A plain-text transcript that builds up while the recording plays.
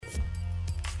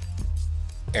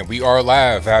And we are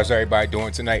live. How's everybody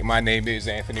doing tonight? My name is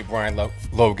Anthony Brian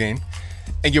Logan,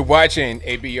 and you're watching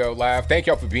ABL Live. Thank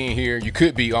y'all for being here. You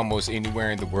could be almost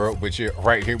anywhere in the world, but you're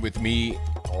right here with me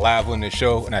live on the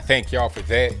show, and I thank y'all for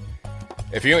that.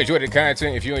 If you enjoy the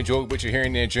content, if you enjoy what you're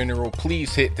hearing in general,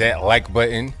 please hit that like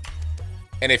button.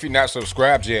 And if you're not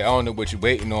subscribed yet, I don't know what you're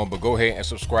waiting on, but go ahead and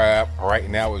subscribe right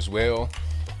now as well.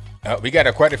 We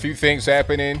got quite a few things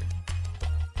happening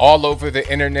all over the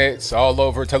internet, all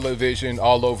over television,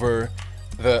 all over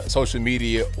the social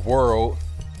media world.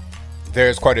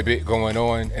 There's quite a bit going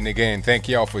on. And again, thank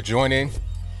y'all for joining.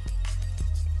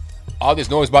 All this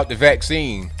noise about the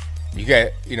vaccine. You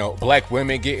got, black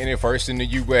women getting it first in the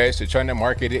U.S. They're trying to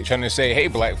market it, trying to say, hey,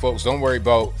 black folks, don't worry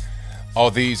about all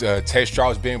these test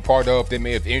trials being part of. They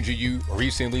may have injured you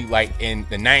recently, like in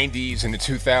the 90s and the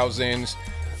 2000s,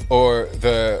 or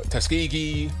the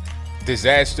Tuskegee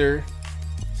disaster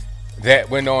that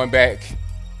went on back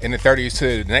in the 30s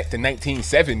to the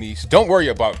 1970s. Don't worry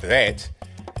about that.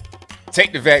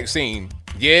 Take the vaccine.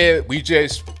 Yeah, we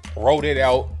just rolled it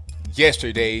out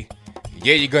yesterday.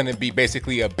 Yeah, you're going to be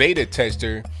basically a beta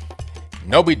tester.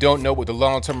 Nobody don't know what the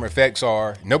long-term effects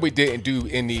are. Nobody didn't do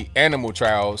any animal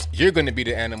trials. You're going to be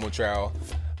the animal trial.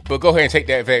 But go ahead and take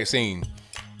that vaccine.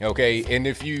 Okay? And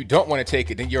if you don't want to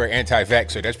take it, then you're an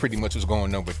anti-vaxxer. That's pretty much what's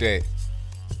going on with that.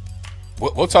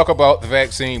 We'll talk about the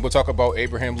vaccine. We'll talk about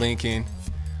Abraham Lincoln.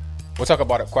 We'll talk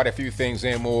about quite a few things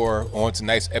and more on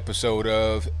tonight's episode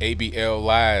of ABL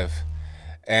Live.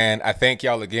 And I thank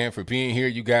y'all again for being here.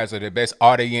 You guys are the best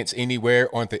audience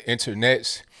anywhere on the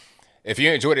internet. If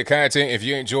you enjoy the content, if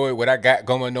you enjoy what I got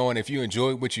going on, if you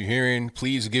enjoy what you're hearing,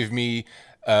 please give me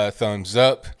a thumbs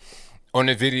up on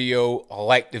the video,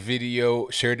 like the video,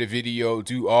 share the video,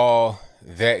 do all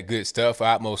that good stuff.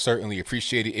 I'd most certainly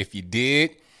appreciate it if you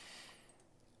did.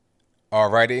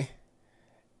 Alrighty.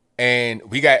 And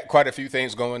we got quite a few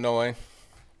things going on.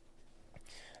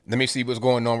 Let me see what's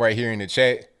going on right here in the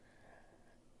chat.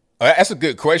 That's a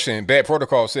good question. Bad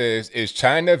Protocol says, is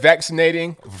China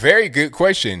vaccinating? Very good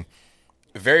question.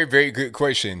 Very, very good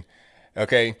question.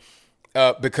 Okay.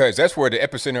 Because that's where the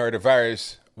epicenter of the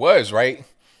virus was, right?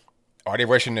 Are they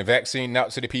rushing the vaccine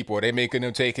out to the people? Are they making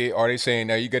them take it? Are they saying,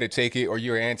 no, you got to take it or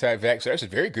you're anti-vaxxer? That's a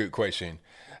very good question.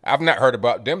 I've not heard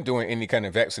about them doing any kind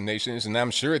of vaccinations, and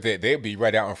I'm sure that they'll be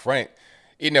right out in front.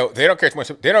 They don't care too much.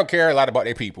 They don't care a lot about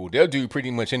their people. They'll do pretty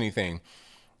much anything.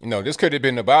 This could have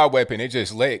been a bioweapon. They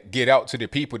just let get out to the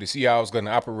people to see how it's going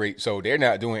to operate. So they're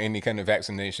not doing any kind of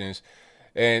vaccinations,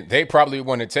 and they probably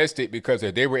want to test it because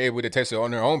if they were able to test it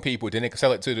on their own people, then they can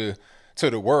sell it to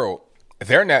the world.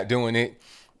 They're not doing it.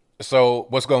 So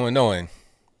what's going on?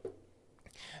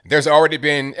 There's already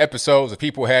been episodes of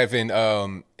people having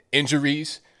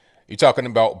injuries. You're talking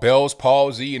about Bell's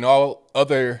palsy and all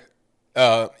other,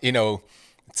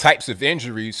 types of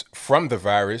injuries from the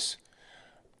virus.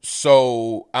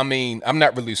 So, I mean, I'm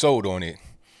not really sold on it.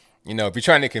 If you're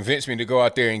trying to convince me to go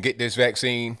out there and get this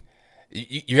vaccine,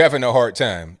 you're having a hard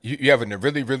time. You're having a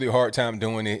really, really hard time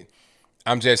doing it.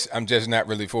 I'm just not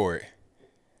really for it.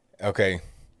 Okay.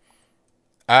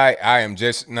 I am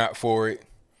just not for it.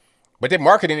 But they're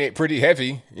marketing it pretty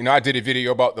heavy. I did a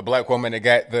video about the black woman that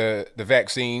got the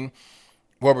vaccine.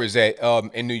 Where was that?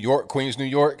 In New York, Queens, New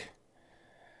York.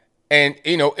 And,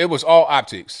 it was all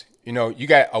optics. You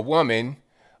got a woman,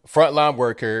 frontline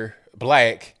worker,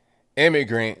 black,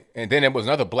 immigrant, and then there was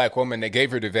another black woman that gave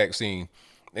her the vaccine.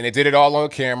 And they did it all on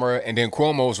camera. And then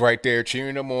Cuomo's right there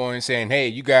cheering them on, saying, hey,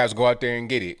 you guys go out there and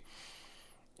get it.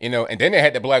 And then they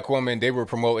had the black woman they were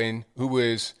promoting who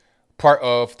was part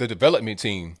of the development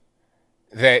team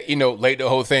that, laid the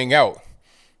whole thing out.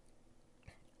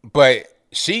 But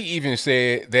she even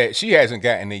said that she hasn't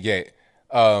gotten it yet.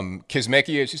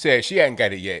 Kismekia, she said she hadn't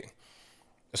got it yet.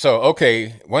 So,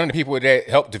 okay, one of the people that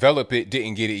helped develop it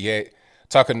didn't get it yet.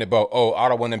 Talking about, I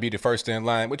don't want to be the first in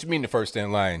line. What do you mean the first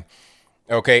in line?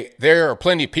 Okay, there are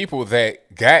plenty of people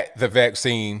that got the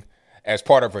vaccine as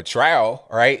part of a trial,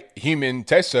 right? Human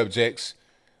test subjects.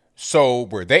 So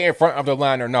were they in front of the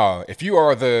line or not? If you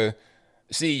are the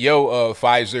CEO of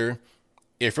Pfizer,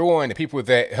 if you're one of the people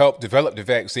that helped develop the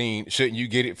vaccine, shouldn't you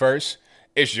get it first?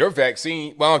 It's your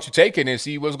vaccine. Why don't you take it and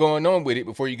see what's going on with it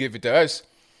before you give it to us?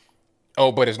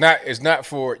 Oh, but it's not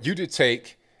for you to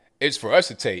take. It's for us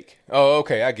to take. Oh,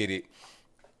 okay, I get it.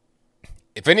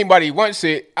 If anybody wants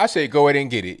it, I say go ahead and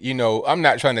get it. I'm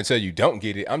not trying to tell you don't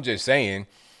get it. I'm just saying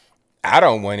I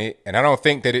don't want it, and I don't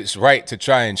think that it's right to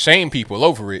try and shame people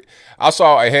over it. I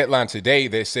saw a headline today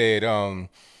that said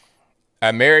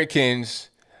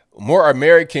more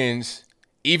Americans,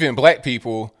 even black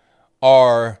people,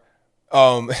 are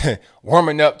um,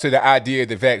 warming up to the idea of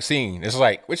the vaccine. It's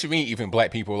like, what you mean, even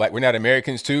black people? Like, we're not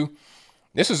Americans too?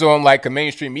 This was on like a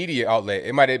mainstream media outlet.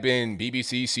 It might have been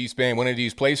BBC, C-SPAN, one of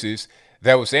these places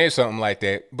that was saying something like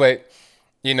that. But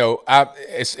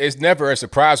it's never a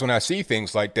surprise when I see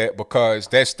things like that because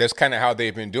that's kind of how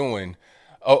they've been doing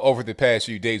over the past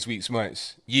few days, weeks,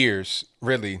 months, years.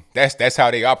 Really, that's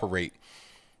how they operate.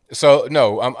 So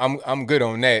no, I'm good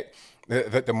on that.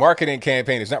 The marketing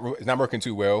campaign is not working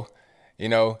too well,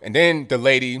 And then the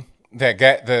lady that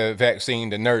got the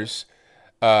vaccine, the nurse,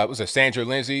 was a Sandra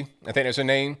Lindsay, I think that's her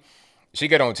name. She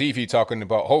got on TV talking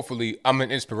about hopefully I'm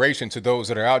an inspiration to those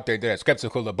that are out there that are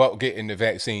skeptical about getting the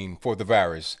vaccine for the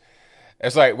virus.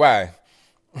 It's like why?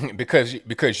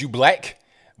 Because you black.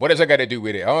 What does that got to do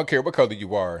with it? I don't care what color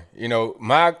you are.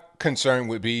 My concern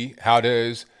would be how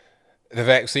does the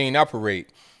vaccine operate?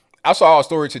 I saw a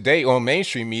story today on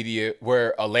mainstream media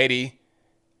where a lady,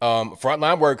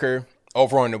 frontline worker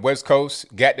over on the West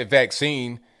Coast, got the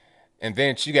vaccine, and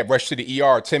then she got rushed to the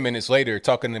ER 10 minutes later,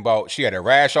 talking about she had a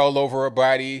rash all over her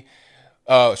body,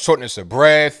 shortness of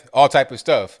breath, all type of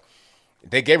stuff.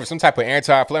 They gave her some type of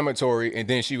anti-inflammatory, and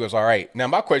then she was all right. Now,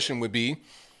 my question would be,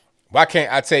 why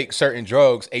can't I take certain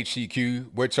drugs,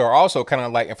 HCQ, which are also kind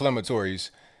of like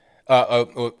inflammatories,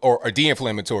 or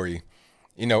de-inflammatory?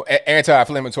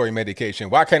 Anti-inflammatory medication.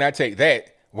 Why can't I take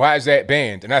that? Why is that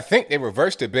banned? And I think they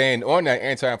reversed the ban on that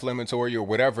anti-inflammatory or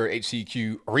whatever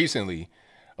HCQ recently.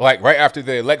 Like right after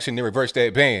the election, they reversed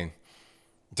that ban.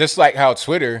 Just like how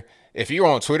Twitter, if you're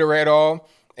on Twitter at all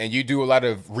and you do a lot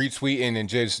of retweeting and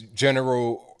just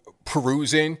general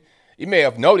perusing, you may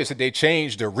have noticed that they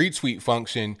changed the retweet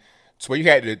function to where you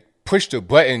had to push the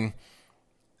button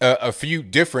a few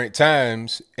different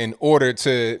times in order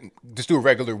to just do a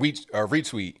regular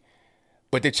retweet.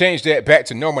 But they changed that back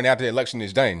to normal now that the election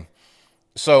is done.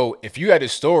 So if you had a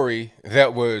story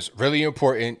that was really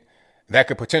important that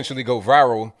could potentially go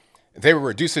viral, they were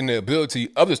reducing the ability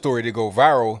of the story to go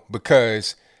viral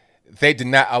because they did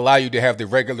not allow you to have the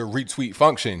regular retweet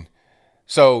function.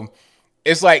 So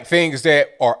it's like things that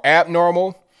are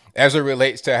abnormal as it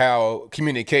relates to how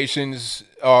communications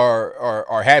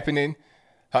are happening.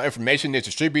 How information is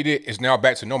distributed is now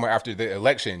back to normal after the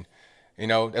election.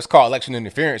 That's called election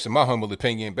interference in my humble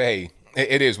opinion, but hey,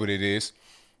 it is what it is.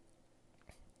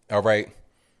 All right.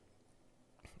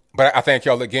 But I thank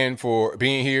y'all again for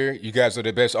being here. You guys are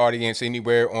the best audience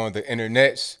anywhere on the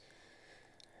internets.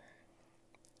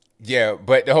 Yeah,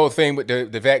 but the whole thing with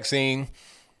the vaccine,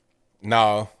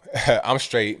 no, I'm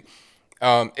straight.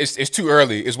 It's too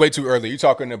early. It's way too early. You're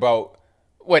talking about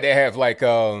what they have like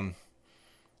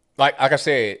I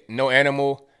said, no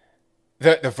animal.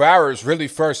 The virus really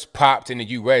first popped in the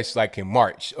U.S. like in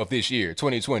March of this year,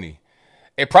 2020.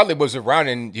 It probably was around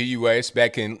in the U.S.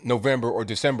 back in November or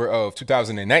December of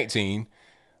 2019,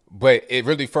 but it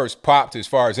really first popped as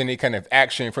far as any kind of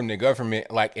action from the government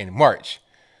like in March.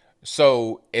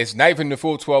 So it's not even the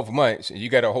full 12 months, and you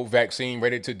got a whole vaccine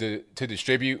ready to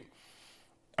distribute.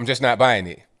 I'm just not buying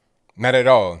it, not at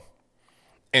all.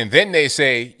 And then they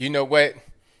say, you know what?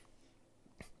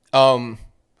 No.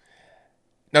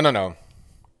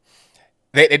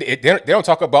 They don't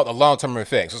talk about the long-term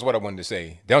effects. That's what I wanted to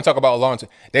say. They don't talk about long-term.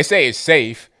 They say it's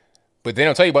safe, but they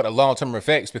don't tell you about the long-term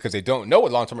effects because they don't know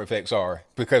what long-term effects are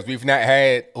because we've not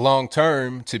had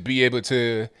long-term to be able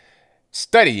to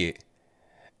study it.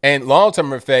 And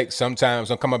long-term effects sometimes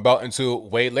don't come about until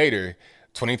way later,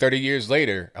 20, 30 years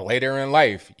later, or later in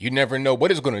life. You never know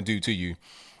what it's going to do to you.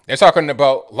 They're talking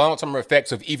about long-term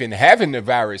effects of even having the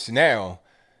virus now.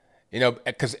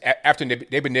 Because after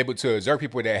they've been able to observe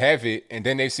people that have it, and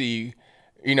then they see,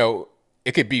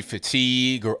 it could be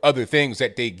fatigue or other things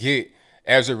that they get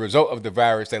as a result of the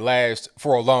virus that lasts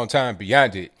for a long time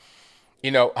beyond it.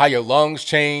 How your lungs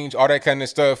change, all that kind of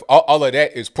stuff. All of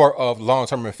that is part of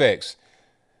long-term effects.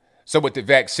 So with the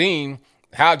vaccine,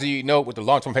 how do you know what the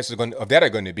long-term effects of that are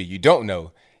going to be? You don't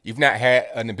know. You've not had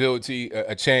an ability,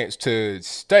 a chance to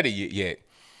study it yet.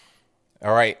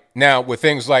 All right. Now, with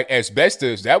things like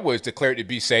asbestos, that was declared to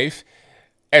be safe.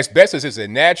 Asbestos is a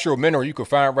natural mineral you can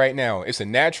find right now. It's a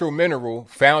natural mineral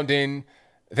found in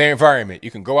the environment. You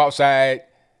can go outside,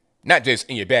 not just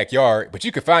in your backyard, but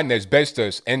you can find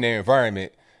asbestos in the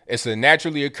environment. It's a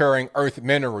naturally occurring earth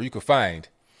mineral you can find.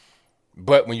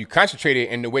 But when you concentrate it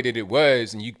in the way that it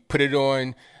was and you put it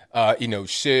on,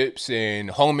 ships and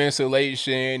home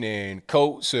insulation and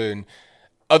coats and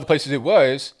other places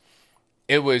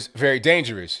it was very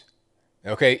dangerous.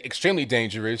 Okay, extremely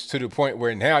dangerous to the point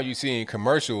where now you see in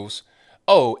commercials,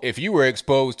 oh, if you were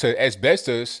exposed to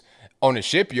asbestos on a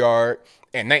shipyard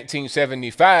in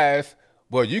 1975,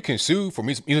 well, you can sue for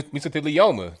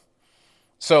mesothelioma.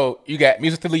 So you got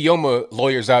mesothelioma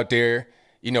lawyers out there,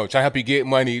 trying to help you get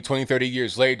money 20, 30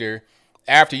 years later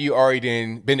after you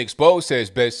already been exposed to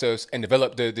asbestos and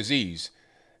developed the disease.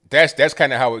 That's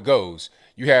kind of how it goes.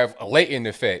 You have latent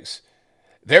effects.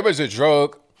 There was a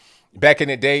drug back in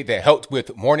the day that helped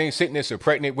with morning sickness of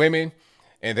pregnant women.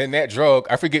 And then that drug,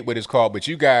 I forget what it's called, but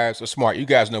you guys are smart. You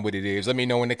guys know what it is. Let me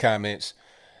know in the comments.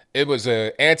 It was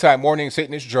a anti-morning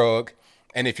sickness drug.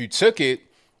 And if you took it,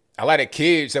 a lot of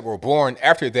kids that were born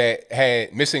after that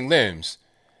had missing limbs.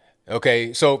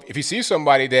 Okay, so if you see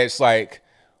somebody that's like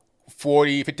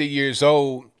 40, 50 years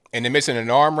old and they're missing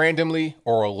an arm randomly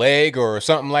or a leg or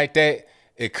something like that,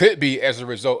 it could be as a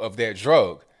result of that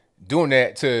drug doing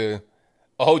that to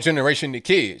a whole generation of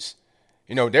kids.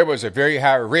 There was a very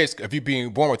high risk of you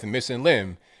being born with a missing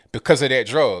limb because of that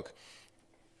drug.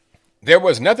 There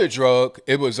was another drug.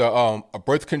 It was a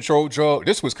birth control drug.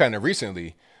 This was kind of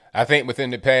recently. I think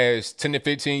within the past 10 to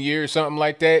 15 years, something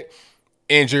like that.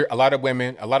 Injured a lot of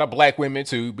women, a lot of black women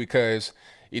too, because,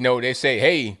 they say,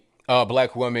 hey,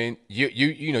 black woman,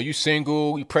 you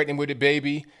single, you pregnant with a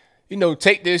baby,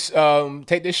 take this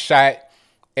shot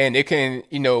and it can,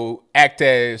 act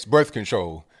as birth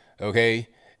control. Okay.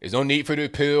 There's no need for the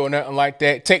pill or nothing like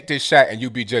that. Take this shot and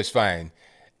you'll be just fine.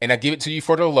 And I give it to you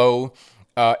for the low.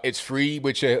 It's free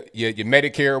with your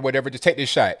Medicare or whatever. Just take this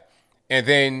shot. And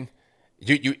then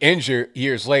you injure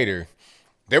years later.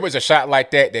 There was a shot like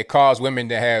that caused women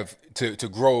to have to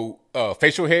grow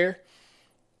facial hair.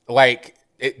 Like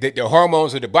the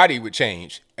hormones of the body would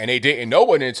change. And they didn't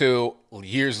know it until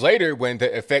years later when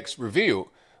the effects revealed,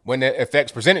 when the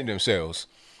effects presented themselves.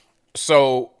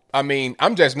 So, I mean,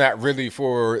 I'm just not really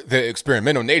for the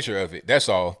experimental nature of it. That's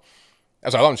all.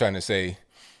 That's all I'm trying to say.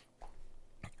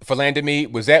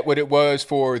 Philandamide, was that what it was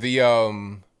for the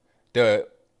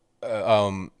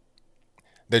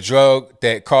drug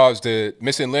that caused the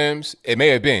missing limbs? It may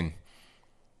have been.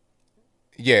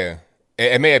 Yeah,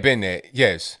 it may have been that.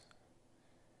 Yes.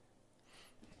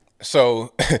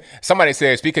 So somebody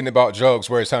said, speaking about drugs,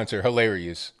 where's Hunter?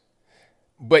 Hilarious.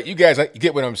 But you guys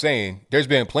get what I'm saying. There's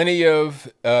been plenty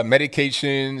of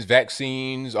medications,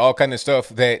 vaccines, all kind of stuff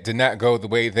that did not go the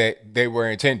way that they were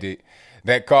intended,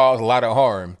 that caused a lot of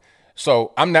harm.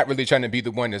 So I'm not really trying to be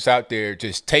the one that's out there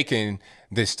just taking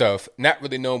this stuff, not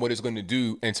really knowing what it's going to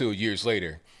do until years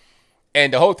later.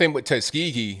 And the whole thing with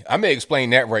Tuskegee, I'm going to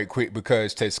explain that right quick,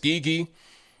 because Tuskegee,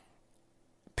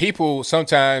 people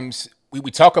sometimes, we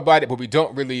talk about it, but we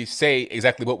don't really say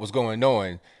exactly what was going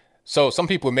on. So some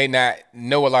people may not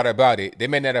know a lot about it. They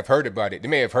may not have heard about it. They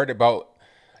may have heard about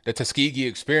the Tuskegee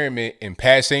experiment in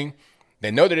passing.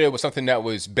 They know that it was something that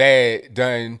was bad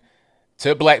done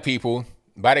to black people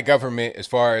by the government as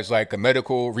far as like a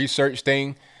medical research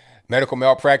thing, medical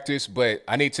malpractice. But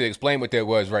I need to explain what that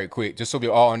was right quick, just so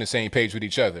we're all on the same page with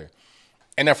each other.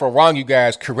 And if I'm wrong, you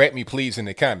guys correct me, please, in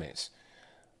the comments.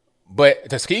 But the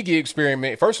Tuskegee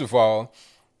experiment, first of all,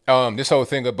 this whole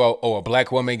thing about, a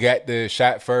black woman got the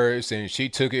shot first and she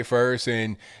took it first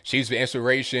and she's the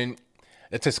inspiration.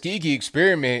 The Tuskegee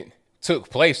experiment took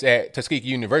place at Tuskegee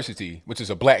University, which is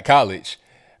a black college.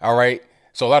 All right.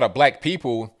 So a lot of black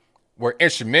people were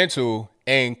instrumental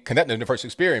in conducting the first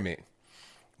experiment.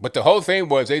 But the whole thing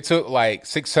was they took like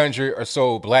 600 or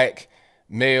so black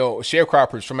male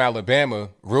sharecroppers from Alabama,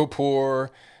 real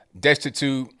poor,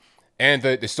 destitute. And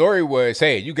the story was,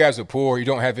 hey, you guys are poor. You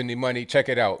don't have any money. Check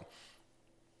it out.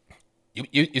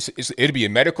 It'll be a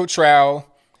medical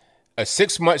trial, a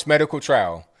 6 months medical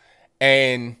trial.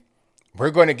 And we're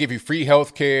going to give you free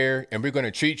health care and we're going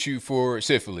to treat you for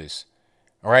syphilis.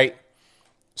 All right.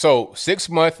 So 6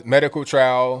 month medical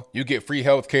trial, you get free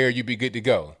health care. You be good to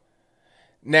go.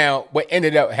 Now, what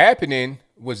ended up happening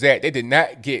was that they did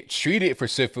not get treated for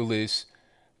syphilis,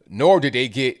 nor did they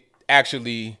get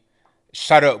actually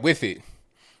shot up with it.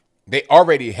 They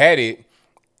already had it,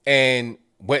 and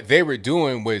what they were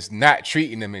doing was not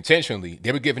treating them intentionally.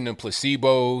 They were giving them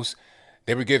placebos.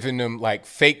 They were giving them like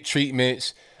fake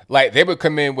treatments. Like they would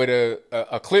come in with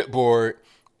a clipboard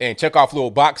and check off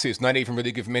little boxes, not even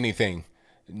really give them anything.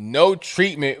 No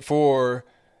treatment for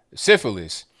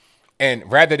syphilis.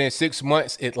 And rather than 6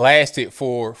 months, it lasted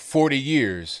for 40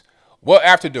 years. Well,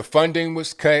 after the funding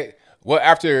was cut, well,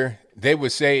 after they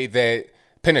would say that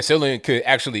penicillin could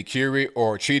actually cure it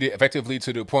or treat it effectively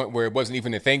to the point where it wasn't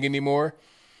even a thing anymore.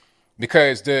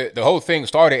 Because the whole thing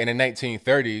started in the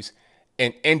 1930s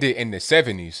and ended in the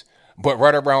 70s. But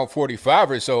right around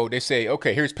 45 or so, they say,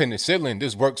 okay, here's penicillin.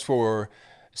 This works for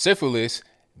syphilis.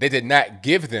 They did not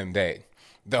give them that.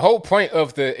 The whole point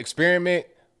of the experiment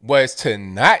was to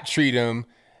not treat them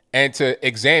and to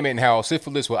examine how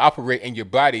syphilis will operate in your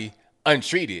body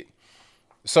untreated.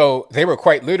 So they were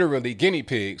quite literally guinea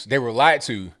pigs. They were lied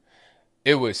to.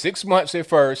 It was 6 months at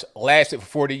first, lasted for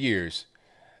 40 years.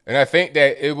 And I think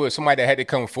that it was somebody that had to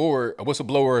come forward, a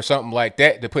whistleblower or something like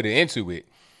that, to put it into it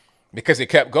because it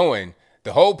kept going.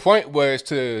 The whole point was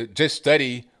to just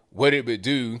study what it would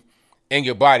do in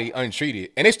your body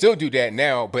untreated. And they still do that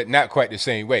now, but not quite the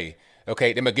same way.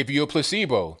 Okay, they're going to give you a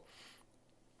placebo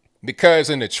because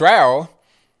in the trial,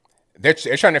 they're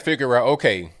trying to figure out,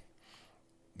 okay,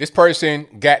 this person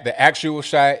got the actual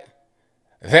shot,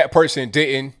 that person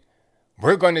didn't.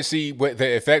 We're going to see what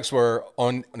the effects were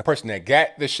on the person that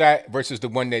got the shot versus the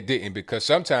one that didn't, because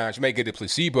sometimes you may get a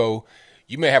placebo,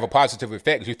 you may have a positive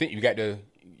effect. You think you got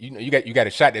you got a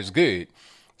shot that's good.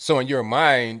 So in your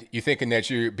mind, you're thinking that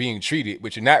you're being treated,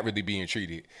 but you're not really being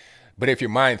treated. But if your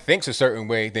mind thinks a certain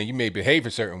way, then you may behave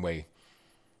a certain way.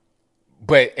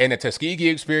 But in the Tuskegee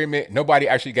experiment, nobody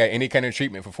actually got any kind of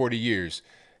treatment for 40 years.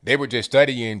 They were just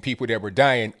studying people that were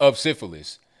dying of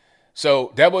syphilis.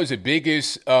 So that was the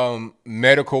biggest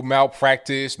medical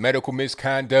malpractice, medical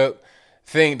misconduct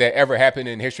thing that ever happened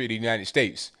in the history of the United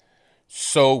States.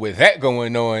 So with that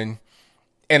going on,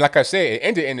 and like I said, it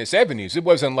ended in the 70s. It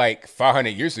wasn't like 500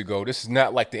 years ago. This is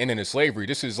not like the ending of slavery.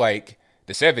 This is like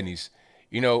the 70s.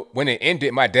 You know, when it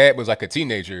ended, my dad was like a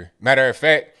teenager. Matter of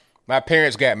fact, my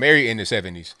parents got married in the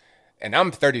 70s, and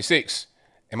I'm 36,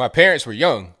 and my parents were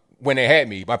young when they had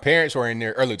me. My parents were in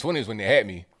their early 20s when they had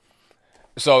me.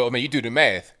 So, I mean, you do the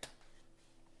math.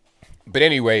 But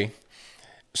anyway,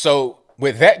 so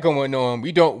with that going on,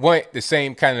 we don't want the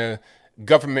same kind of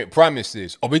government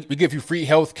promises. Or we give you free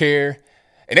health care.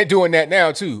 And they're doing that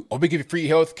now, too. Or we give you free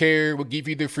health care. We'll give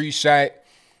you the free shot.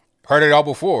 Heard it all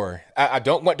before. I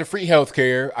don't want the free health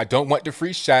care. I don't want the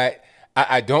free shot.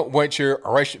 I don't want your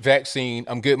rush vaccine.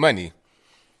 I'm good money.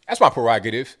 That's my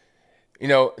prerogative. You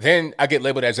know, then I get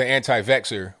labeled as an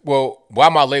anti-vaxxer. Well, why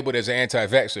am I labeled as an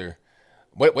anti-vaxxer?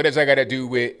 What does that got to do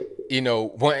with, you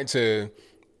know, wanting to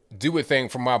do a thing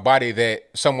for my body that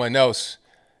someone else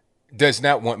does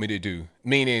not want me to do?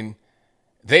 Meaning,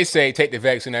 they say take the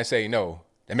vaccine, I say no.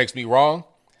 That makes me wrong.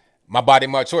 My body,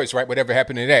 my choice, right? Whatever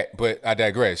happened to that, but I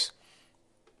digress.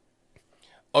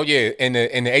 Oh yeah, and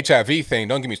the HIV thing.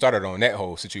 Don't get me started on that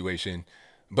whole situation.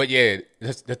 But yeah,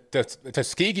 the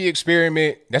Tuskegee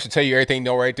experiment. That should tell you everything you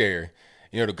know right there.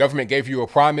 You know, the government gave you a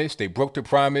promise. They broke the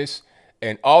promise.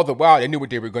 And all the while, they knew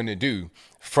what they were going to do.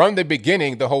 From the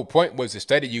beginning, the whole point was to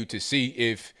study you to see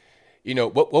if, you know,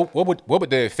 what would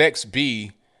the effects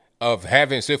be of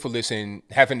having syphilis and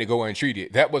having to go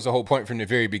untreated. That was the whole point from the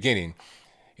very beginning.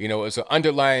 You know, it's an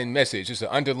underlying message. It's an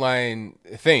underlying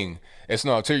thing. It's an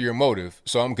ulterior motive.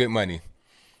 So I'm good money.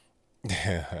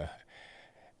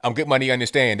 I'm good money.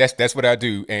 Understand? That's what I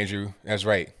do, Andrew. That's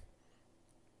right.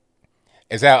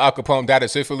 Is that Al Capone died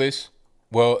of syphilis?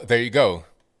 Well, there you go.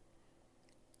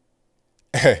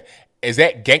 Is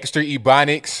that gangster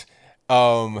ebonics?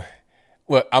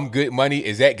 Well, I'm good money.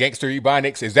 Is that gangster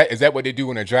ebonics? Is that what they do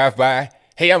when I drive by?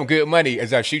 Hey, I'm good money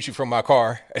as I shoot you from my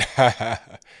car.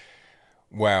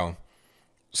 Wow.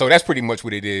 So that's pretty much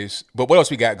what it is. But what else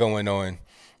we got going on?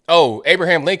 Oh,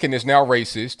 Abraham Lincoln is now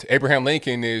racist. Abraham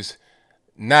Lincoln is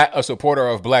not a supporter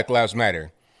of Black Lives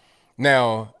Matter.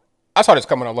 Now, I saw this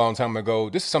coming a long time ago.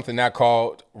 This is something I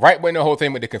called right when the whole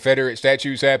thing with the Confederate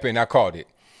statues happened. I called it.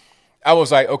 I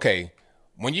was like, okay,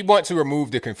 when you want to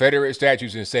remove the Confederate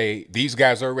statues and say these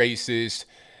guys are racist,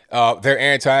 they're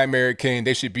anti-American,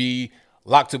 they should be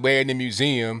locked away in the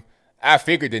museum, I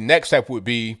figured the next step would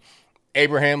be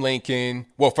Abraham Lincoln.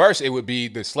 Well, first it would be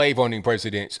the slave-owning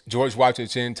presidents, George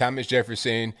Washington, Thomas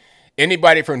Jefferson,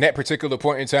 anybody from that particular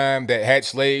point in time that had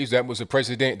slaves that was a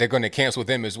president, they're going to cancel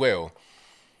them as well.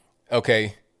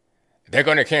 Okay, they're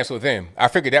going to cancel them. I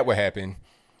figured that would happen.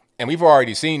 And we've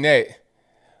already seen that.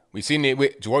 We've seen it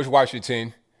with George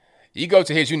Washington. You go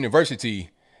to his university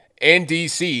in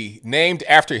D.C., named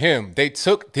after him. They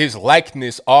took his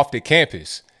likeness off the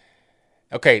campus.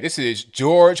 Okay, this is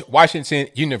George Washington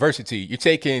University. You're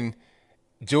taking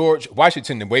George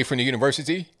Washington away from the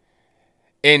university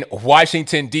in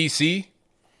Washington, D.C.,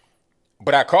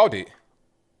 but I called it.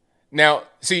 Now,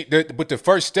 see, but the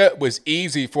first step was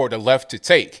easy for the left to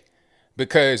take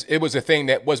because it was a thing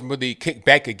that wasn't really kicked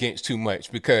back against too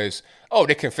much because, oh,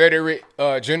 the Confederate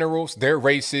generals, they're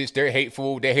racist, they're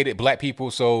hateful, they hated black people,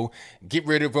 so get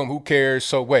rid of them, who cares,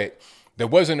 so what? There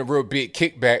wasn't a real big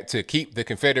kickback to keep the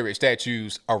Confederate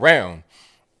statues around.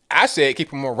 I said keep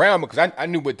them around because I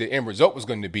knew what the end result was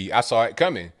going to be. I saw it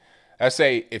coming. I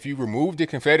say if you remove the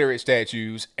Confederate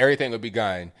statues, everything will be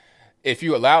gone. If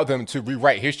you allow them to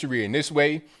rewrite history in this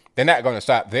way, they're not going to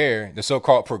stop there. The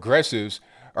so-called progressives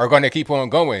are going to keep on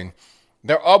going.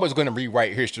 They're always going to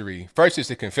rewrite history. First it's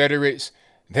the Confederates,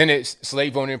 then it's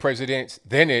slave owning presidents,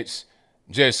 then it's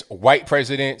just white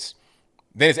presidents,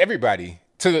 then it's everybody.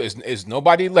 Till there's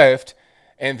nobody left,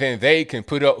 and then they can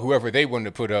put up whoever they want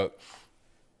to put up.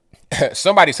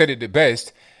 Somebody said it the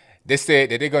best. They said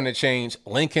that they're going to change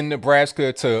Lincoln,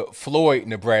 Nebraska to Floyd,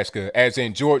 Nebraska, as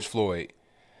in George Floyd.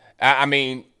 I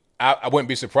mean, I wouldn't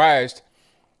be surprised.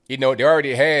 You know, they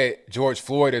already had George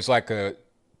Floyd as like a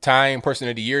Time Person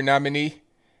of the Year nominee,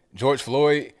 George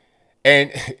Floyd.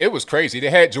 And it was crazy. They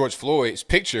had George Floyd's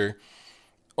picture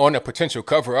on a potential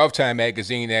cover of Time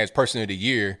magazine as Person of the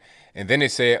Year. And then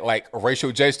it said like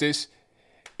racial justice.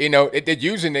 You know, they're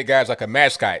using the guys like a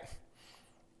mascot.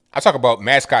 I'll talk about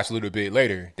mascots a little bit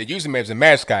later. They use him as a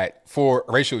mascot for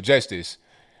racial justice.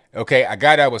 Okay, a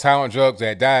guy that was high on drugs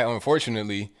that died,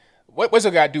 unfortunately. What's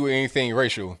a guy do with anything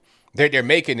racial? They're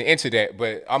making it into that,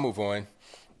 but I'll move on.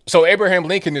 So Abraham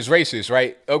Lincoln is racist,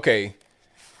 right? Okay.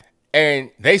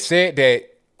 And they said that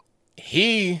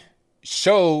he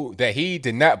showed that he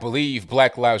did not believe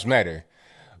Black Lives Matter.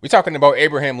 We're talking about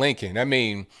Abraham Lincoln. I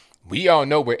mean, we all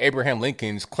know what Abraham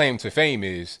Lincoln's claim to fame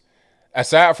is.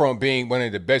 Aside from being one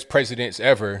of the best presidents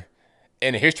ever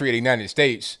in the history of the United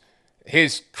States,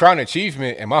 his crown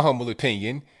achievement, in my humble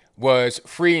opinion, was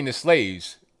freeing the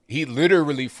slaves. He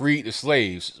literally freed the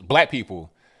slaves, black people.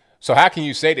 So how can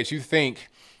you say that you think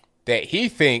that he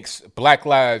thinks black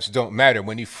lives don't matter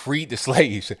when he freed the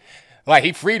slaves? Like,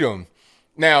 he freed them.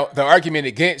 Now, the argument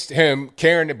against him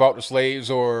caring about the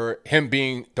slaves, or him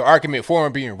being, the argument for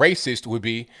him being racist would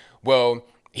be, well,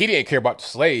 he didn't care about the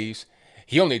slaves.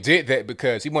 He only did that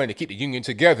because he wanted to keep the Union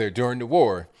together during the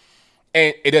war.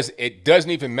 And it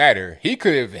doesn't even matter. He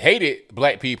could have hated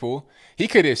black people. He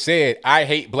could have said, I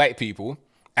hate black people,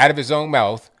 out of his own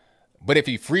mouth. But if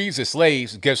he frees the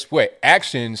slaves, guess what?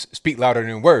 Actions speak louder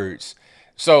than words.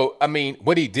 So, I mean,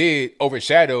 what he did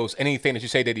overshadows anything that you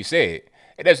say that he said.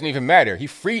 It doesn't even matter. He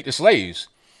freed the slaves.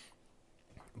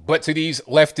 But to these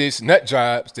leftist nut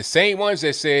jobs, the same ones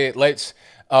that said, let's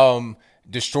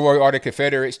destroy all the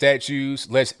Confederate statues,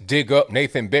 let's dig up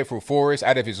Nathan Bedford Forrest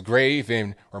out of his grave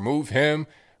and remove him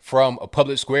from a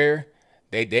public square,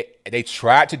 they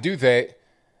tried to do that.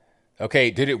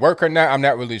 Okay, did it work or not? I'm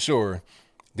not really sure.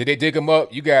 Did they dig him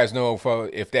up? You guys know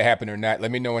if that happened or not.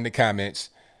 Let me know in the comments.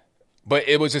 But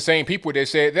it was the same people that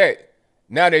said that.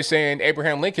 Now they're saying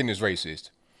Abraham Lincoln is racist.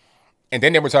 And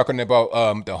then they were talking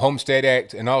about the Homestead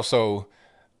Act and also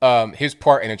his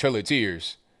part in the Trail of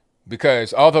Tears.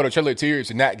 Because although the Trail of Tears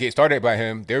did not get started by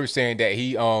him, they were saying that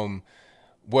he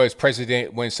was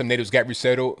president when some natives got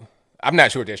resettled. I'm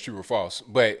not sure if that's true or false.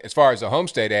 But as far as the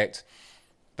Homestead Act,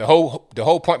 the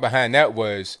whole point behind that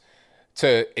was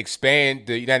to expand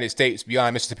the United States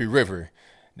beyond Mississippi River.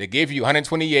 They gave you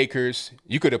 120 acres.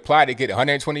 You could apply to get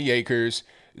 120 acres,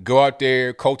 go out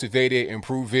there, cultivate it,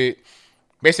 improve it,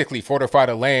 basically fortify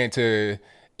the land to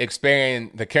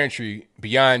expand the country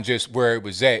beyond just where it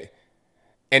was at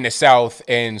in the South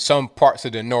and some parts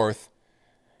of the North,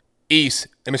 east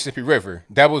the Mississippi River.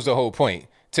 That was the whole point,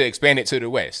 to expand it to the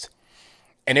West.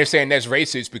 And they're saying that's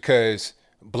racist because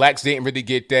blacks didn't really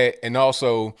get that. And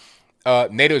also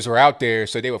natives were out there,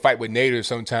 so they would fight with natives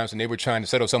sometimes, and they were trying to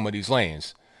settle some of these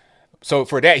lands. So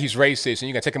for that, he's racist, and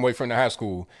you got to take him away from the high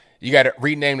school. You got to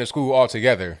rename the school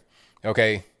altogether,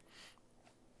 okay?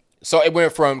 So it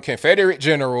went from Confederate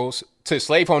generals to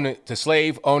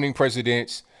slave-owning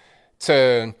presidents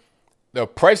to the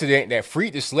president that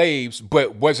freed the slaves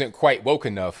but wasn't quite woke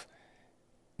enough.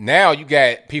 Now you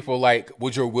got people like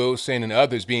Woodrow Wilson and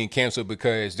others being canceled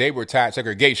because they were tied to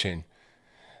segregation.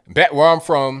 Back where I'm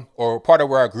from, or part of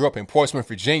where I grew up in Portsmouth,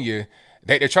 Virginia,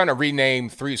 they're trying to rename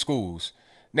 3 schools.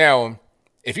 Now,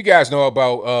 if you guys know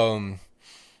about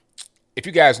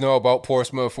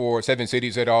Portsmouth or Seven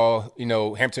Cities at all, you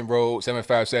know, Hampton Road,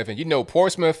 757, you know,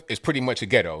 Portsmouth is pretty much a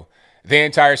ghetto. The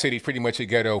entire city is pretty much a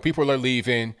ghetto. People are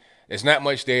leaving. There's not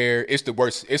much there. It's the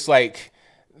worst. It's like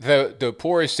the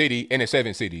poorest city in the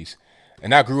 7 cities.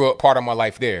 And I grew up part of my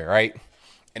life there, right?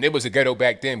 And it was a ghetto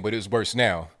back then, but it's worse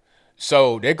now.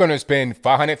 So they're going to spend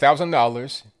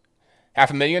 $500,000,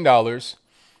 $500,000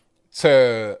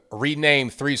 to rename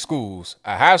 3 schools,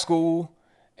 a high school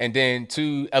and then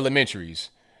 2 elementaries.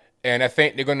 And I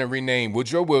think they're going to rename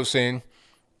Woodrow Wilson,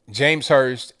 James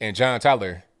Hurst, and John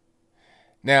Tyler.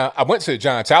 Now, I went to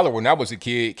John Tyler when I was a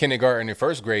kid, kindergarten and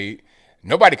 1st grade.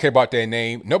 Nobody cared about that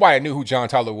name. Nobody knew who John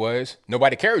Tyler was.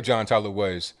 Nobody cared who John Tyler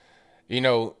was. You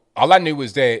know, all I knew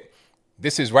was that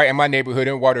this is right in my neighborhood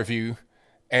in Waterview,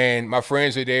 and my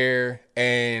friends are there,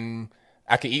 and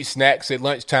I can eat snacks at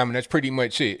lunchtime, and that's pretty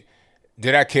much it.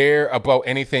 Did I care about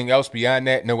anything else beyond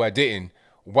that? No, I didn't.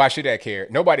 Why should I care?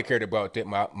 Nobody cared about that.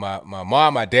 My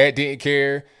mom, my dad didn't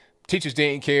care. Teachers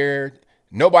didn't care.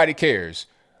 Nobody cares.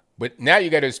 But now you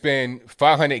got to spend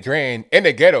 500 grand in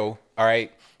the ghetto, all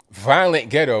right? Violent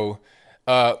ghetto.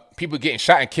 People getting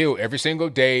shot and killed every single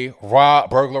day, robbed,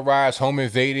 burglarized, home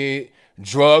invaded,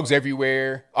 drugs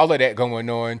everywhere, all of that going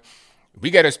on.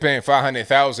 We got to spend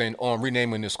 500,000 on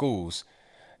renaming the schools.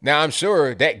 Now I'm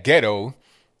sure that ghetto,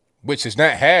 which does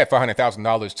not have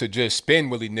 $500,000 to just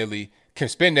spend willy nilly, can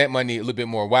spend that money a little bit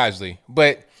more wisely.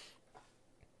 But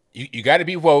you got to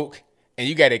be woke and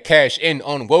you got to cash in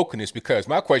on wokeness, because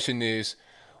my question is,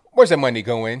 where's the money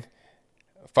going?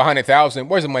 500,000.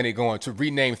 Where's the money going to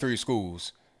rename 3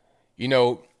 schools? You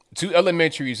know, 2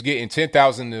 elementaries getting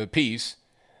 10,000 a piece,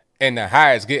 and the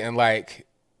high is getting like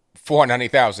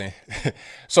 490,000.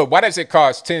 So why does it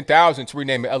cost 10,000 to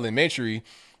rename an elementary,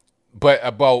 but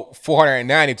about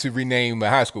 490 to rename a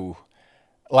high school?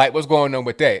 Like, what's going on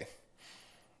with that?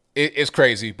 It's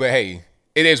crazy, but hey,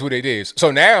 it is what it is. So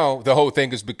now the whole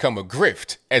thing has become a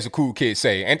grift, as the cool kids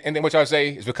say. And then what y'all say,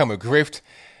 it's become a grift.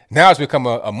 Now it's become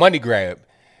a money grab.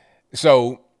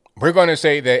 So we're going to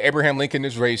say that Abraham Lincoln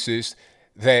is racist,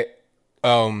 that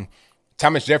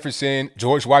Thomas Jefferson,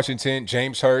 George Washington,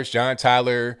 James Hurst, John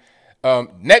Tyler,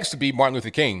 next to be Martin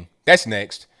Luther King. That's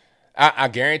next. I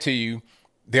guarantee you,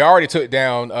 they already took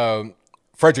down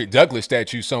Frederick Douglass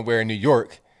statue somewhere in New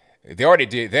York. They already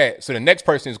did that. So the next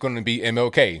person is going to be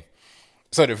MLK.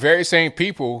 So the very same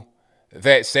people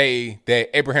that say that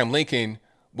Abraham Lincoln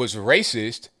was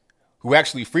racist, who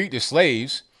actually freed the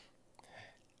slaves,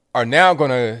 are now going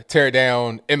to tear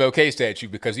down MLK statue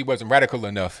because he wasn't radical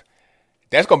enough.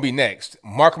 That's going to be next.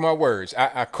 Mark my words.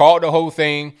 I called the whole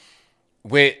thing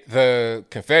with the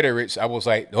Confederates. I was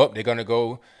like, oh, they're going to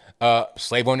go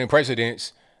slave-owning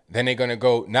presidents. Then they're going to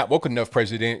go not woke enough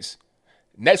presidents.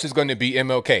 Next is going to be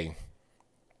MLK.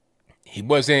 He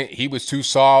was too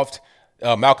soft.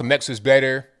 Malcolm X is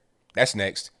better. That's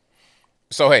next.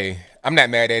 So, hey, I'm not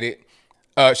mad at it.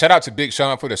 Shout out to Big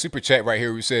Sean for the super chat right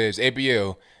here, who says,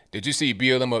 ABL, did you see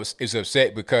BLM is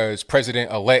upset because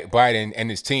President-elect Biden and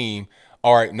his team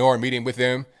are ignoring meeting with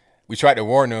them? We tried to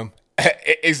warn them.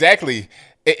 Exactly.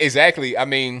 I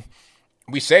mean,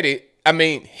 we said it. I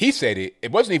mean, he said it.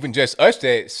 It wasn't even just us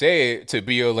that said to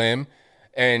BLM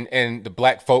and the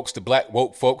black folks, the black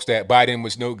woke folks, that Biden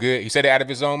was no good. He said it out of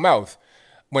his own mouth.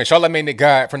 When Charlamagne the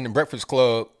God from the Breakfast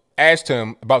Club asked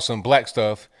him about some black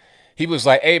stuff, he was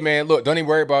like, hey, man, look, don't even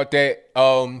worry about that.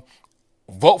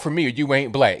 Vote for me or you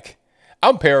ain't black.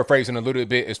 I'm paraphrasing a little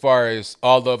bit as far as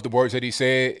all of the words that he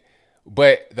said.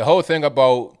 But the whole thing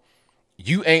about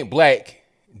you ain't black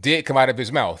did come out of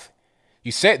his mouth.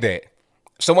 He said that.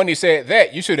 So when he said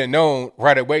that, you should have known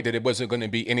right away that it wasn't going to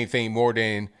be anything more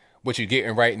than what you're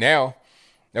getting right now.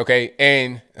 Okay.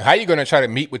 And how you going to try to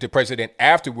meet with the president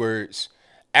afterwards,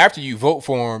 after you vote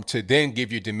for him, to then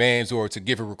give your demands or to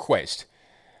give a request?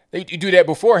 You do that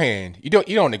beforehand. You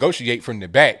don't negotiate from the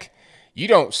back. You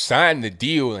don't sign the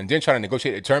deal and then try to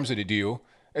negotiate the terms of the deal.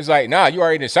 It's like, nah, you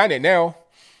already signed it now.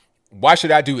 Why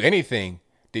should I do anything?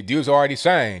 The deal's already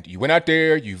signed. You went out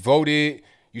there, you voted,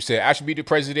 you said I should be the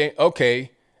president.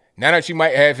 Okay. Now that you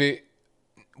might have it,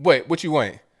 what you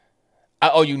want? I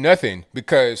owe you nothing,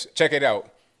 because check it out.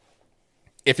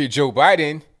 If you're Joe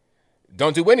Biden,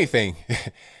 don't do anything.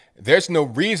 There's no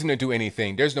reason to do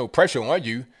anything. There's no pressure on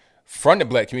you from the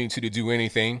black community to do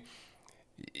anything.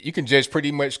 You can just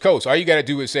pretty much coast. All you got to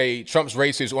do is say Trump's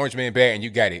racist, orange man bad, and you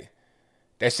got it.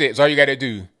 That's it. That's all you got to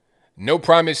do. No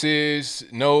promises,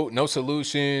 no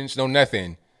solutions, no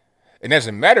nothing. And as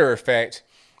a matter of fact,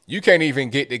 you can't even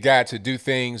get the guy to do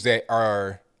things that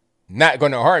are not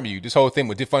going to harm you. This whole thing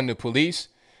with defund the police,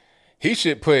 he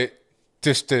should put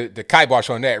just the kibosh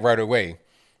on that right away.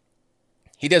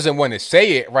 He doesn't want to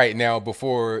say it right now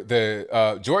before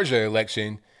the Georgia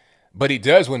election, but he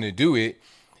does want to do it.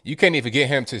 You can't even get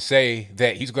him to say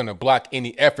that he's going to block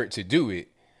any effort to do it.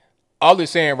 All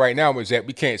he's saying right now is that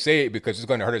we can't say it because it's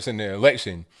going to hurt us in the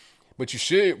election. But you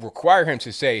should require him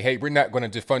to say, hey, we're not going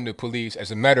to defund the police. As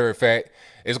a matter of fact,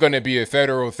 it's going to be a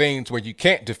federal thing to where you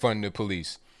can't defund the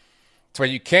police, to where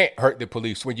you can't hurt the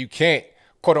police, where you can't,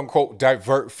 quote unquote,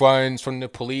 divert funds from the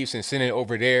police and send it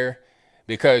over there,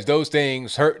 because those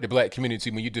things hurt the black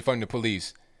community when you defund the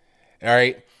police. All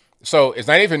right. So it's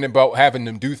not even about having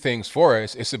them do things for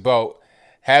us. It's about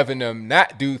having them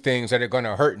not do things that are going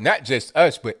to hurt not just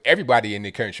us, but everybody in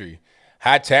the country.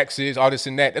 High taxes, all this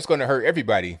and that, that's going to hurt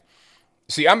everybody.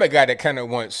 See, I'm a guy that kind of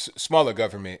wants smaller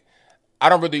government. I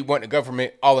don't really want the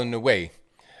government all in the way.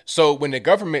 So when the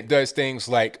government does things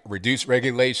like reduce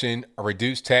regulation, or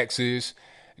reduce taxes,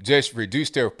 just reduce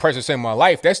their presence in my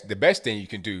life, that's the best thing you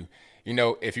can do. You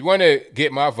know, if you want to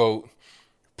get my vote,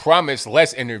 promise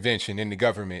less intervention in the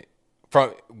government.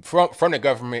 from the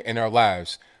government in our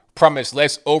lives. Promise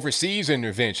less overseas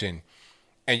intervention.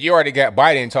 And you already got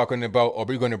Biden talking about, are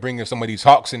we going to bring in some of these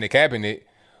hawks in the cabinet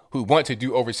who want to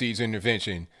do overseas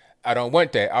intervention? I don't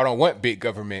want that. I don't want big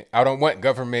government. I don't want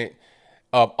government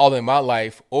all in my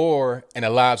life or in the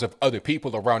lives of other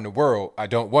people around the world. I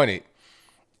don't want it.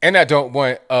 And I don't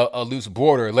want a loose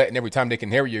border letting every time they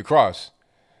can harry you across.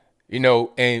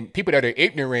 And people that are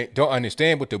ignorant don't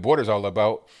understand what the border's all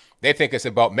about. They think it's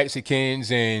about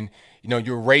Mexicans and,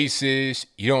 you're racist,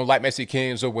 you don't like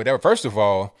Mexicans or whatever. First of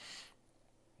all,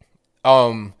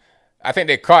 I think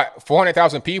they caught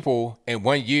 400,000 people in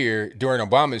 1 year during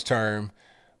Obama's term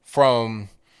from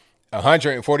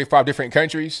 145 different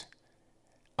countries.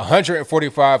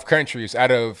 145 countries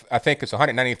out of, I think it's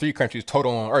 193 countries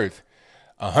total on Earth.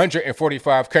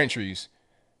 145 countries.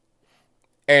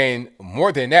 And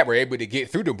more than that, we're able to get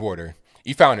through the border.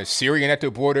 You found a Syrian at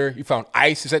the border. You found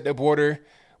ISIS at the border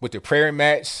with the prayer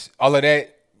mats, all of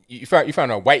that. You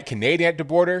found a white Canadian at the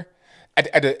border,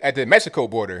 at the Mexico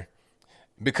border,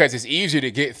 because it's easier to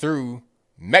get through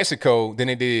Mexico than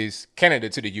it is Canada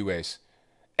to the U.S.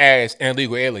 as an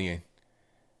illegal alien.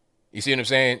 You see what I'm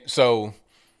saying? So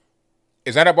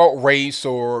it's not about race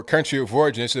or country of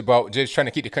origin. It's about just trying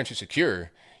to keep the country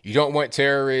secure. You don't want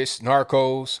terrorists,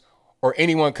 narcos, or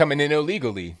anyone coming in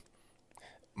illegally.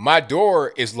 My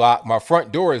door is locked. My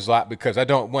front door is locked because I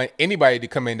don't want anybody to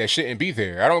come in that shouldn't be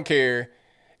there. I don't care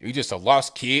if you're just a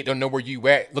lost kid, don't know where you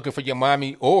at, looking for your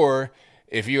mommy, or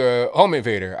if you're a home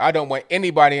invader. I don't want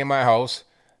anybody in my house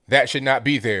that should not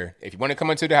be there. If you want to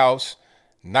come into the house,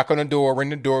 knock on the door, ring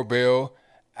the doorbell.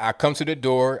 I come to the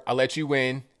door, I let you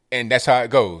in, and that's how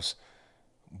it goes.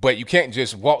 But you can't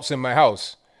just waltz in my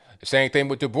house. The same thing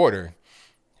with the border.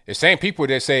 The same people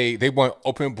that say they want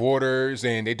open borders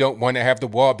and they don't want to have the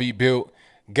wall be built,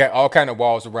 got all kind of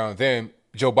walls around them.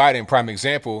 Joe Biden, prime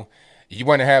example. You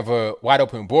want to have a wide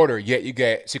open border, yet you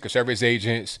got Secret Service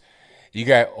agents. You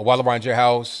got a wall around your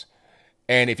house.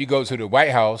 And if you go to the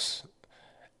White House,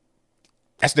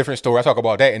 that's a different story. I'll talk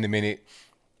about that in a minute.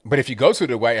 But if you go to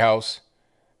the White House,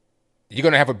 you're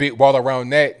going to have a big wall around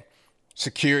that.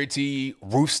 Security,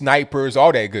 roof snipers,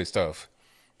 all that good stuff.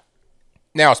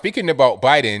 Now, speaking about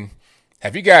Biden,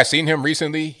 have you guys seen him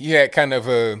recently? He had kind of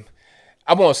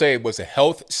I won't say it was a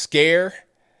health scare.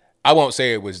 I won't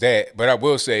say it was that, but I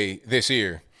will say this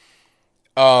here.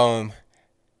 I'm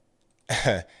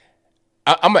gonna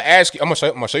ask you. I'm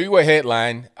gonna show you a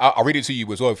headline. I'll read it to you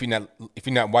as well if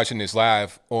you're not watching this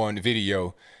live on the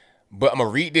video. But I'm gonna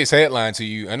read this headline to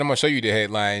you, and I'm gonna show you the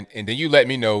headline, and then you let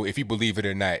me know if you believe it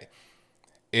or not.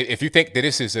 If you think that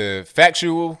this is a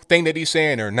factual thing that he's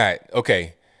saying or not.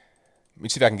 Okay. Let me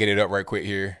see if I can get it up right quick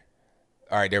here.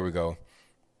 All right, there we go.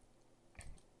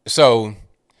 So,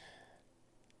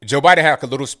 Joe Biden had like a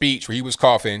little speech where he was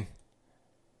coughing.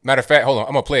 Matter of fact, hold on.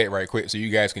 I'm going to play it right quick so you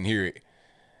guys can hear it.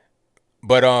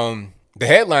 But the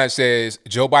headline says,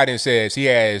 Joe Biden says he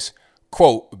has,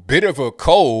 quote, bit of a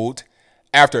cold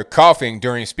after coughing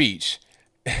during speech.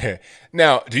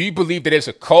 Now, do you believe that it's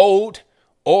a cold?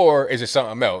 Or is it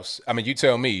something else? I mean, you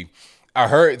tell me. I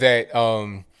heard that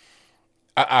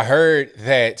I heard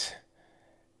that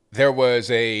there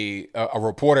was a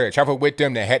reporter that traveled with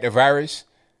them that had the virus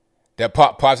that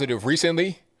popped positive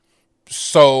recently.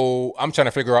 So I'm trying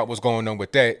to figure out what's going on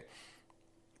with that.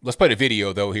 Let's play the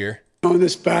video though here. In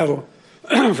this battle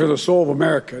for the soul of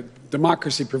America,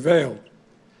 democracy prevailed.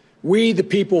 We, the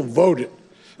people, voted.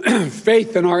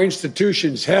 Faith in our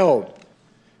institutions held.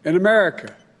 In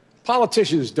America,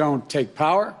 politicians don't take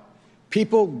power.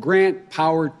 People grant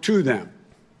power to them.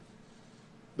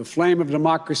 The flame of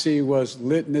democracy was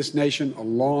lit in this nation a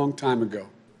long time ago.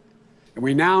 And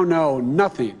we now know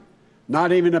nothing,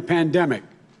 not even a pandemic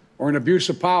or an abuse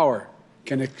of power,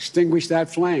 can extinguish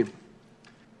that flame.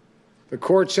 The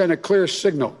court sent a clear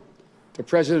signal to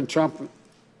President Trump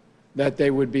that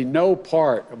there would be no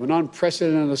part of an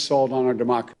unprecedented assault on our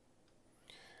democracy.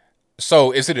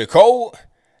 So is it a code?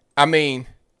 I mean,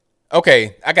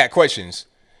 okay, I got questions.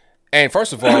 And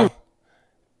first of all,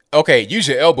 okay, use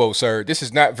your elbow, sir. This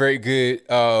is not very good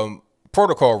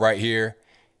protocol right here.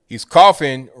 He's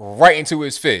coughing right into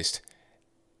his fist.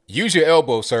 Use your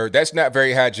elbow, sir. That's not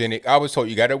very hygienic. I was told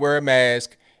you got to wear a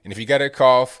mask. And if you got to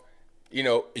cough,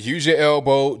 use your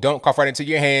elbow. Don't cough right into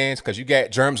your hands because you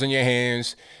got germs on your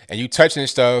hands and you touching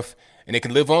stuff and it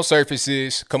can live on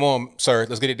surfaces. Come on, sir.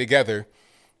 Let's get it together.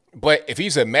 But if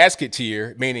he's a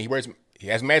masketeer, meaning he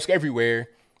has masks everywhere,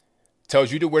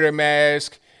 tells you to wear a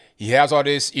mask. He has all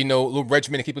this, little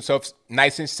regimen to keep himself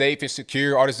nice and safe and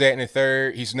secure, all this, that, and the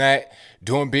third. He's not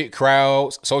doing big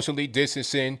crowds, socially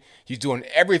distancing. He's doing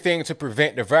everything to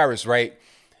prevent the virus, right?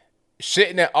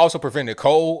 shouldn't that also prevent a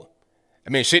cold? I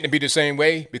mean, shouldn't it be the same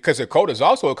way? Because a cold is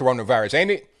also a coronavirus,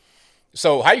 ain't it?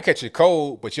 So how you catch a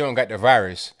cold, but you don't got the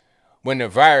virus, when the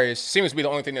virus seems to be the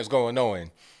only thing that's going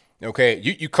on? Okay,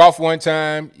 you cough one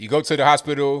time, you go to the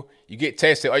hospital, you get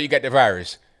tested, oh, you got the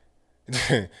virus.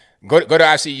 go to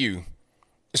ICU.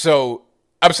 So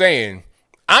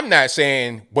I'm not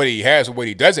saying what he has or what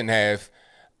he doesn't have.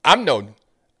 I'm no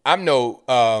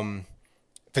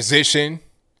physician.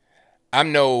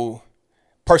 I'm no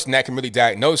person that can really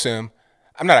diagnose him.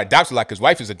 I'm not a doctor like his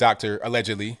wife is a doctor,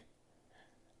 allegedly.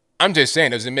 I'm just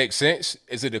saying, does it make sense?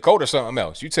 Is it a code or something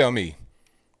else? You tell me.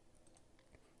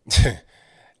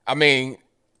 I mean,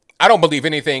 I don't believe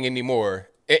anything anymore.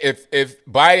 If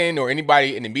Biden or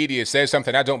anybody in the media says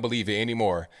something, I don't believe it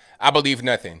anymore. I believe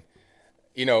nothing.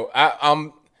 You know,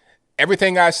 I'm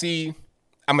everything I see,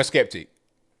 I'm a skeptic.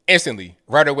 Instantly,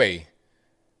 right away.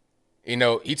 You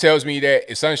know, he tells me that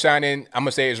it's sun shining, I'm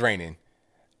gonna say it's raining.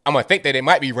 I'm gonna think that it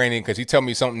might be raining because he tells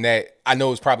me something that I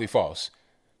know is probably false.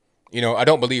 You know, I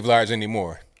don't believe lies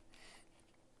anymore.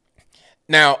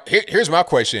 Now, here's my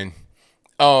question.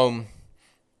 Do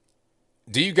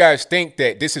you guys think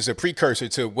that this is a precursor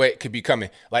to what could be coming?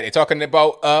 Like they're talking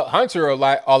about Hunter a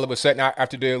lot all of a sudden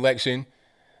after the election.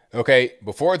 Okay,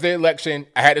 before the election,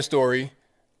 I had a story.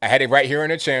 I had it right here on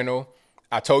the channel.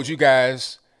 I told you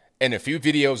guys in a few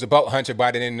videos about Hunter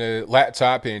Biden in the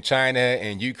laptop in China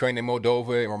and Ukraine and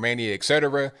Moldova and Romania,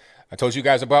 etc. I told you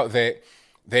guys about that.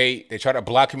 They try to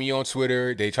block me on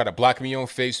Twitter. They try to block me on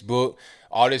Facebook,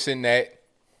 all this and that.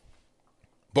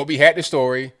 But we had the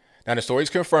story. Now the story's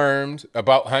confirmed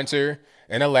about Hunter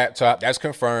and a laptop. That's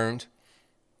confirmed.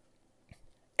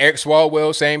 Eric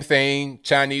Swalwell, same thing.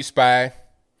 Chinese spy.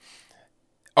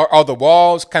 Are the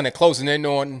walls kind of closing in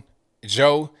on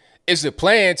Joe? Is the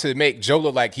plan to make Joe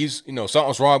look like he's, you know,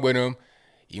 something's wrong with him?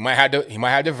 He might have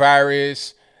the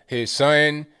virus. His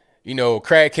son, you know,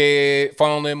 crackhead,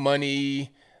 funneling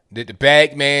money, the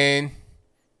bag man.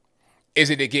 Is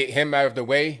it to get him out of the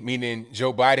way, meaning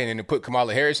Joe Biden, and to put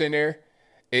Kamala Harris in there?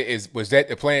 Was that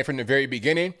the plan from the very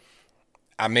beginning?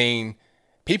 I mean,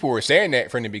 people were saying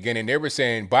that from the beginning. They were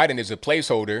saying Biden is a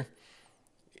placeholder.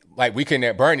 Like Weekend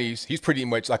at Bernie's, he's pretty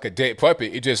much like a dead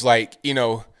puppet. It just like, you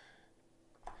know,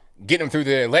 get him through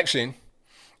the election.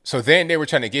 So then they were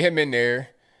trying to get him in there,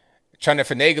 trying to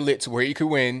finagle it to where he could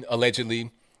win,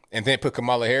 allegedly, and then put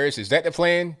Kamala Harris. Is that the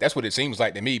plan? That's what it seems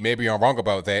like to me. Maybe I'm wrong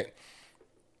about that.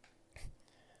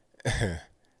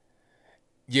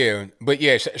 Yeah, but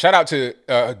yeah, shout out to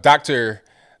Dr.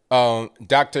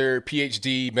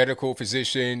 PhD, medical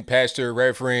physician, pastor,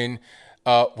 reverend,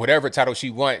 whatever title she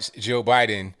wants, Joe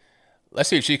Biden. Let's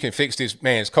see if she can fix this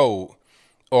man's code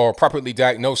or properly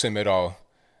diagnose him at all,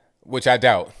 which I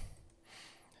doubt.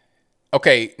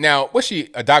 Okay, now, what's she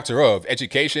a doctor of?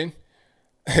 Education?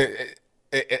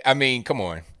 I mean, come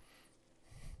on.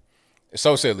 It's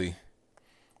so silly.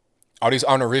 All these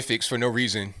honorifics for no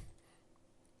reason.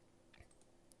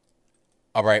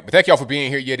 All right, but thank y'all for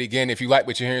being here yet again. If you like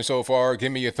what you're hearing so far,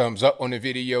 give me a thumbs up on the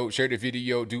video, share the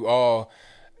video, do all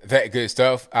that good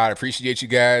stuff. I'd appreciate you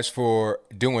guys for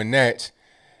doing that.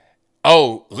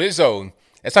 Oh, Lizzo.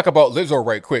 Let's talk about Lizzo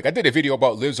right quick. I did a video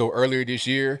about Lizzo earlier this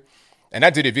year, and I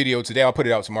did a video today. I'll put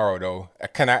it out tomorrow, though. I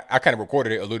kind of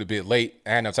recorded it a little bit late. I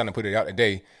had no time to put it out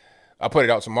today. I'll put it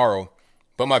out tomorrow.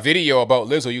 But my video about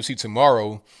Lizzo you'll see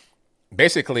tomorrow,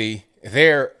 basically,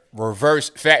 they're reverse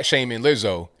fat shaming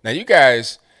Lizzo. Now, you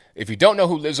guys, if you don't know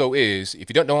who Lizzo is, if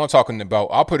you don't know what I'm talking about,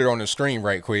 I'll put it on the screen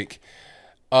right quick.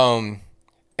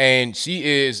 And she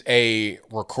is a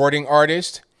recording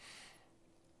artist.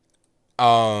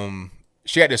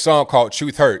 She had this song called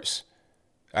Truth Hurts.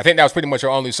 I think that was pretty much her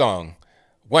only song.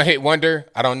 One hit wonder,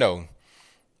 I don't know.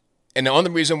 And the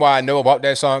only reason why I know about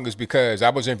that song is because I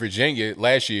was in Virginia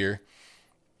last year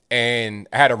and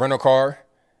I had a rental car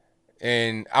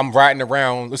and I'm riding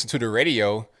around listening to the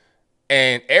radio,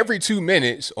 and every 2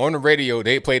 minutes on the radio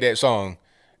they play that song,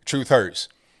 Truth Hurts.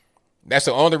 That's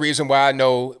the only reason why I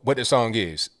know what the song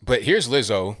is. But here's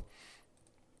Lizzo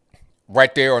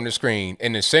right there on the screen.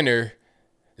 In the center,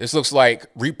 this looks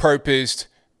like repurposed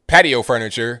patio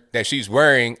furniture that she's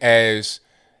wearing as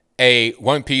a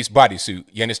one-piece bodysuit.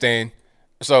 You understand?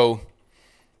 So,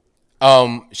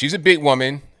 she's a big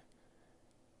woman,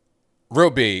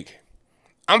 real big.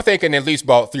 I'm thinking at least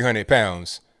about 300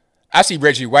 pounds. I see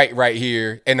Reggie White right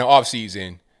here in the off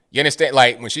season. You understand?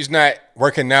 Like when she's not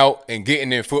working out and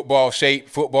getting in football shape,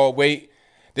 football weight,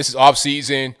 this is off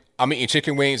season. I'm eating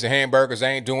chicken wings and hamburgers. I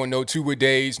ain't doing no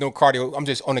 2-a-days, no cardio. I'm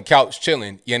just on the couch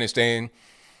chilling. You understand?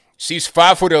 She's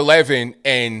 5'11"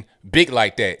 and big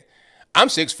like that. I'm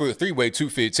 6'3", weigh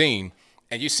 215.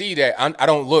 And you see that I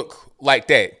don't look like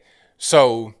that.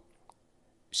 So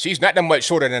she's not that much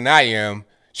shorter than I am.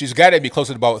 She's got to be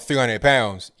closer to about 300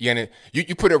 pounds.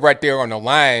 You put her right there on the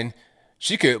line.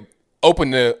 She could open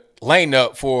the lane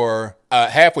up for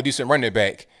half a decent running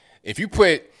back. If you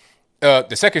put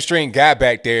the second string guy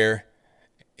back there,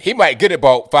 he might get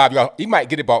about 5 yards. He might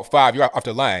get about 5 yards off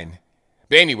the line.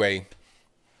 But anyway,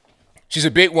 she's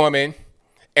a big woman,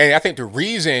 and I think the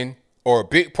reason, or a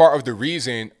big part of the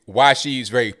reason why she's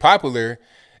very popular,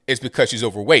 is because she's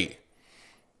overweight.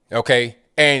 Okay,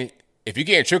 and if you're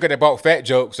getting triggered about fat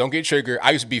jokes, don't get triggered.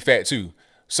 I used to be fat too,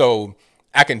 so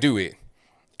I can do it.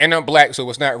 And I'm black, so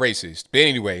it's not racist. But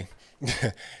anyway,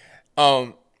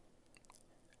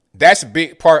 that's a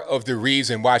big part of the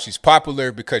reason why she's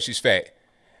popular, because she's fat.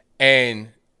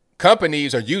 And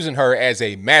companies are using her as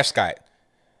a mascot.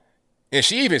 And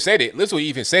she even said it. Lizzo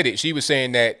even said it. She was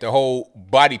saying that the whole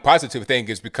body positive thing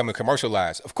is becoming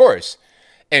commercialized. Of course.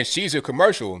 And she's a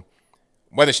commercial,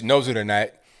 whether she knows it or not.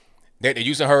 They're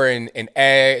using her in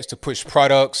ads to push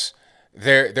products.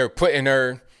 They're putting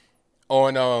her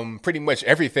on pretty much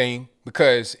everything,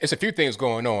 because it's a few things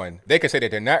going on. They can say that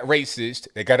they're not racist.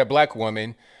 They got a black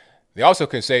woman. They also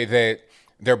can say that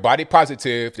they're body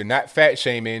positive. They're not fat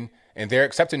shaming, and they're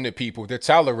accepting the people. They're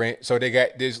tolerant. So they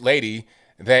got this lady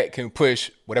that can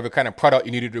push whatever kind of product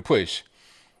you needed to push.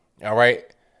 All right.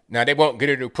 Now, they won't get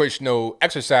her to push no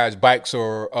exercise bikes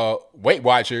or Weight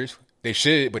Watchers. They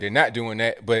should, but they're not doing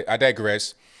that. But I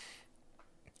digress.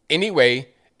 Anyway,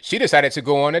 she decided to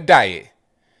go on a diet.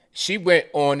 She went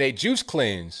on a juice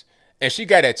cleanse, and she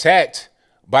got attacked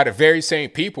by the very same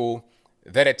people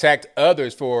that attacked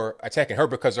others for attacking her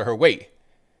because of her weight.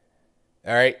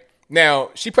 All right.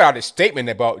 Now, she put out a statement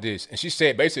about this, and she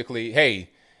said basically, hey,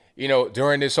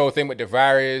 during this whole thing with the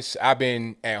virus, I've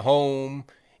been at home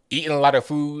eating a lot of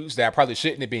foods that I probably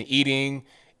shouldn't have been eating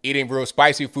real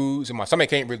spicy foods, and my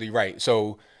stomach ain't really right.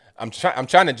 So I'm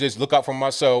trying to just look out for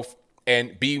myself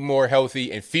and be more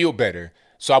healthy and feel better.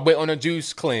 So I went on a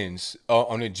juice cleanse,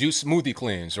 on a juice smoothie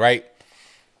cleanse, right?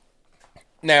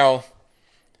 Now,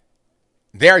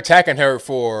 they're attacking her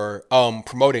for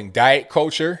promoting diet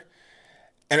culture.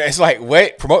 And it's like,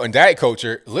 what? Promoting diet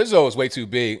culture? Lizzo is way too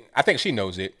big. I think she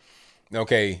knows it.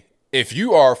 Okay. If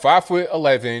you are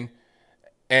 5'11"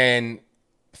 and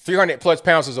 300 plus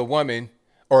pounds as a woman,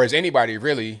 or as anybody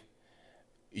really,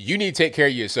 you need to take care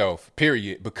of yourself,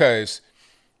 period. Because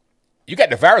you got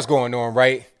the virus going on,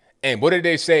 right? And what did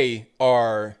they say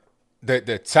are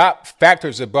the top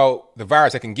factors about the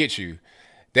virus that can get you,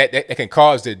 that can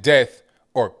cause the death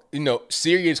or,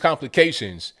 serious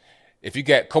complications? If you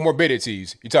got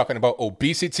comorbidities, you're talking about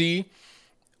obesity,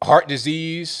 heart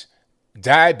disease,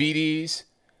 diabetes.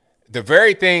 The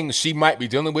very things she might be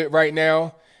dealing with right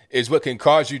now is what can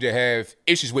cause you to have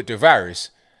issues with the virus.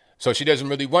 So she doesn't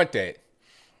really want that.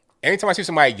 Anytime I see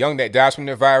somebody young that dies from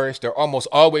the virus, they're almost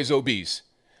always obese.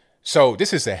 So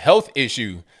this is a health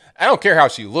issue. I don't care how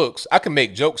she looks. I can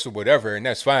make jokes or whatever, and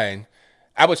that's fine.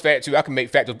 I was fat too. I can make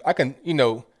fat jokes. I can,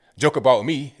 joke about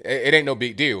me. It ain't no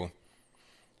big deal.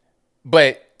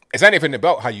 But it's not even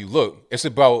about how you look. It's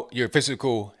about your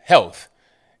physical health.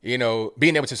 Being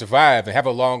able to survive and have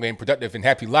a long and productive and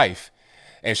happy life.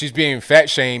 And she's being fat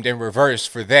shamed and reversed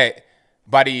for that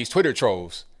by these Twitter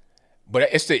trolls. But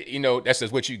it's that's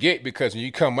just what you get, because when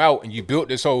you come out and you build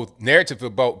this whole narrative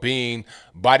about being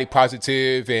body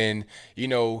positive and,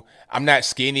 I'm not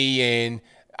skinny and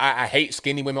I hate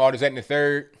skinny women, all this, that, and the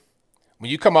third. When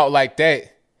you come out like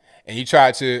that and you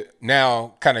try to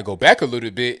now kind of go back a little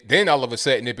bit, then all of a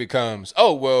sudden it becomes,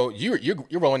 oh, well, you're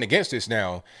rolling against this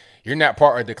now. You're not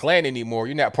part of the clan anymore.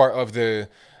 You're not part of the,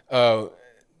 the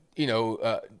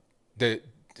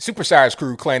supersized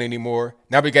crew clan anymore.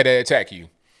 Now we got to attack you.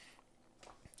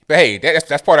 But hey,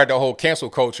 that's part of the whole cancel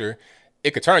culture.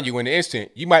 It could turn you in an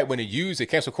instant. You might want to use the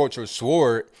cancel culture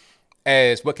sword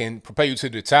as what can propel you to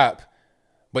the top.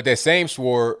 But that same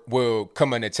sword will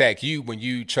come and attack you when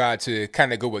you try to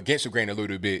kind of go against the grain a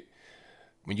little bit.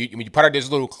 When you part of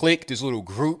this little clique, this little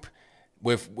group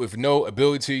with no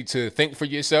ability to think for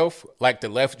yourself, like the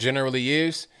left generally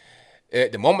is,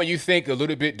 at the moment you think a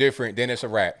little bit different, then it's a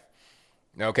wrap.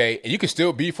 Okay? And you can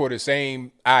still be for the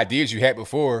same ideas you had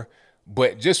before,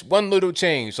 but just one little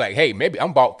change, like, hey, maybe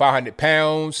I'm about 500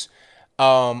 pounds.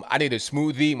 I need a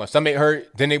smoothie. My stomach hurt.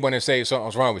 Then they want to say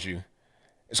something's wrong with you.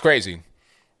 It's crazy,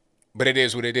 but it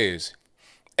is what it is.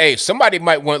 Hey, somebody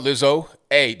might want Lizzo.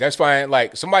 Hey, that's fine.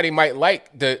 Like, somebody might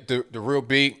like the real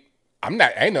big. I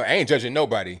ain't judging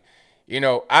nobody.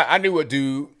 I knew a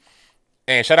dude,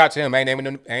 and shout out to him. I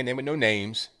ain't naming no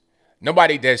names.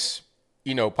 Nobody that's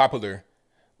popular,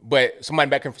 but somebody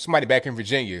back in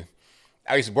Virginia.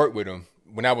 I used to work with him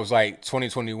when I was like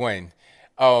 2021.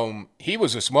 He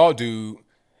was a small dude.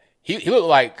 He looked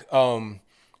like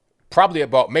probably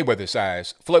about Mayweather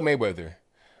size, Floyd Mayweather,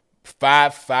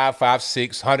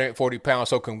 5'6", 140 pounds,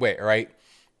 soaking wet, right?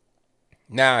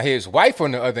 Now his wife,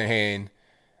 on the other hand,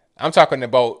 I'm talking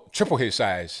about triple his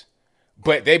size,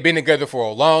 but they've been together for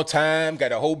a long time,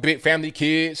 got a whole big family,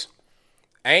 kids.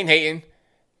 I ain't hating.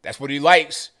 That's what he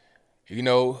likes. You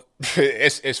know,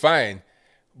 it's fine.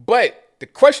 But the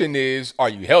question is, are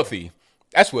you healthy?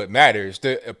 That's what matters.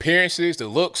 The appearances, the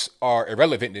looks are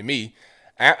irrelevant to me.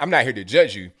 I'm not here to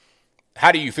judge you.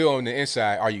 How do you feel on the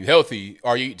inside? Are you healthy?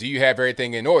 Do you have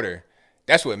everything in order?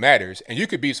 That's what matters. And you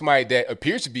could be somebody that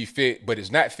appears to be fit, but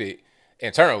is not fit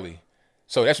internally.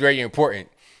 So that's very important.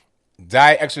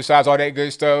 Diet, exercise, all that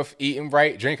good stuff, eating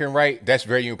right, drinking right, that's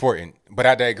very important. But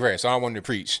I digress. I don't want to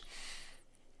preach.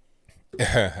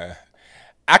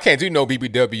 I can't do no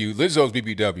BBW. Lizzo's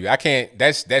BBW. I can't.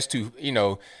 That's too,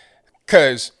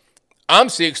 because I'm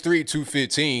 6'3",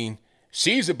 215.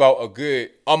 She's about a good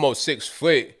almost 6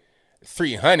 foot,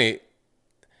 300.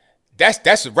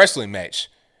 That's a wrestling match.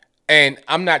 And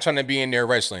I'm not trying to be in there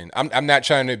wrestling. I'm not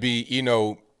trying to be,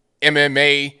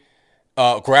 MMA,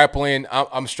 grappling.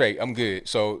 I'm straight. I'm good.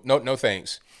 So no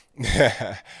thanks.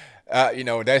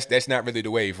 That's not really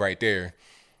the wave right there.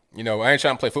 I ain't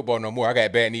trying to play football no more. I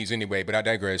got bad knees anyway, but I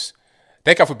digress.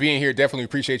 Thank y'all for being here. Definitely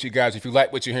appreciate you guys. If you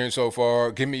like what you're hearing so far,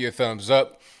 give me a thumbs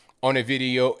up on the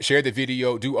video, share the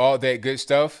video, do all that good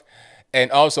stuff.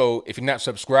 And also, if you're not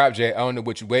subscribed yet, I don't know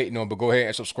what you're waiting on, but go ahead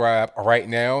and subscribe right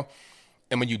now.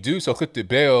 And when you do so, click the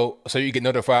bell so you get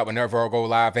notified whenever I go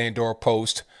live and or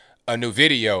post a new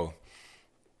video.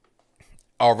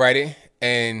 Alrighty.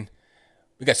 And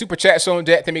we got super chats on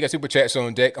deck. Then we got super chats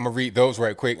on deck. I'm going to read those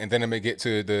right quick, and then I'm going to get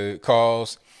to the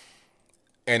calls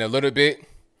in a little bit.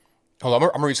 Hold on. I'm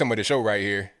going to read some of the show right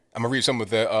here. I'm going to read some of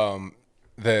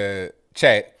the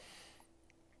chat.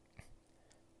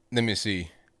 Let me see.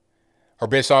 Her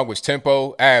best song was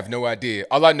Tempo. I have no idea.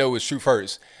 All I know is Truth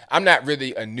Hurts. I'm not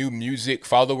really a new music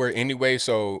follower anyway,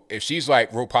 so if she's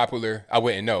like real popular, I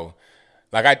wouldn't know.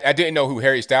 Like I didn't know who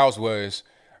Harry Styles was.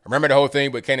 Remember the whole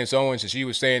thing with Candace Owens, and she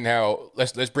was saying how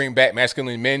let's bring back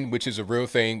masculine men, which is a real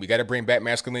thing. We got to bring back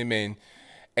masculine men.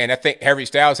 And I think Harry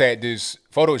Styles had this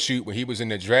photo shoot when he was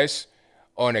in a dress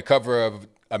on the cover of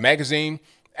a magazine.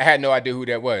 I had no idea who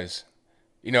that was.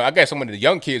 I guess some of the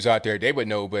young kids out there, they would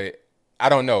know, but I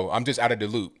don't know. I'm just out of the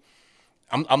loop.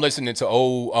 I'm listening to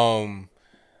old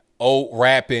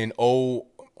rap and old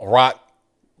rock,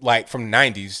 like from the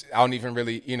 90s. I don't even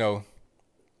really,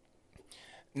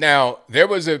 Now, there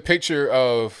was a picture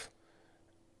of,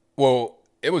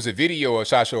 it was a video of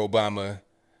Sasha Obama,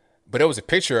 but it was a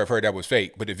picture of her that was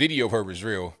fake, but the video of her was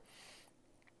real.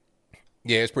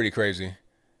 Yeah, it's pretty crazy.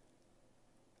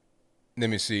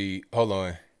 Let me see. Hold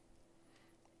on.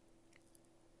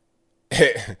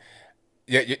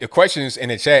 Yeah, the questions in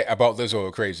the chat about Lizzo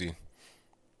are crazy.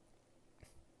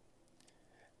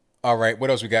 All right, what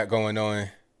else we got going on?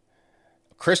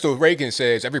 Crystal Reagan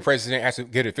says, every president has to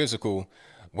get a physical.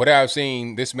 What I've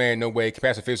seen, this man, no way, can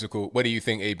pass a physical. What do you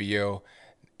think, ABL?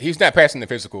 He's not passing the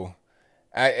physical.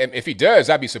 If he does,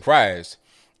 I'd be surprised.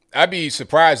 I'd be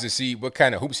surprised to see what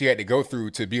kind of hoops he had to go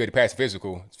through to be able to pass the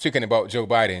physical. Speaking about Joe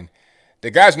Biden. The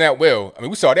guy's not well.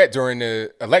 We saw that during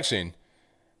the election.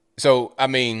 So,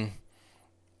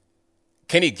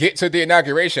 can he get to the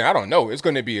inauguration? I don't know. It's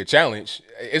going to be a challenge.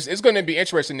 It's going to be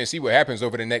interesting to see what happens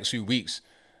over the next few weeks,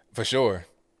 for sure.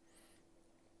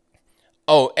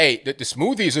 Oh, hey, the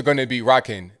smoothies are going to be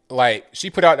rocking. Like, she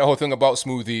put out the whole thing about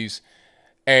smoothies,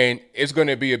 and it's going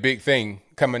to be a big thing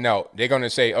coming out. They're going to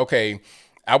say, okay,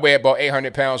 I weigh about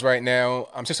 800 pounds right now.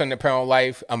 I'm 600-pound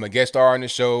life. I'm a guest star on the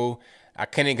show. I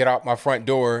can't even get out my front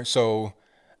door, so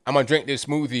I'm going to drink this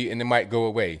smoothie, and it might go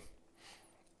away.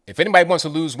 If anybody wants to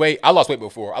lose weight, I lost weight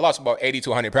before. I lost about 80 to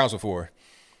 100 pounds before.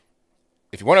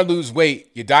 If you want to lose weight,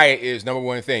 your diet is number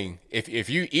one thing. If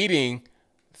you're eating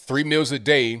 3 meals a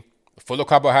day, full of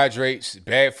carbohydrates,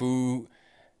 bad food,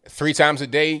 3 times a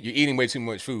day, you're eating way too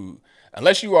much food.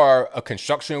 Unless you are a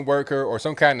construction worker or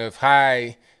some kind of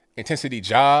high intensity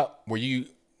job where you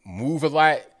move a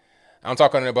lot. I'm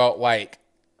talking about like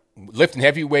lifting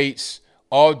heavy weights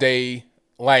all day,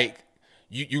 like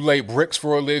you lay bricks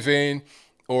for a living,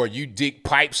 or you dig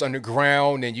pipes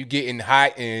underground and you getting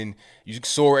hot and you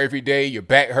sore every day, your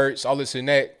back hurts, all this and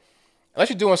that. Unless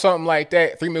you're doing something like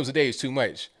that, 3 meals a day is too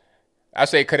much. I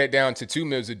say cut it down to 2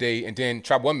 meals a day and then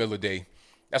try 1 meal a day.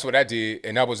 That's what I did.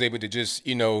 And I was able to just,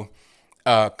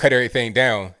 cut everything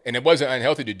down. And it wasn't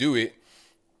unhealthy to do it.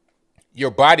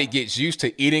 Your body gets used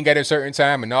to eating at a certain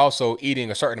time and also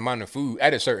eating a certain amount of food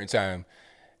at a certain time.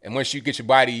 And once you get your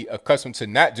body accustomed to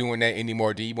not doing that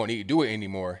anymore, then you won't need to do it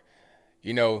anymore.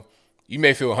 You know, you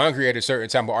may feel hungry at a certain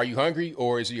time, but are you hungry?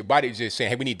 Or is your body just saying,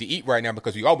 hey, we need to eat right now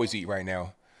because we always eat right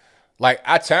now? Like,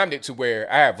 I timed it to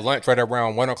where I have lunch right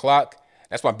around 1 o'clock.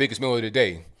 That's my biggest meal of the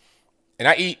day. And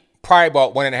I eat probably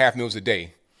about 1.5 meals a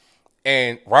day.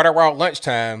 And right around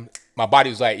lunchtime, my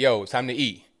body's like, yo, it's time to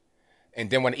eat. And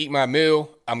then when I eat my meal,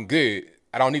 I'm good.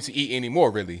 I don't need to eat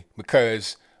anymore, really,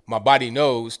 because my body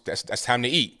knows that's time to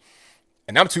eat.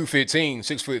 And I'm 215,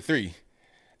 6'3".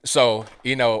 So,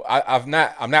 you know, I'm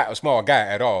not a small guy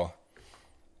at all.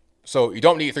 So you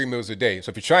don't need 3 meals a day. So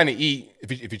if you're trying to eat,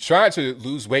 if you're trying to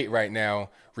lose weight right now,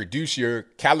 reduce your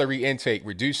calorie intake,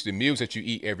 reduce the meals that you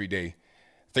eat every day.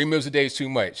 3 meals a day is too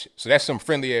much. So that's some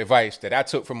friendly advice that I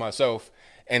took for myself.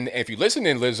 And if you're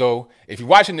listening, Lizzo, if you're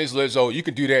watching this, Lizzo, you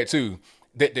can do that too.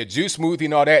 The juice smoothie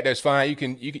and all that, that's fine. You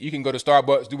can go to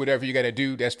Starbucks, do whatever you got to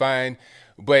do. That's fine.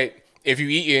 But if you're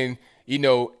eating,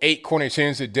 8 corner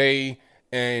chins a day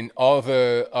and all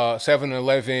the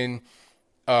 7-Eleven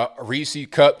Reese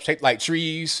cups shaped like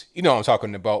trees, you know what I'm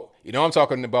talking about. I'm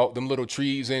talking about them little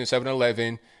trees in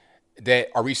 7-Eleven that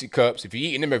are Reese cups. If you're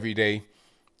eating them every day,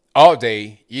 all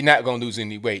day, you're not going to lose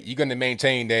any weight. You're going to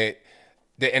maintain that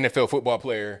the NFL football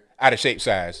player out of shape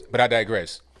size. But I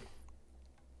digress.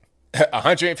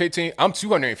 115, I'm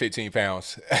 215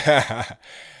 pounds.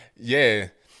 Yeah.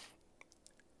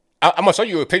 I'm going to show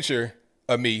you a picture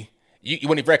of me. You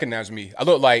wouldn't even recognize me. I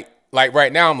look like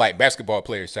right now I'm like basketball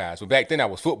player size. But back then I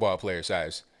was football player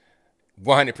size.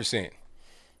 100%.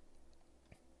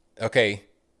 Okay.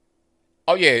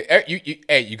 Oh yeah.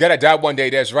 You got to die one day.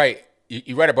 That's right.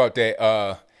 You're right about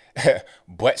that.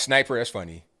 Butt sniper. That's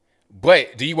funny.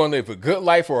 But do you want to live a good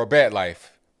life or a bad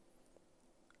life?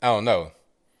 I don't know.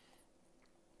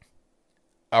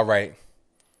 All right.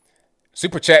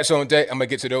 Super chats on deck. I'm going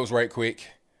to get to those right quick.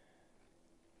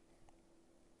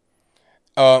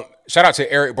 Shout out to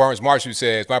Eric Barnes Marsh, who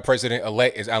says, my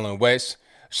president-elect is Alan West.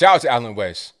 Shout out to Alan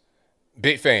West.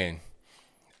 Big fan.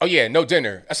 Oh, yeah, no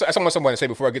dinner. That's what I want to say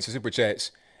before I get to super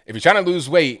chats. If you're trying to lose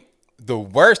weight, the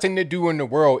worst thing to do in the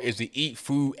world is to eat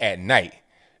food at night.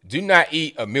 Do not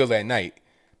eat a meal at night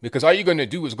because all you're going to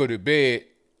do is go to bed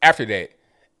after that.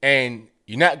 And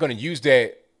you're not going to use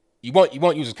that. You won't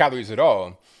use those calories at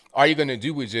all. All you're going to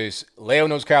do is just lay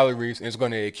on those calories and it's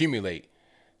going to accumulate.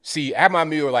 See, I have my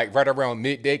meal like right around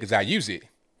midday because I use it.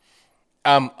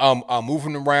 I'm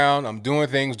moving around. I'm doing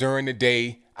things during the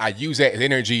day. I use that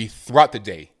energy throughout the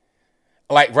day.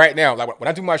 Like right now, like when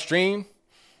I do my stream,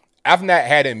 I've not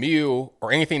had a meal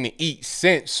or anything to eat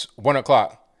since 1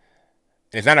 o'clock.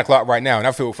 It's 9 o'clock right now, and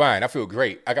I feel fine. I feel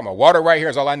great. I got my water right here.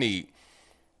 Is all I need.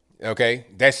 Okay,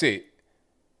 that's it.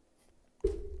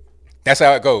 That's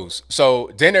how it goes. So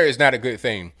dinner is not a good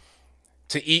thing.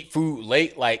 To eat food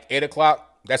late, like 8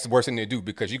 o'clock, that's the worst thing to do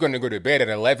because you're going to go to bed at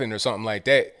 11 or something like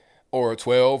that, or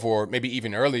 12, or maybe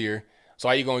even earlier. So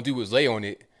all you're going to do is lay on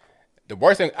it. The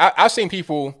worst thing, I've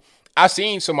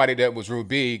seen somebody that was real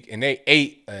big and they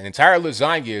ate an entire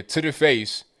lasagna to the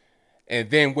face and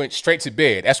then went straight to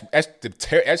bed.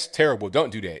 That's terrible.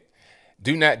 Don't do that.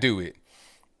 Do not do it.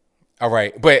 All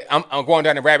right. But I'm going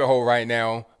down the rabbit hole right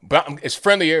now, but it's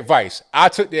friendly advice. I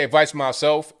took the advice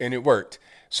myself and it worked.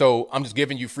 So I'm just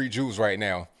giving you free jewels right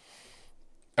now.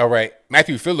 All right.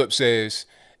 Matthew Phillips says,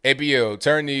 ABL,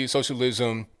 turn these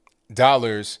socialism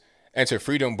dollars into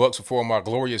freedom bucks for my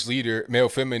glorious leader, male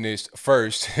feminist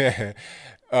first.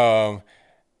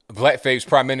 Blackface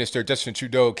Prime Minister Justin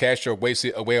Trudeau, Castro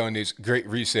wasted away on this great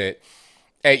reset.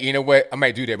 Hey, you know what? I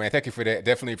might do that, man. Thank you for that.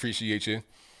 Definitely appreciate you.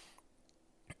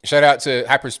 Shout out to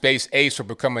Hyperspace Ace for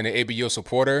becoming an ABO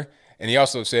supporter. And he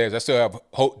also says, I still have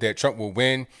hope that Trump will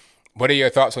win. What are your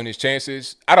thoughts on his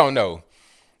chances? I don't know.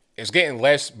 It's getting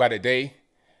less by the day,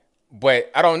 but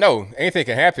I don't know. Anything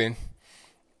can happen.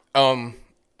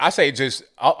 I say just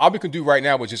all we can do right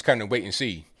now is just kind of wait and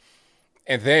see.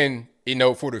 And then,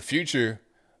 for the future,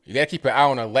 you got to keep an eye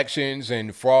on elections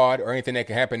and fraud or anything that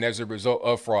can happen as a result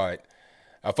of fraud.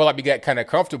 I feel like we got kind of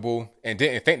comfortable and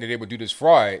didn't think that they would do this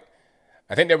fraud.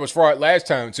 I think there was fraud last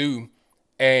time too.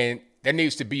 And there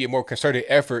needs to be a more concerted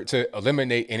effort to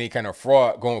eliminate any kind of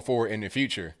fraud going forward in the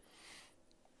future.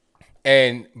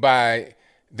 And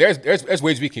there's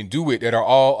ways we can do it that are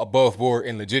all above board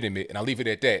and legitimate. And I'll leave it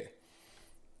at that.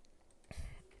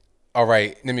 All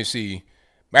right, let me see.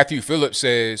 Matthew Phillips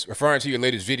says, referring to your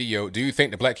latest video, do you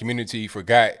think the black community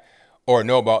forgot or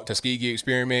know about Tuskegee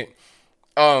experiment?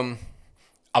 A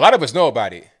lot of us know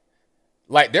about it.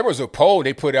 Like there was a poll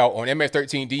they put out on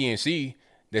MS13 DNC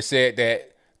that said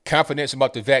that confidence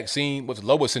about the vaccine was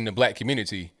lowest in the black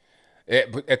community.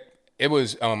 It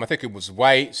was, I think it was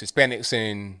whites, Hispanics,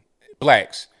 and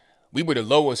blacks. we were the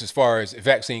lowest as far as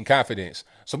vaccine confidence.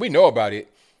 So we know about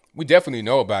it. We definitely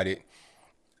know about it.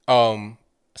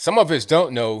 Some of us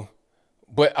don't know,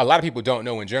 but a lot of people don't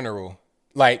know in general.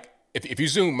 Like, if you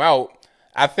zoom out,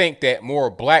 I think that more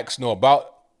blacks know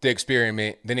about the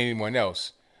experiment than anyone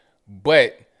else.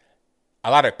 But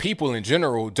a lot of people in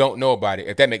general don't know about it,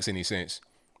 if that makes any sense.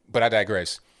 But I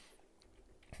digress.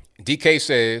 DK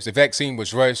says the vaccine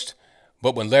was rushed,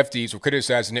 but when lefties were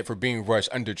criticizing it for being rushed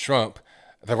under Trump,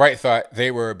 the right thought they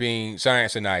were being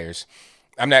science deniers.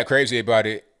 I'm not crazy about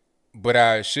it, but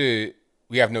I should.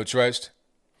 We have no trust.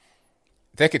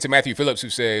 Thank you to Matthew Phillips, who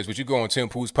says, would you go on Tim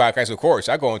Pool's podcast? Of course,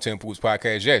 I go on Tim Pool's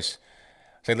podcast, yes.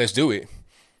 Say, let's do it.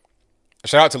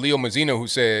 Shout out to Leo Mazzino, who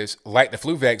says, like the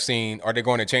flu vaccine, are they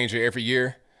going to change it every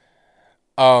year?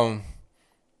 Yeah,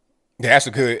 that's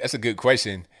a good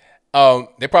question.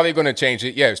 They're probably going to change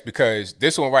it, yes, because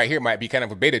this one right here might be kind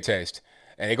of a beta test,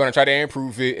 and they're going to try to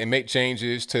improve it and make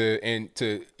changes to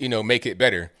make it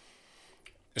better.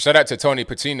 Shout out to Tony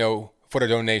Patino for the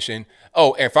donation.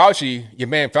 Oh, and Fauci, your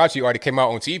man Fauci already came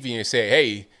out on TV and said,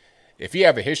 hey, if you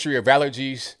have a history of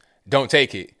allergies, don't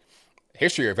take it.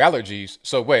 History of allergies.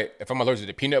 So what? If I'm allergic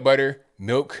to peanut butter,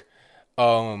 milk,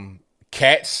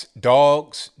 cats,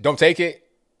 dogs, don't take it?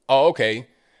 Oh, okay.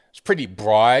 It's pretty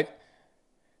broad.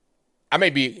 I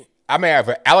may have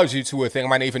an allergy to a thing I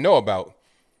might not even know about,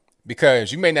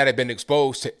 because you may not have been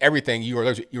exposed to everything you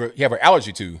have an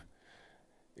allergy to.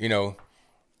 You know,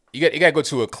 you got to go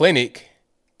to a clinic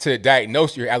to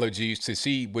diagnose your allergies to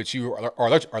see what you are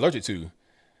allergic to.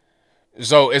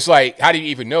 So it's like, how do you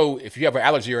even know if you have an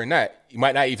allergy or not? You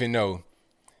might not even know.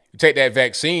 You take that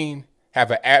vaccine,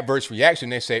 have an adverse reaction,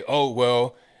 they say, oh,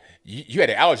 well, you had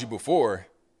an allergy before,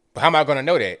 but how am I going to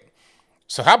know that?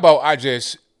 So how about I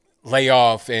just lay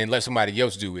off and let somebody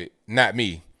else do it, not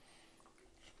me?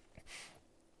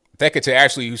 Thank you to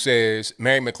Ashley, who says,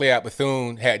 Mary McLeod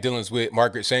Bethune had dealings with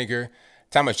Margaret Sanger.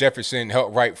 Thomas Jefferson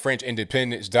helped write French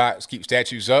independence docs, keep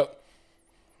statues up.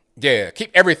 Yeah, keep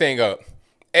everything up.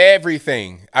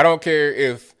 Everything. I don't care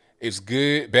if it's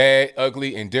good, bad,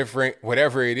 ugly, indifferent,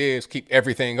 whatever it is, keep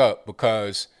everything up,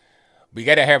 because we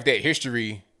got to have that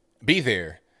history be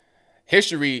there.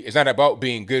 History is not about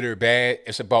being good or bad.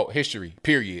 It's about history,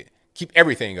 period. Keep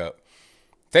everything up.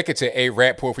 Thank you to A.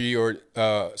 Ratport for your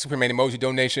Superman emoji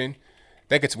donation.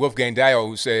 Thank you to Wolfgang Dial,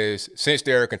 who says, since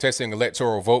they're contesting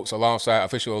electoral votes alongside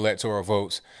official electoral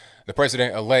votes, the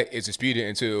president-elect is disputed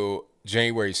until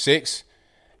January 6th.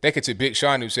 Thank you to Big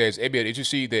Sean, who says, hey, did you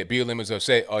see that BLM is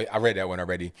upset? Oh, I read that one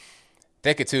already.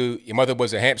 Thank you to Your Mother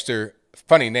Was a Hamster,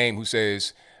 funny name, who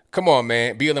says, come on,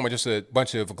 man. BLM are just a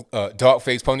bunch of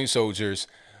dog-faced pony soldiers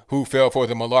who fell for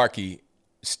the malarkey.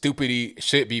 Stupidity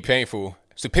should be painful.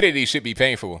 Stupidity should be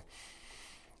painful.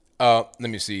 Let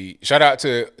me see. Shout out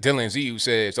to Dylan Z, who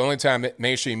says, the only time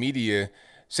mainstream media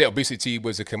said obesity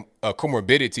was a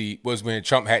comorbidity was when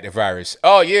Trump had the virus.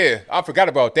 Oh, yeah. I forgot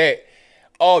about that.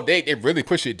 Oh, they really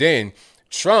push it then.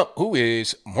 Trump, who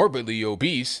is morbidly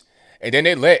obese, and then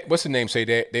they let, what's the name say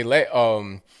that? They let,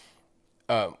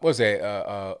 what's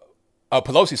that?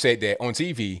 Pelosi said that on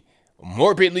TV.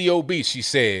 Morbidly obese, she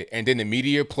said. And then the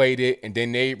media played it, and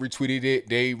then they retweeted it.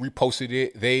 They reposted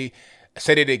it. They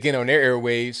said it again on their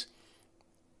airwaves.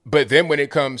 But then when it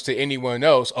comes to anyone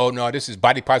else, oh, no, this is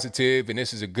body positive, and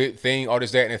this is a good thing, all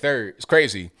this, that, and the third. It's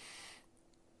crazy.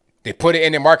 They put it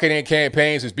in their marketing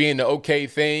campaigns as being the okay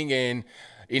thing and,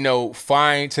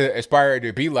 fine to aspire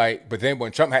to be like. But then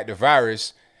when Trump had the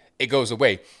virus, it goes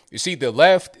away. You see, the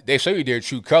left, they show you their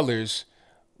true colors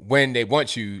when they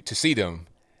want you to see them.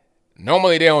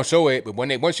 Normally, they don't show it, but when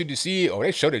they want you to see it,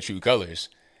 they show their true colors.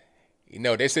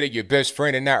 They say that you're best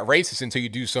friend and not racist until you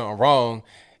do something wrong.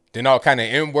 Then all kind of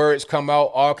N-words come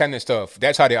out, all kind of stuff.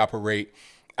 That's how they operate.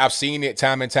 I've seen it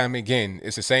time and time again.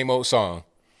 It's the same old song.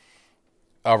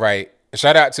 All right.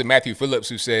 Shout out to Matthew Phillips,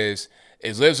 who says,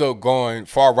 is Lizzo going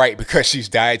far right because she's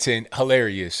dieting?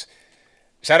 Hilarious.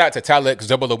 Shout out to Tylex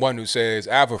 001, who says,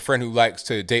 I have a friend who likes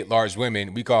to date large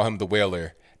women. We call him the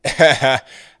whaler. I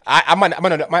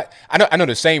know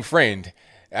the same friend.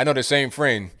 I know the same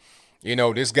friend.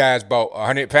 This guy's about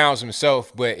 100 pounds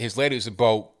himself, but his lady's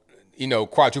about,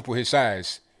 quadruple his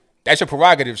size. That's your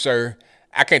prerogative, sir.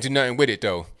 I can't do nothing with it,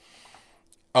 though.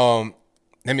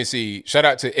 Let me see. Shout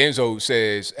out to Enzo, who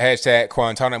says, hashtag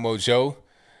Guantanamo Joe.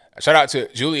 Shout out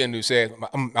to Julian, who said,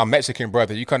 I'm Mexican,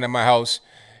 brother. You come to my house,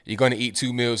 you're going to eat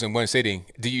 2 meals in one sitting.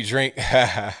 Do you drink?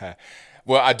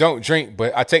 Well, I don't drink,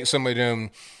 but I take some of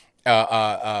them,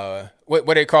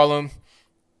 what they call them?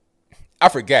 I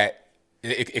forgot.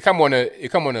 It come on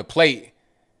a plate.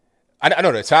 I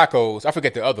know the tacos. I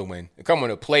forget the other one. It come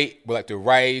on a plate with like the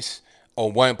rice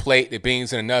on one plate, the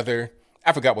beans in another.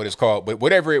 I forgot what it's called, but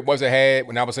whatever it was I had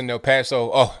when I was in El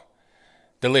Paso, oh,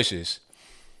 delicious.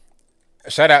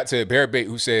 Shout out to Bearbait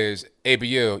who says,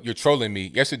 ABL, you're trolling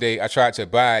me. Yesterday I tried to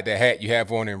buy the hat you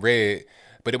have on in red,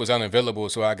 but it was unavailable,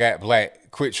 so I got black.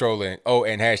 Quit trolling. Oh,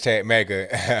 and hashtag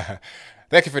MAGA.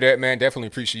 Thank you for that, man. Definitely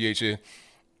appreciate you.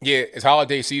 Yeah, it's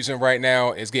holiday season right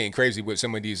now. It's getting crazy with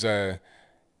some of these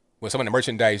with some of the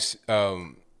merchandise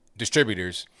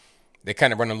distributors. They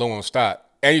kind of running low on stock.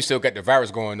 And you still got the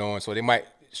virus going on, so they might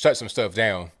shut some stuff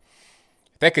down.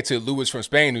 Thank you to Louis from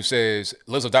Spain who says,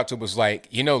 Lizzo Doctor was like,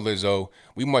 you know, Lizzo,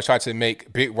 we must try to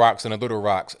make big rocks and the little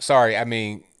rocks. Sorry, I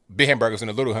mean big hamburgers and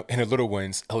the little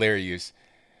ones. Hilarious.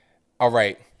 All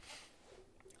right.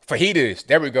 Fajitas.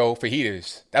 There we go.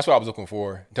 Fajitas. That's what I was looking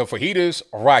for. The fajitas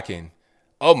are rocking.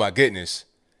 Oh my goodness.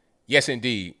 Yes,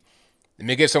 indeed. Let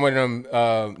me get some of them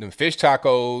fish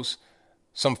tacos,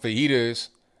 some fajitas,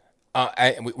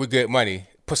 with good money.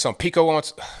 Put some pico on.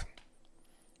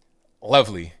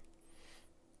 Lovely.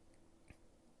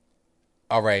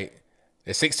 All right.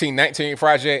 The 1619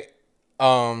 Project,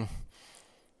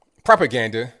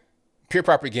 propaganda, pure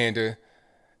propaganda.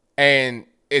 And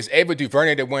is Ava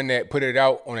DuVernay the one that put it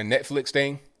out on a Netflix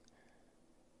thing?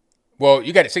 Well,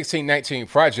 you got the 1619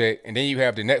 Project, and then you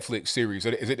have the Netflix series.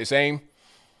 Is it the same?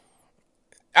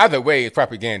 Either way, it's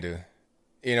propaganda.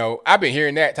 You know, I've been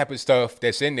hearing that type of stuff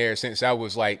that's in there since I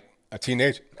was like a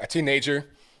teenager.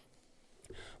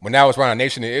 When I was around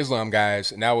Nation of Islam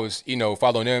guys, and I was, you know,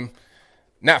 following them.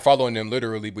 Not following them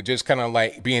literally, but just kind of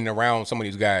like being around some of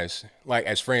these guys, like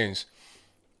as friends.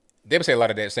 They would say a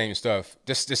lot of that same stuff.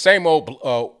 Just the same old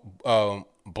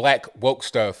black woke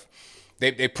stuff.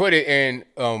 They put it in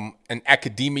an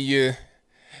academia.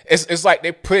 It's like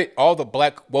they put all the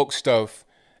black woke stuff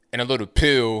in a little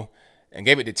pill and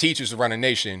gave it to teachers around the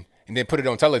nation and then put it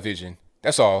on television.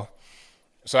 That's all.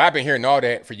 So I've been hearing all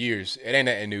that for years. It ain't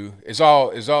nothing new. It's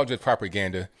all just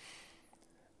propaganda.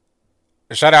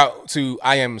 Shout out to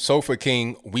I Am Sofa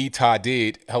King We Ta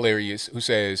Did, hilarious, who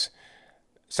says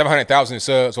 700,000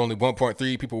 subs, only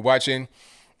 1.3 people watching.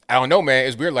 I don't know, man.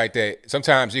 It's weird like that.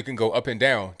 Sometimes it can go up and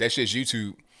down. That shit's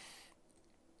YouTube.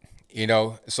 You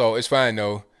know, so it's fine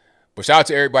though. But shout out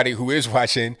to everybody who is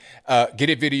watching. Get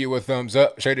a video a thumbs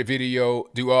up, share the video,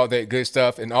 do all that good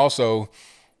stuff. And also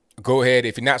go ahead,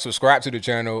 if you're not subscribed to the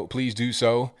channel, please do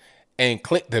so. And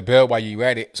click the bell while you're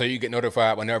at it so you get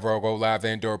notified whenever I go live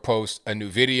and or post a new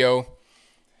video.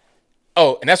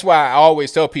 Oh, and that's why I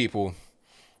always tell people,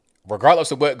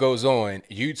 regardless of what goes on,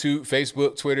 YouTube,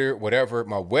 Facebook, Twitter, whatever,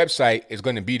 my website is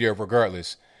going to be there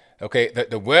regardless. Okay,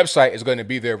 the website is going to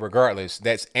be there regardless.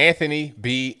 That's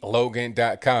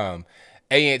AnthonyBLogan.com.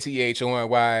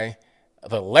 ANTHONY,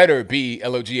 the letter B,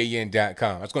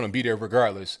 LOGAN.com. It's going to be there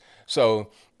regardless.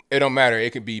 So it don't matter.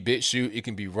 It can be BitChute. It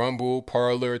can be Rumble,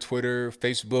 Parler, Twitter,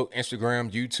 Facebook, Instagram,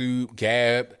 YouTube,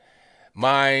 Gab,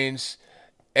 Minds.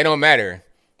 It don't matter.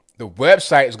 The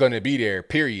website is going to be there,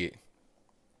 period.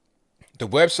 The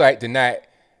website did not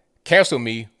cancel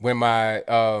me when my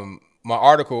my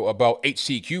article about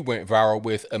HCQ went viral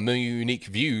with 1 million unique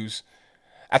views.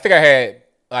 I think I had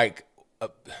like a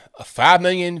 5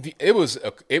 million.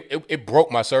 It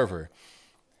broke my server.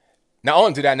 Not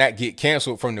only did I not get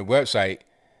canceled from the website,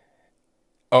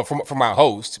 from my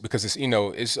host, because it's, you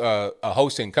know, it's a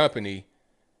hosting company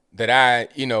that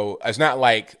it's not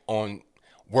like on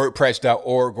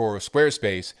WordPress.org or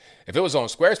Squarespace. If it was on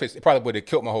Squarespace, it probably would have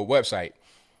killed my whole website.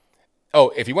 Oh,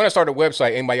 if you want to start a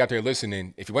website, anybody out there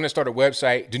listening, if you want to start a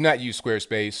website, do not use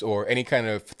Squarespace or any kind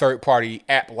of third-party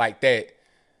app like that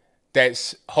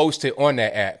that's hosted on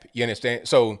that app. You understand?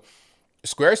 So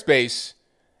Squarespace,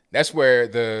 that's where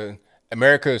the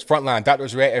America's Frontline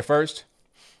Doctors were at first.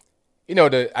 You know,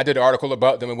 I did an article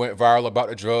about them. It went viral about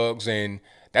the drugs, and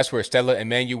that's where Stella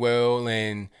Emanuel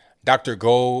and Dr.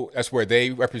 Gold, that's where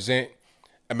they represent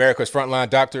America's Frontline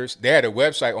Doctors. They had a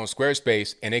website on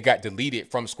Squarespace, and it got deleted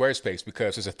from Squarespace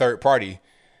because it's a third party.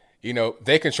 You know,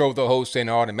 they control the host and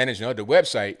all the management of the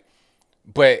website.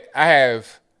 But I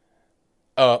have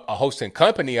a hosting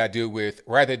company I deal with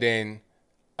rather than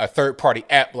a third party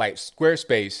app like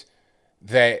Squarespace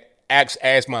that acts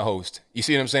as my host. You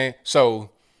see what I'm saying? So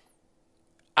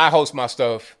I host my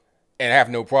stuff and I have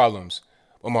no problems.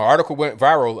 When my article went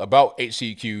viral about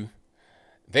HCQ,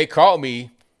 they called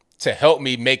me to help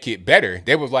me make it better.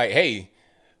 They was like, hey,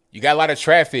 you got a lot of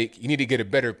traffic. You need to get a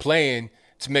better plan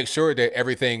to make sure that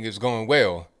everything is going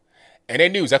well. And they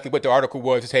knew exactly what the article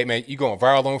was. It's, hey, man, you're going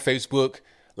viral on Facebook.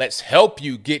 Let's help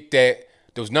you get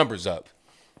those numbers up.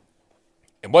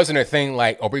 It wasn't a thing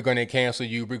like, oh, we're going to cancel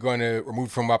you. We're going to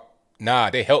remove from my...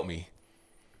 Nah, they helped me.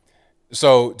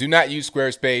 So do not use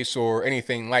Squarespace or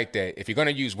anything like that. If you're going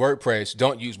to use WordPress,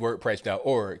 don't use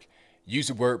WordPress.org. Use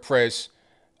the WordPress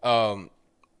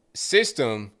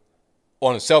system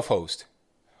on a self-host.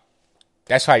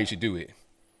 That's how you should do it.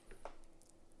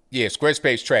 Yeah,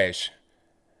 Squarespace trash.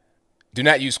 Do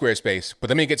not use Squarespace. But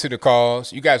let me get to the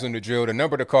calls. You guys know the drill. The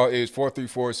number to call is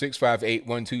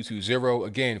 434-658-1220.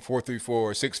 Again,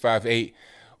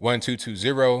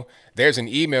 434-658-1220. There's an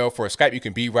email for Skype. You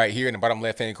can be right here in the bottom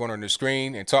left-hand corner of the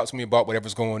screen and talk to me about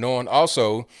whatever's going on.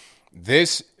 Also,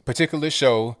 this particular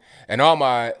show and all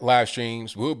my live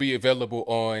streams will be available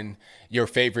on your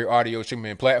favorite audio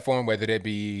streaming platform, whether that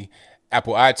be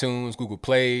Apple iTunes, Google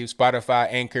Play, Spotify,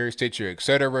 Anchor, Stitcher,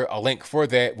 etc. A link for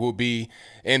that will be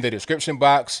in the description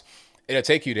box. It'll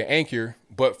take you to Anchor,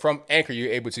 but from Anchor,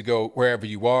 you're able to go wherever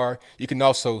you are. You can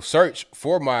also search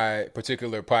for my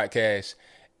particular podcast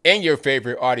in your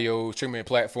favorite audio streaming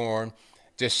platform.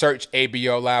 Just search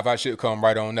ABO Live. I should come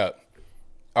right on up.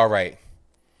 All right.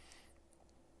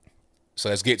 So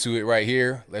let's get to it right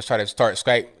here. Let's try to start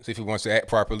Skype, see if it wants to act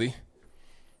properly.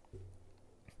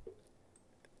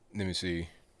 Let me see.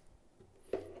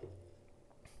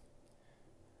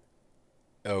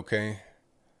 Okay.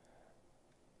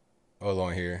 Hold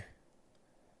on here.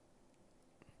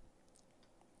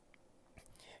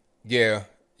 Yeah,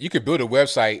 you could build a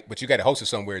website, but you got to host it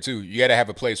somewhere too. You got to have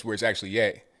a place where it's actually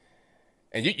at.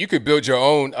 And you could build your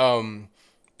own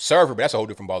server, but that's a whole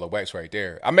different ball of wax right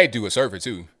there. I may do a server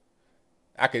too.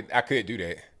 I could do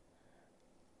that.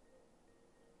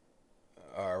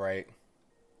 All right.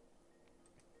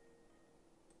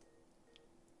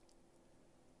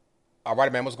 All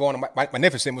right, man. What's going on?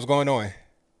 Magnificent. What's going on?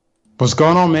 What's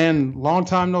going on, man? Long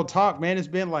time no talk, man. It's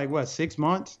been like, what, 6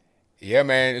 months? Yeah,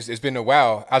 man. It's been a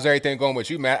while. How's everything going with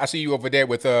you, man? I see you over there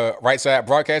with Right Side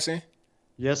Broadcasting.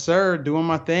 Yes, sir. Doing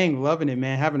my thing. Loving it,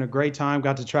 man. Having a great time.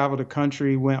 Got to travel the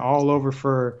country. Went all over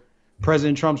for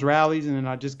President Trump's rallies. And then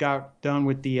I just got done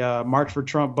with the March for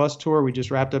Trump bus tour. We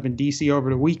just wrapped up in D.C. over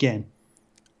the weekend.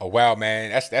 Oh, wow, man.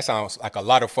 That sounds like a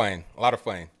lot of fun. A lot of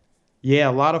fun. Yeah,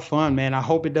 a lot of fun, man. I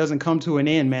hope it doesn't come to an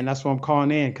end, man. That's why I'm calling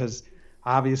in, because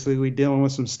obviously we're dealing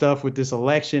with some stuff with this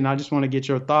election. I just want to get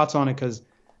your thoughts on it, because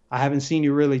I haven't seen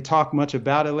you really talk much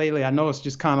about it lately. I know it's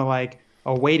just kind of like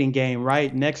a waiting game,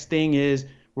 right? Next thing is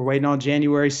we're waiting on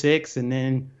January 6th, and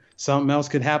then something else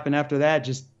could happen after that.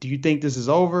 Just, do you think this is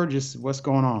over? Just what's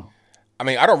going on? I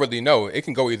mean, I don't really know. It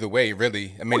can go either way,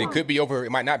 really. I mean, it could be over.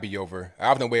 It might not be over. I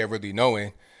have no way of really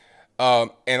knowing. And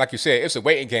like you said, it's a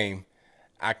waiting game.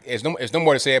 There's no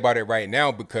more to say about it right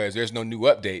now because there's no new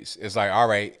updates. It's like, all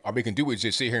right, all we can do is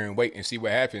just sit here and wait and see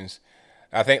what happens.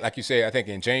 I think, like you said, I think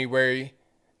in January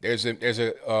there's like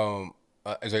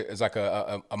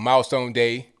a milestone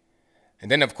day,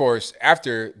 and then of course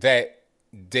after that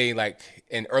day, like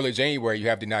in early January, you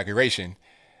have the inauguration.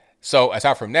 So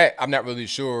aside from that, I'm not really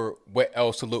sure what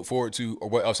else to look forward to or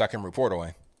what else I can report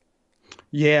on.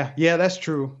 Yeah, that's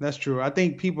true. That's true. I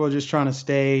think people are just trying to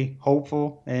stay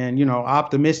hopeful and,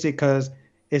 optimistic, because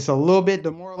it's a little bit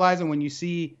demoralizing when you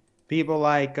see people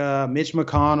like Mitch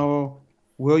McConnell,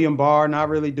 William Barr not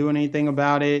really doing anything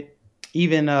about it.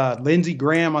 Even Lindsey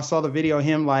Graham, I saw the video of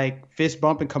him like fist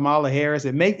bumping Kamala Harris.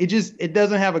 It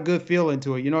doesn't have a good feeling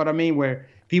to it. You know what I mean? Where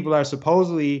people are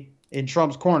supposedly in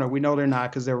Trump's corner. We know they're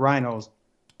not, because they're rhinos.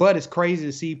 But it's crazy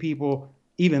to see people,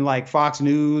 even like Fox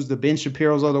News, the Ben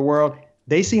Shapiro's of the world.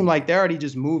 They seem like they already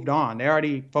just moved on. They're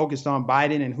already focused on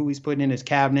Biden and who he's putting in his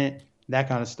cabinet, that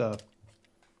kind of stuff.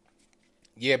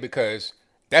 Yeah, because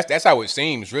that's how it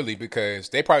seems, really, because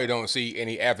they probably don't see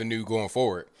any avenue going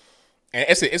forward. And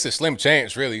it's a slim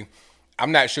chance, really.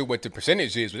 I'm not sure what the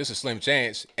percentage is, but it's a slim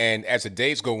chance. And as the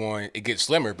days go on, it gets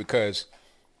slimmer because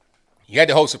you had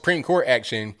the whole Supreme Court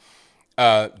action.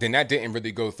 Then that didn't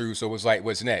really go through. So it was like,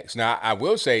 what's next? Now, I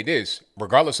will say this,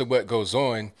 regardless of what goes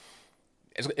on,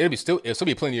 it'll still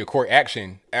be plenty of court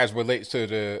action as relates to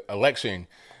the election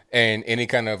and any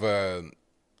kind of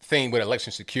thing with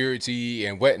election security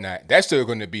and whatnot. That's still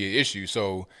going to be an issue.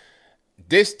 So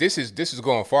this is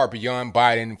going far beyond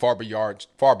Biden,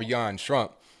 far beyond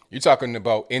Trump. You're talking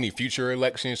about any future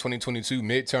elections, 2022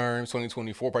 midterms,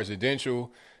 2024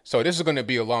 presidential. So this is going to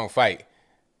be a long fight.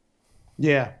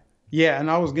 Yeah,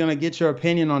 and I was going to get your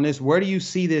opinion on this. Where do you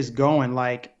see this going?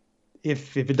 Like,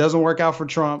 if it doesn't work out for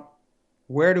Trump,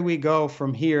 where do we go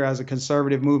from here as a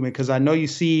conservative movement? Because I know you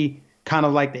see kind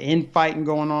of like the infighting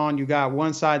going on. You got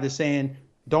one side that's saying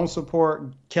don't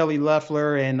support Kelly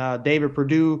Loeffler and David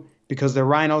Perdue because they're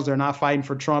rhinos. They're not fighting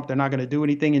for Trump. They're not going to do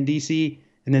anything in D.C.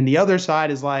 And then the other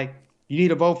side is like, you need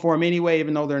to vote for them anyway,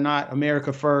 even though they're not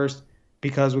America first,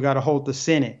 because we got to hold the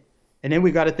Senate. And then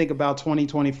we got to think about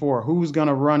 2024. Who's going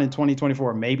to run in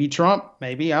 2024? Maybe Trump,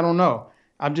 maybe, I don't know.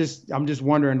 I'm just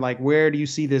wondering, like, where do you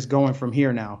see this going from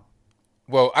here now?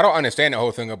 Well, I don't understand the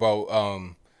whole thing about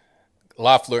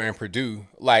Loeffler and Purdue.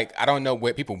 Like, I don't know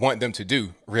what people want them to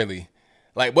do, really.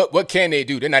 Like, what can they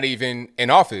do? They're not even in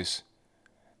office.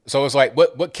 So it's like,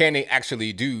 what can they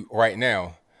actually do right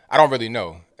now? I don't really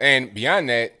know. And beyond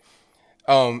that,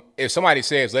 if somebody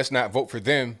says let's not vote for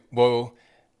them, well,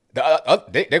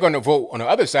 they're going to vote on the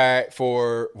other side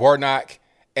for Warnock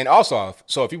and Ossoff.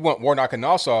 So if you want Warnock and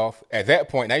Ossoff, at that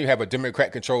point, now you have a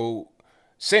Democrat-controlled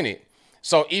Senate.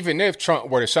 So even if Trump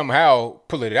were to somehow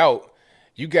pull it out,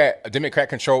 you got a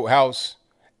Democrat-controlled House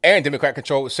and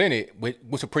Democrat-controlled Senate, which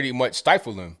would pretty much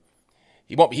stifle him.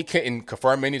 He couldn't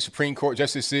confirm any Supreme Court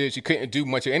justices. He couldn't do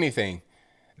much of anything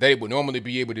that he would normally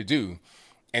be able to do.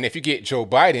 And if you get Joe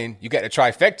Biden, you got a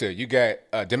trifecta. You got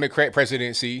a Democrat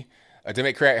presidency, a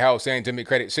Democrat House, and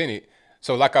Democratic Senate.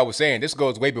 So like I was saying, this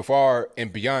goes way before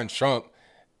and beyond Trump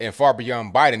and far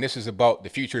beyond Biden. This is about the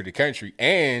future of the country.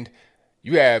 And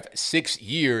you have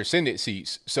 6-year Senate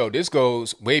seats. So this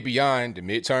goes way beyond the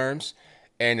midterms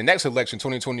and the next election,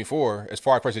 2024, as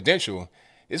far as presidential.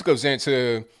 This goes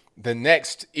into the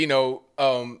next,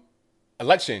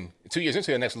 election, 2 years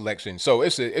into the next election. So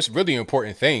it's a really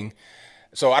important thing.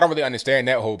 So I don't really understand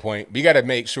that whole point. We got to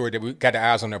make sure that we got the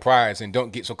eyes on the prize and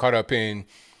don't get so caught up in,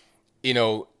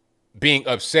 being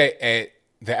upset at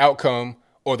the outcome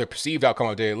or the perceived outcome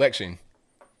of the election.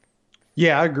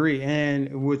 Yeah, I agree.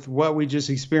 And with what we just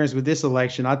experienced with this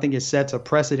election, I think it sets a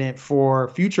precedent for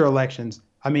future elections.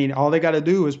 I mean, all they got to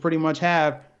do is pretty much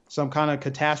have some kind of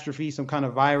catastrophe, some kind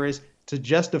of virus to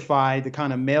justify the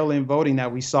kind of mail-in voting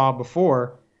that we saw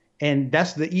before. And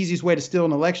that's the easiest way to steal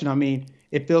an election. I mean,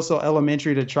 it feels so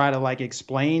elementary to try to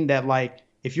explain that,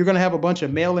 if you're going to have a bunch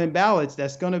of mail-in ballots,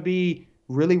 that's going to be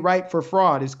really ripe for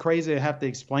fraud. It's crazy to have to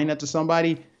explain that to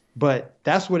somebody. But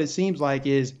that's what it seems like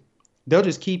is they'll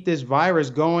just keep this virus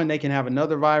going. They can have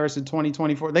another virus in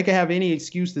 2024. They can have any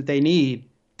excuse that they need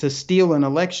to steal an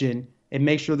election and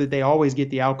make sure that they always get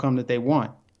the outcome that they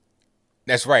want.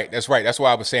 That's right. That's why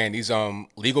I was saying these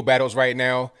legal battles right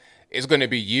now, it's going to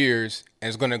be years and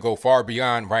it's going to go far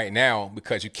beyond right now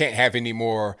because you can't have any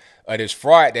more of this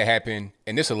fraud that happened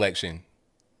in this election.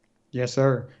 Yes,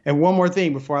 sir. And one more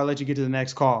thing before I let you get to the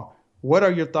next call. What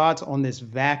are your thoughts on this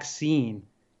vaccine?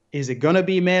 Is it going to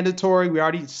be mandatory? We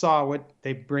already saw what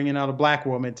they bringing out a black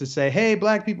woman to say, hey,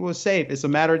 black people are safe. It's a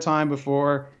matter of time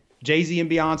before Jay-Z and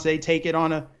Beyonce take it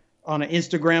on an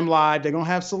Instagram live. They're going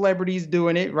to have celebrities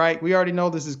doing it, right? We already know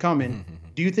this is coming.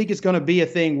 Do you think it's going to be a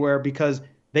thing where because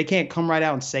they can't come right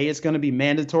out and say it's going to be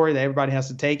mandatory that everybody has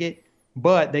to take it,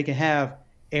 but they can have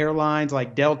airlines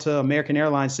like Delta, American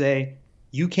Airlines say,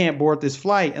 you can't board this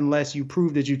flight unless you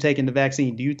prove that you've taken the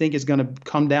vaccine? Do you think it's going to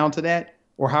come down to that?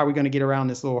 Or how are we going to get around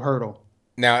this little hurdle?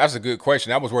 Now, that's a good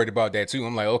question. I was worried about that too.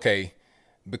 I'm like, okay,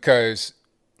 because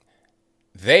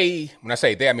when I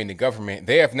say they, I mean the government,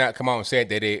 they have not come out and said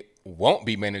that it won't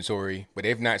be mandatory, but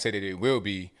they've not said that it will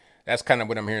be. That's kind of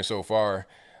what I'm hearing so far.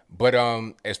 But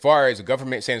as far as the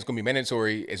government saying it's going to be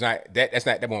mandatory,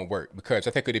 that won't work because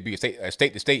I think it'd be a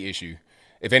state to state issue,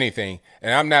 if anything.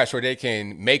 And I'm not sure they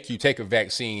can make you take a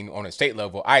vaccine on a state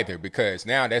level either because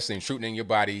now that's intruding in your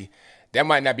body. That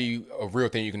might not be a real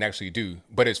thing you can actually do.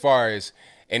 But as far as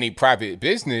any private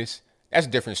business, that's a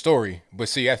different story. But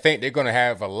see, I think they're going to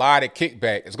have a lot of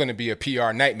kickback. It's going to be a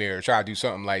PR nightmare to try to do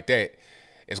something like that.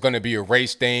 It's going to be a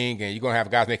race thing, and you're going to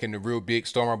have guys making a real big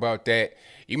storm about that.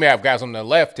 You may have guys on the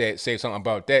left that say something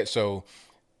about that. So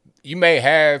you may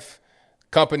have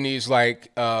companies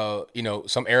like,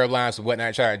 some airlines and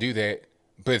whatnot try to do that.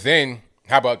 But then,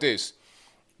 how about this?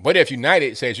 What if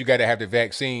United says you got to have the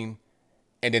vaccine,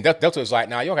 and then Delta's like,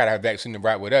 nah, you don't got to have a vaccine to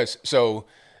ride with us. So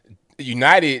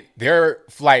United, their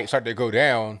flights start to go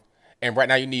down, and right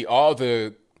now you need all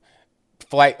the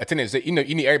flight attendants that you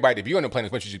need everybody to be on the plane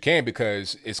as much as you can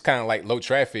because it's kind of like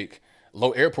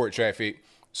low airport traffic.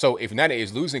 So if United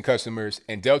is losing customers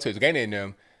and Delta is gaining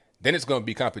them, then it's going to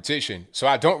be competition. So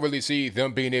I don't really see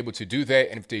them being able to do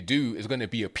that. And if they do, it's going to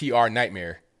be a PR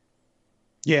nightmare.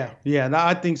 Yeah, no,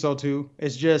 I think so too.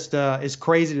 It's just it's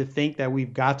crazy to think that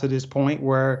we've got to this point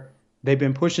where they've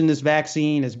been pushing this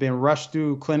vaccine, it's been rushed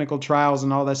through clinical trials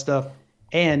and all that stuff.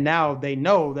 And now they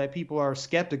know that people are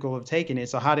skeptical of taking it.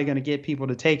 So how are they going to get people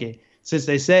to take it? Since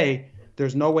they say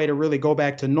there's no way to really go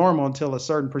back to normal until a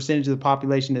certain percentage of the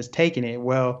population is taking it.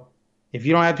 Well, if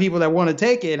you don't have people that want to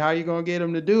take it, how are you going to get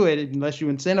them to do it unless you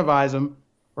incentivize them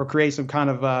or create some kind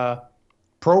of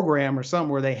program or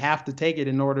something where they have to take it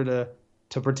in order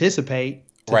to participate,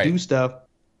 to do stuff.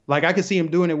 Like I could see them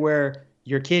doing it where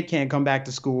your kid can't come back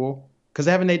to school Because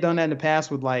haven't they done that in the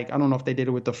past with, like, I don't know if they did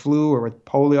it with the flu or with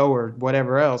polio or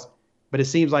whatever else, but it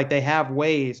seems like they have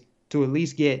ways to at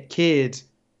least get kids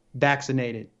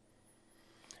vaccinated.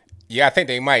 Yeah, I think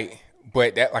they might,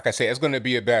 but that, like I said, it's going to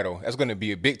be a battle. That's going to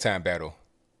be a big time battle.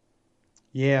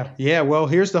 Yeah, yeah. Well,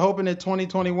 here's the hoping that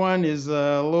 2021 is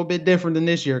a little bit different than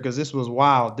this year because this was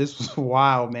wild. This was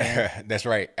wild, man. That's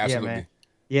right. Yeah, Absolutely. man.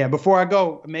 Yeah, before I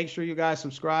go, make sure you guys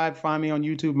subscribe. Find me on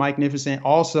YouTube, Mike Nificent.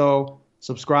 Also,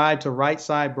 subscribe to Right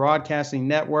Side Broadcasting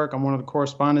Network. I'm one of the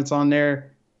correspondents on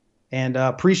there. And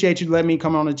appreciate you letting me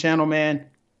come on the channel, man.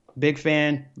 Big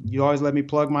fan. You always let me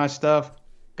plug my stuff.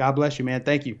 God bless you, man.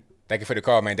 Thank you. Thank you for the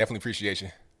call, man. Definitely appreciate you.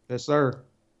 Yes, sir.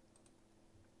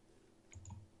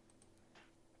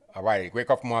 All right. Great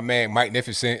call from my man, Mike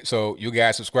Nificent. So you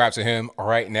guys subscribe to him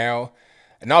right now.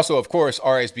 And also, of course,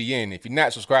 RSBN. If you're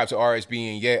not subscribed to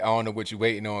RSBN yet, I don't know what you're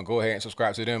waiting on. Go ahead and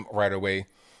subscribe to them right away.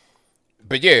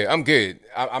 But yeah, I'm good.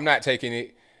 I'm not taking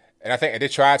it. And I think if they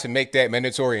try to make that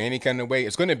mandatory any kind of way,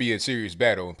 it's going to be a serious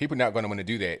battle. People are not going to want to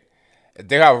do that.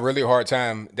 They have a really hard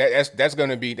time. That's not going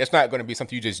to be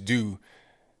something you just do.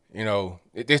 You know,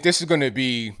 this is going to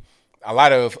be a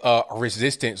lot of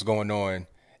resistance going on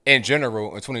in general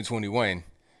in 2021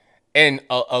 in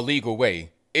a legal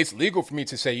way. It's legal for me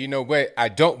to say, you know what? I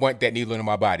don't want that needle in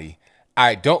my body.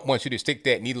 I don't want you to stick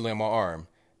that needle in my arm.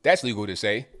 That's legal to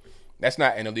say. That's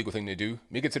not an illegal thing to do.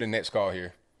 Let me get to the next call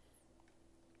here.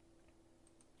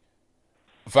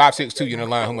 562, you're on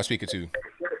the line. Who am I speaking to?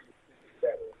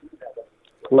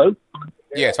 Hello?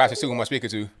 Yes, 562, who am I speaking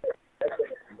to?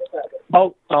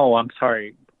 Oh, I'm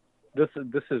sorry. This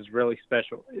is really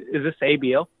special. Is this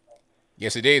ABL?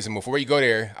 Yes, it is. And before you go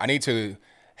there, I need to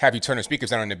have you turn the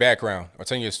speakers down in the background or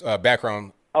turn your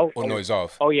background noise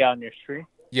off. Oh, yeah, on your stream?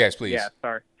 Yes, please. Yeah,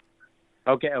 sorry.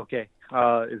 Okay.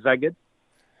 Is that good?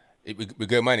 We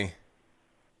good money.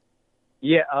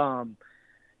 Yeah,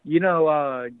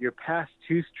 your past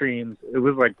two streams, it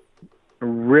was like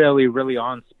really, really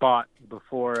on spot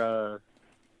before,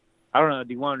 I don't know,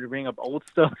 do you want to bring up old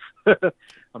stuff?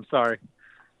 I'm sorry.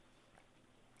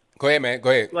 Go ahead, man. Go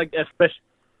ahead. Like,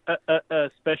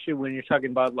 especially when you're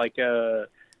talking about, like, the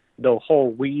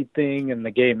whole weed thing and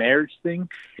the gay marriage thing,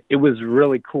 it was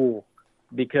really cool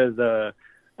because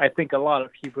I think a lot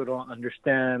of people don't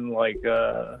understand, like,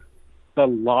 the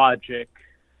logic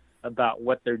about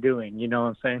what they're doing. You know what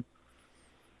I'm saying?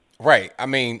 Right. I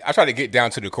mean, I try to get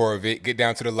down to the core of it, get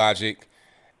down to the logic,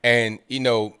 and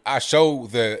I show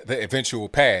the eventual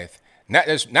path, not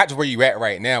just where you at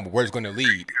right now, but where it's going to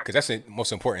lead, because that's the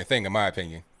most important thing, in my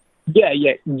opinion. Yeah,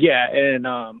 and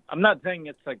I'm not saying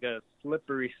it's like a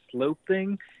slippery slope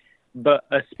thing, but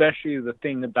especially the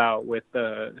thing about with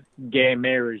gay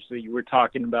marriage that you were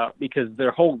talking about, because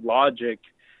their whole logic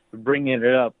of bringing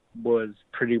it up was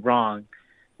pretty wrong,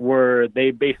 where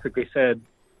they basically said,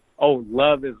 oh,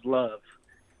 love is love.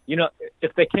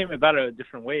 If they came about it a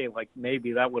different way, like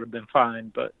maybe that would have been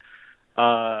fine, but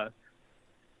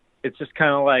it's just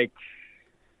kind of like,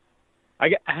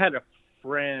 I had a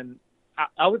friend,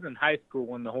 I was in high school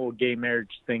when the whole gay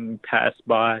marriage thing passed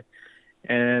by,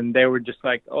 and they were just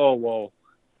like, oh, well,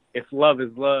 if love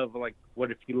is love, like, what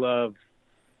if you love,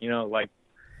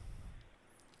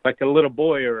 like a little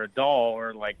boy or a doll,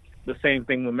 or like the same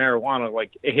thing with marijuana,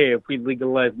 like, hey, if we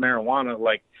legalize marijuana,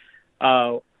 like,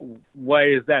 why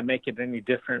does that make it any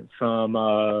different from,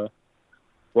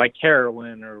 like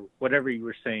heroin or whatever you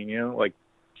were saying, like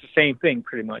it's the same thing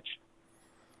pretty much.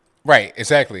 Right.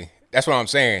 Exactly. That's what I'm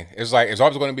saying. It's like, it's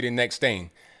always going to be the next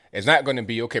thing. It's not going to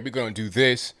be, okay, we're going to do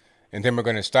this and then we're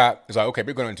going to stop. It's like, okay,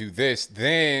 we're going to do this.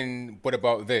 Then what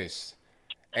about this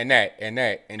and that and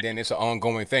that? And then it's an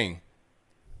ongoing thing.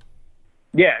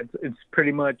 Yeah. It's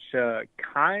pretty much,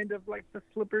 kind of like the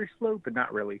slippery slope, but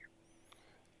not really.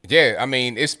 Yeah, I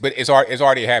mean, it's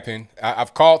already happened.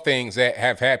 I've called things that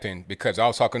have happened because I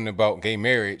was talking about gay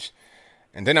marriage,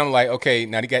 and then I'm like, okay,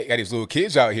 now you got these little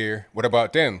kids out here. What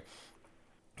about them?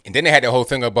 And then they had the whole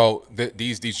thing about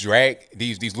these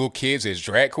little kids as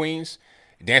drag queens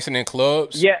dancing in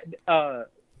clubs. Yeah,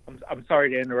 I'm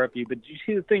sorry to interrupt you, but did you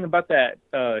see the thing about that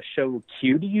show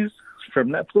Cuties from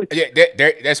Netflix?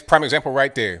 Yeah, that's prime example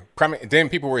right there. Then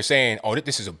people were saying, oh,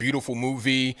 this is a beautiful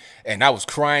movie, and I was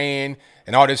crying,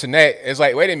 and all this and that. It's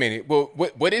like, wait a minute, well,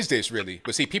 what is this really?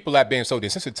 But see, people have been so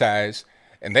desensitized,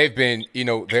 and they've been,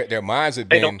 their minds have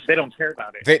been. They don't care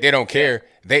about it. They don't care.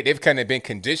 They've kind of been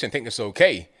conditioned thinking it's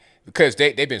okay because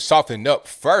they've been softened up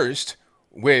first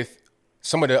with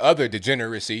some of the other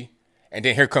degeneracy, and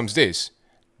then here comes this.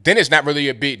 Then it's not really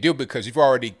a big deal because you've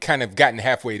already kind of gotten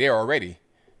halfway there already.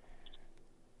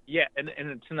 Yeah, and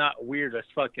it's not weird as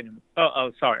fucking.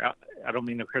 Oh, sorry, I don't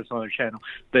mean to curse on the channel,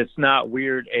 but it's not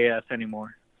weird AF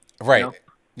anymore. Right. You know?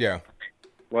 Yeah.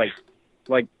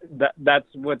 Like that's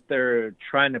what they're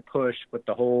trying to push with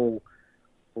the whole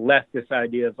leftist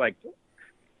idea. Is like,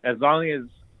 as long as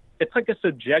it's like a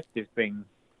subjective thing.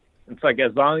 It's like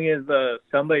as long as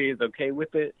somebody is okay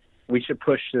with it, we should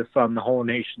push this on the whole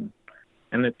nation,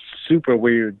 and it's super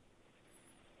weird.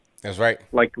 That's right.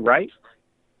 Like, right?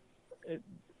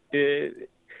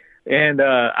 And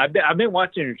I've been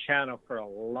watching your channel for a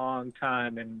long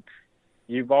time, and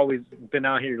you've always been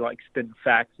out here like spitting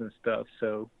facts and stuff.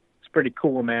 So it's pretty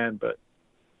cool, man. But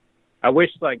I wish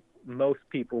like most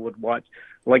people would watch.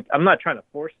 Like, I'm not trying to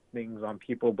force things on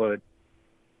people, but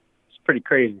it's pretty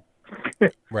crazy.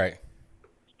 Right.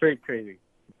 It's pretty crazy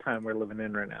the time we're living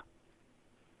in right now.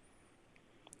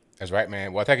 That's right,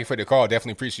 man. Well, thank you for the call.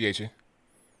 Definitely appreciate you.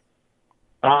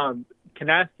 Can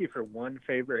I ask you for one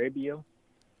favor, ABO?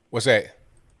 What's that?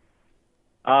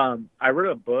 I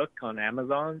wrote a book on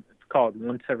Amazon. It's called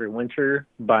Once Every Winter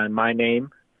by my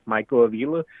name, Michael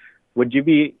Avila. Would you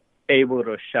be able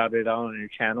to shout it out on your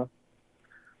channel?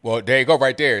 Well, there you go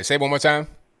right there. Say it one more time.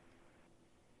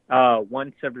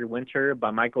 Once Every Winter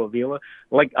by Michael Avila.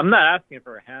 Like, I'm not asking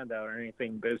for a handout or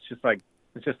anything, but it's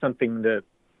just something that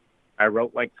I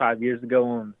wrote like 5 years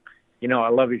ago. And, you know, I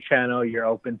love your channel. You're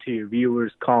open to your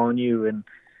viewers calling you and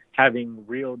having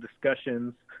real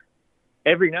discussions.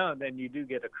 Every now and then you do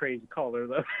get a crazy caller,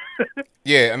 though.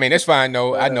 Yeah, I mean, that's fine.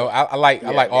 No, I know. I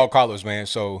like all callers, man.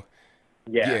 So,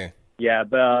 yeah.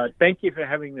 But thank you for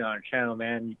having me on our channel,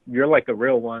 man. You're like a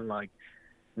real one. Like,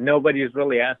 nobody's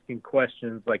really asking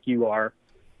questions like you are.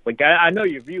 Like, I know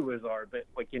your viewers are, but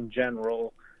like in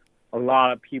general, a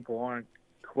lot of people aren't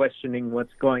questioning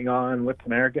what's going on with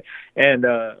America. And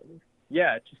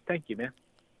yeah, just thank you, man.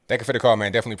 Thank you for the call,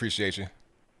 man. Definitely appreciate you.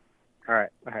 All right.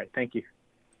 Thank you.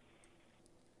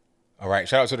 All right.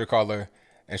 Shout out to the caller.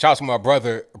 And shout out to my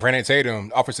brother, Brandon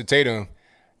Tatum, Officer Tatum.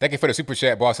 Thank you for the super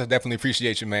chat, boss. I definitely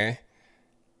appreciate you, man.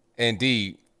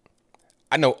 Indeed.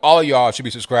 I know all of y'all should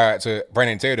be subscribed to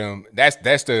Brandon Tatum. That's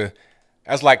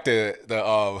like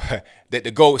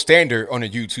the gold standard on the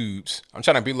YouTubes. I'm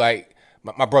trying to be like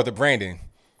my brother Brandon.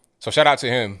 So shout out to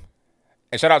him.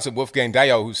 And shout out to Wolfgang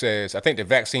Dio, who says, I think the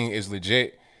vaccine is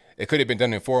legit. It could have been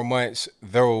done in 4 months,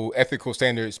 though ethical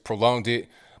standards prolonged it.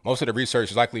 Most of the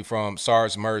research is likely from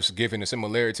SARS, MERS. Given the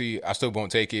similarity, I still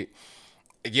won't take it.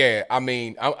 Yeah, I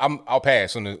mean, I'll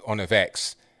pass on the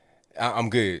vax. I'm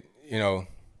good, you know.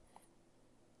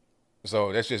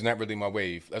 So that's just not really my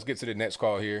wave. Let's get to the next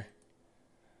call here.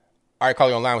 All right,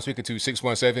 caller online. I'm speaking to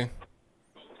 617.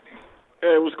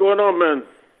 Hey, what's going on, man?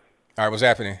 All right, what's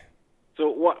happening? So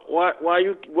why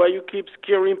you keep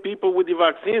scaring people with the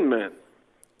vaccine, man?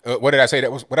 What did I say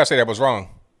that was wrong?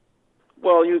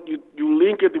 Well, you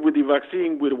link it with the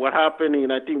vaccine with what happened in,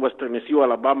 I think, was Tennessee or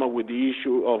Alabama with the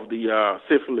issue of the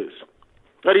syphilis.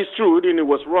 That is true, and it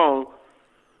was wrong.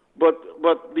 But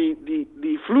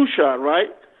the flu shot, right,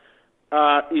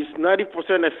 is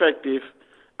 90% effective,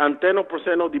 and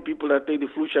 10% of the people that take the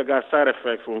flu shot got side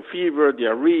effects from fever,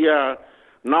 diarrhea,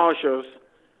 nausea,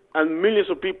 and millions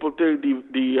of people take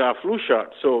the flu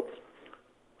shot. So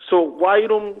why you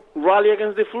don't rally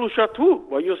against the flu shot too?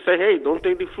 Why you say, hey, don't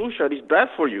take the flu shot? It's bad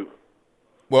for you.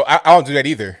 Well, I don't do that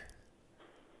either.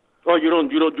 Oh, you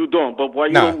don't. But why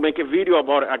you don't make a video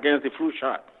about it against the flu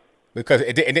shot? Because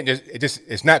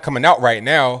it's not coming out right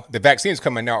now. The vaccine's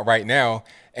coming out right now,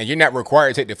 and you're not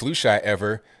required to take the flu shot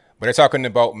ever. But they're talking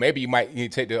about maybe you might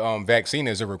need to take the vaccine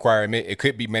as a requirement. It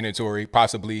could be mandatory,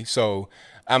 possibly. So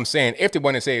I'm saying if they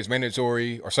want to say it's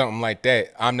mandatory or something like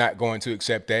that, I'm not going to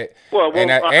accept that. Well,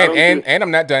 and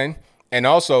I'm not done. And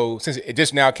also, since it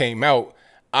just now came out,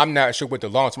 I'm not sure what the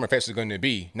long-term effects are going to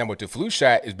be. Now, with the flu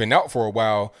shot, it's been out for a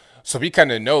while, so we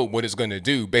kind of know what it's going to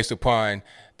do based upon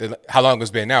how long it's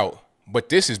been out. But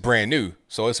this is brand new,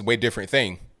 so it's a way different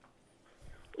thing.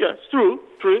 Yeah, it's true.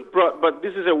 But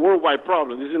this is a worldwide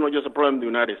problem. This is not just a problem in the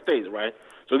United States, right?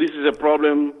 So this is a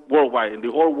problem worldwide, and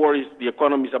the whole world the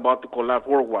economy is about to collapse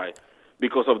worldwide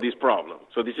because of this problem.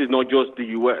 So this is not just the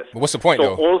U.S. But what's the point,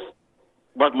 though?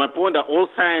 But my point that all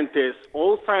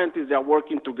scientists are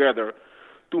working together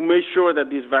to make sure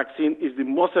that this vaccine is the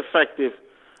most effective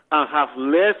and have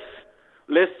less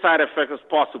side effects as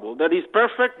possible. That is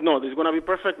perfect? No. There's going to be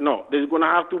perfect? No. There's going to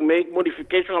have to make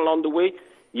modification along the way?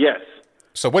 Yes.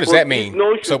 So what does that mean?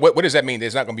 So what does that mean?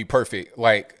 It's not going to be perfect.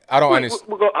 Like, I don't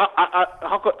understand.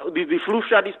 The flu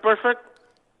shot is perfect?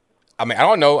 I mean, I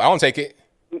don't know. I don't take it.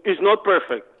 It's not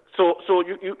perfect. So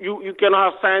you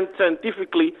cannot have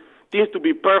scientifically things to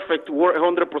be perfect to work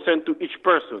 100% to each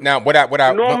person. Now, what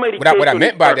I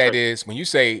meant by that is when you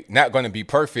say not going to be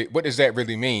perfect, what does that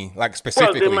really mean? Like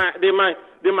specifically? Well,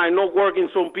 they might not work in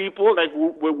some people, like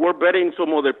we work better in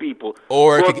some other people.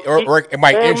 Or it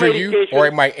might injure you, or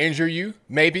it might injure you,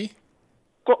 maybe.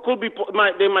 Could be.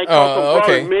 They might cause some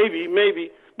okay. problem,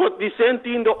 maybe. But the same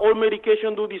thing, all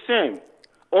medication do the same.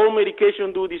 All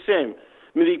medication do the same.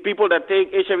 I mean, the people that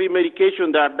take HIV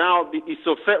medication that now the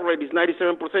success rate is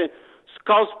 97%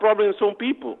 cause problems in some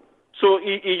people. So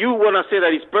if you want to say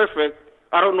that it's perfect,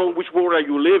 I don't know which world are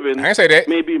you live in. I didn't say that.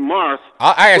 Maybe Mars.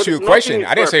 I asked you a question.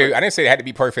 I didn't perfect. say it had to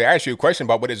be perfect. I asked you a question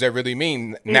about what does that really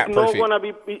mean, not perfect.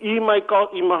 It might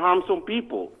harm some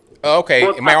people. Okay,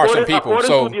 But it might harm some people.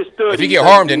 So to the study, if you get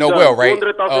harmed, then oh well, right?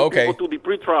 100,000 okay. people to the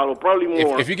pretrial, or probably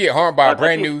more. If you get harmed by a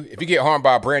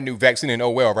brand new vaccine, then oh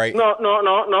well, right? No.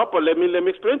 But let me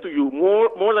explain to you.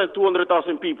 More than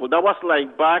 200,000 people. That was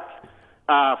like back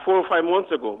 4 or 5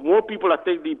 months ago. More people that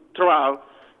take the trial,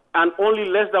 and only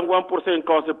less than 1%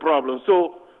 cause a problem.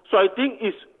 So I think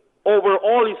it's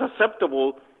overall it's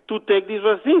acceptable to take this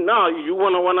vaccine. Now, if you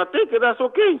wanna take it, that's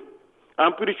okay.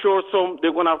 I'm pretty sure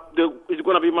it's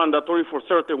gonna be mandatory for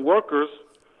certain workers,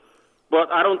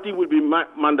 but I don't think it will be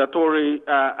mandatory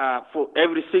for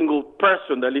every single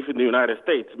person that lives in the United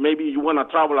States. Maybe you wanna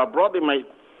travel abroad, they might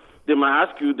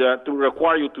ask you to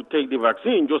require you to take the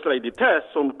vaccine, just like the test.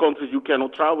 Some countries you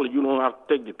cannot travel, you don't have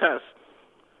to take the test.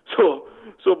 So,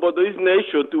 but this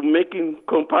nation, to making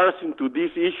comparison to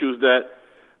these issues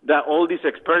that all these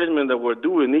experiments that we're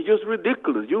doing, it's just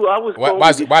ridiculous. You always why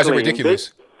is it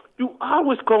ridiculous? You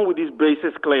always come with these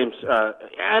baseless claims,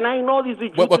 and I know this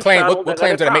is what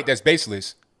claims did I make that's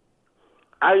baseless?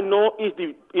 I know it's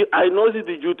the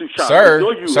YouTube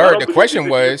channel. Sir, the question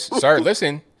was, sir,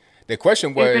 listen. The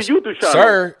question was,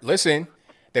 sir, listen.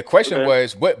 The question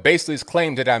was, what baseless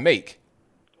claim did I make?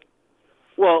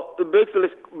 Well, the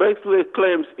baseless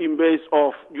claims in base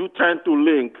of you trying to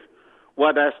link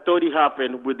what that study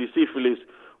happened with the syphilis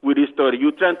with this study.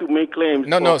 You trying to make claims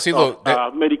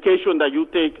medication that you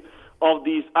take of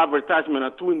these advertisement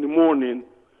at 2 a.m.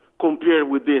 compared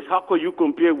with this. How could you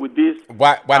compare with this?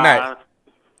 Why not?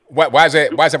 Why is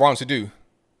that wrong to do?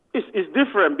 It's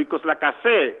different because, like I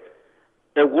said,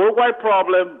 a worldwide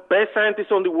problem. Best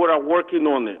scientists on the world are working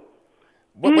on it.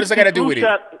 What does that got to do with it?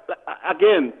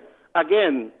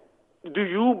 Again, do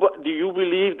you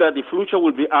believe that the flu shot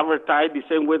will be advertised the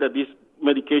same way that this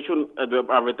medication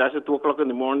advertised at 2 o'clock in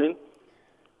the morning?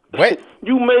 What?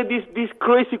 You made this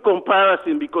crazy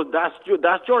comparison because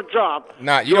that's your job.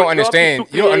 Nah, you don't understand.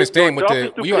 You don't understand what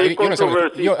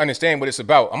it's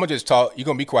about. I'm gonna just talk. You're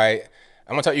gonna be quiet.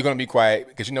 I'm gonna talk. You're gonna be quiet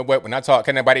because you know what? When I talk,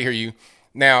 can nobody hear you?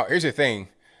 Now, here's the thing.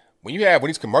 When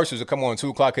these commercials that come on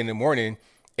 2 o'clock in the morning,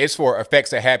 it's for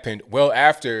effects that happened well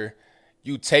after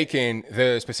you taking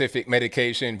the specific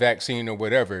medication, vaccine, or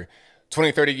whatever.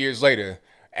 20, 30 years later,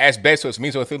 asbestos,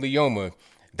 mesothelioma.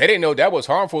 They didn't know that was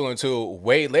harmful until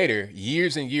way later,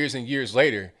 years and years and years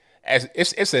later. As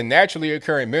it's a naturally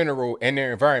occurring mineral in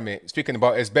their environment. Speaking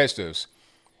about asbestos,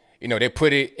 you know, they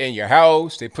put it in your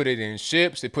house, they put it in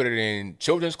ships, they put it in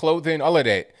children's clothing, all of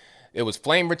that. It was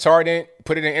flame retardant,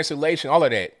 put it in insulation, all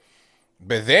of that.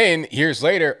 But then years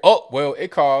later,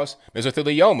 it caused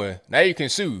mesothelioma. Now you can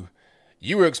sue.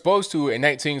 You were exposed to it in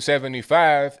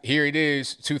 1975. Here it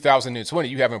is, 2020.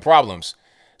 You having problems.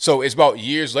 So it's about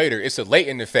years later. It's the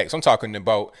latent effects I'm talking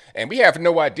about. And we have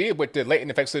no idea what the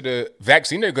latent effects of the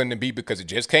vaccine are going to be because it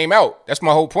just came out. That's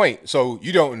my whole point. So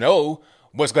you don't know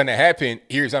what's going to happen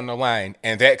years down the line.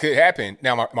 And that could happen.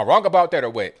 Now, am I wrong about that or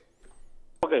what?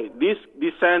 Okay, these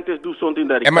scientists do something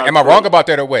that... Am I wrong about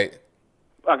that or what?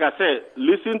 Like I said,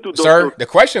 listen to... Sir, the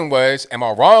question was, am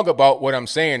I wrong about what I'm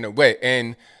saying or what?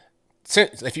 And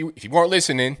since if you weren't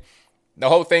listening, the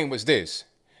whole thing was this.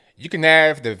 You can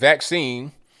have the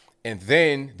vaccine... and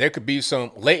then there could be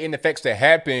some latent effects that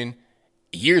happen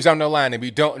years down the line that we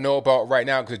don't know about right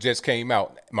now because it just came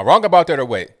out. Am I wrong about that or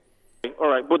what? All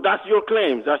right, but that's your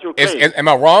claims. That's your claims. Am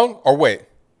I wrong or what?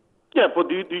 Yeah, but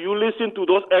do you listen to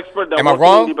those experts that work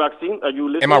on the vaccine? Are you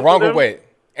listening? Am I wrong to them? or what?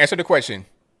 Answer the question.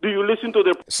 Do you listen to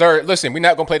them? Sir, listen, we're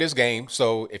not going to play this game.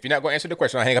 So if you're not going to answer the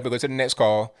question, I'll hang up and go to the next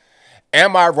call.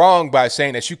 Am I wrong by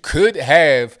saying that you could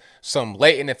have some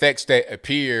latent effects that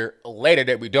appear later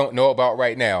that we don't know about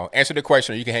right now? Answer the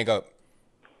question or you can hang up.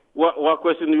 What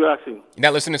question are you asking? You're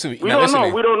not listening to me. We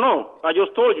don't know. I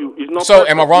just told you. It's not so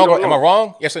perfect. Am I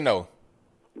wrong? Yes or no?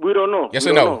 We don't know. Yes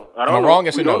or no? Am I wrong?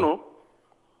 Yes or no? We don't know.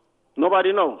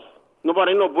 Nobody knows.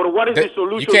 Nobody knows. But what is the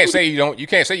solution? You can't say you don't. You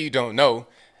can't say you don't know.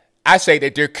 I say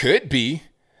that there could be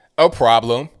a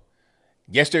problem.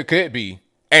 Yes, there could be.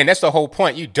 And that's the whole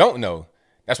point. You don't know.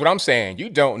 That's what I'm saying. You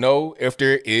don't know if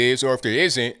there is or if there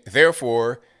isn't.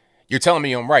 Therefore, you're telling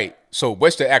me I'm right. So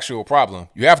what's the actual problem?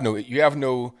 You have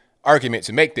no argument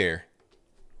to make there.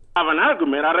 I have an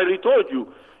argument. I already told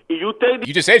you. If you take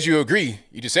You just said you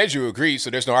agree. So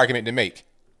there's no argument to make.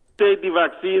 Take the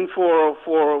vaccine for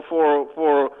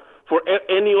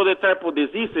any other type of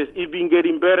diseases, it's been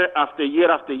getting better after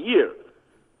year.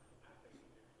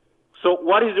 So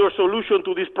what is your solution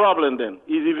to this problem then?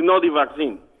 Is if not the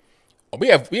vaccine? We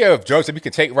have drugs that we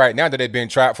can take right now that have been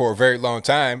tried for a very long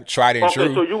time, tried and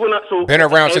true. So you're gonna been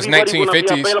around since everybody's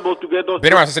 1950s. Be available to get those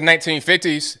been around since the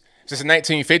 1950s. Since the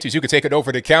 1950s, you could take it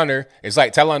over the counter. It's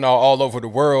like Tylenol all over the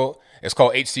world. It's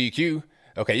called HCQ.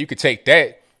 Okay, you could take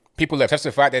that. People have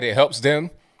testified that it helps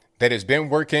them, that it's been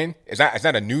working. It's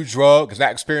not a new drug. It's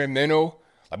not experimental.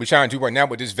 Like we're trying to do right now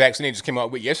with this vaccine they just came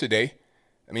out with yesterday.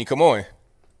 I mean, come on.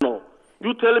 No,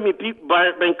 you telling me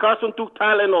Ben Carson took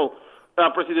Tylenol,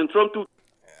 President Trump took.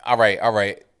 All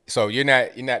right. So you're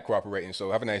not cooperating.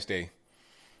 So have a nice day.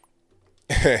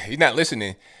 You're not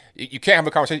listening. You can't have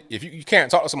a conversation if you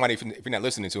can't talk to somebody if you're not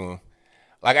listening to him.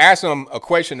 Like I asked him a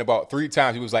question about 3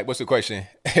 times. He was like, "What's the question?"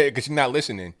 Because you're not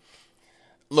listening.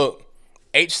 Look,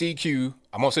 HCQ.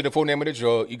 I'm gonna say the full name of the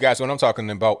drug. You guys know what I'm talking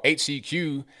about.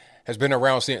 HCQ has been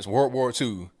around since World War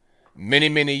II.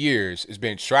 Many years. It's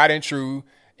been tried and true.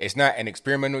 It's not an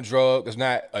experimental drug. It's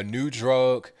not a new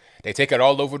drug. They take it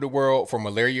all over the world for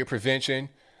malaria prevention,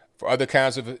 for other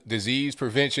kinds of disease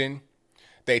prevention.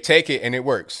 They take it and it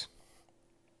works.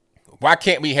 Why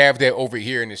can't we have that over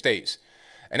here in the States?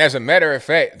 And as a matter of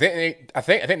fact, I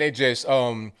think they just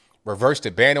reversed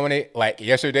the ban on it like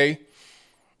yesterday.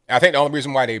 I think the only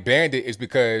reason why they banned it is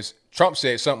because Trump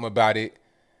said something about it.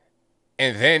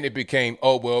 And then it became,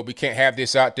 oh, well, we can't have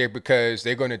this out there because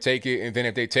they're going to take it. And then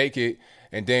if they take it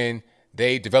and then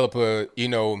they develop a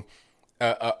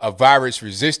virus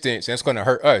resistance, that's going to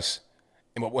hurt us.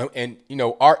 And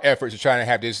our efforts are trying to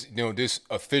have this, this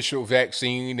official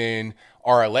vaccine and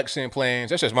our election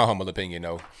plans. That's just my humble opinion,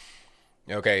 though.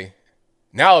 Okay.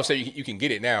 Now I'll say you can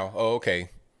get it now. Oh, okay.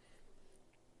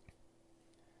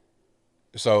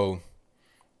 So,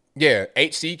 yeah,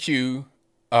 HCQ,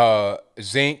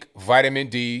 zinc, vitamin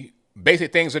D,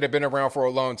 basic things that have been around for a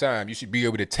long time. You should be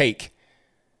able to take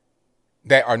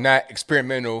that are not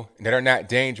experimental, that are not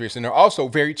dangerous, and they're also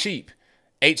very cheap.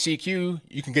 HCQ,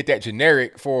 you can get that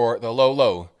generic for the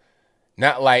low,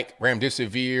 not like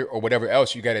Remdesivir or whatever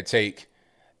else you got to take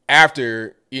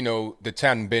after, the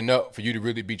time been up for you to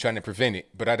really be trying to prevent it.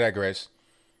 But I digress.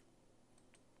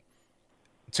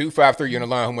 253 on the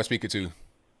line. Who am I speaking to?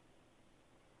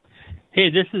 Hey,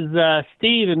 this is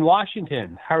Steve in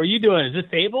Washington. How are you doing? Is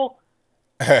this Abel?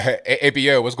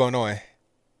 ABO, what's going on?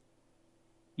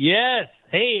 Yes.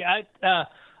 Hey,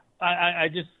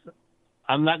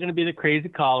 I'm not going to be the crazy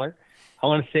caller. I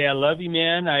want to say I love you,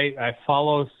 man. I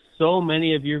follow so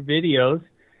many of your videos,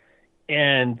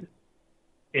 and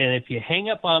if you hang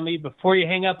up on me, before you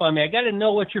hang up on me, I got to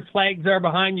know what your flags are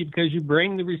behind you because you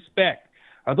bring the respect.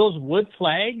 Are those wood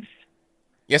flags?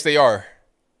 Yes, they are.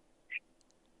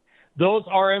 Those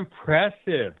are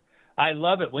impressive. I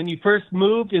love it. When you first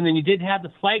moved and then you didn't have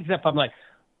the flags up, I'm like,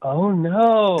 oh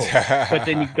no. But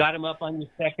then you got them up on your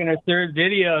second or third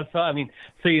video. So,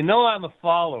 I'm a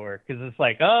follower because it's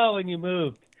like, oh, when you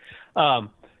moved.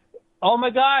 Oh my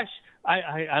gosh.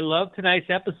 I love tonight's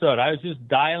episode. I was just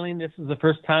dialing. This is the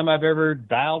first time I've ever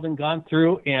dialed and gone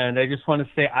through. And I just want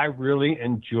to say I really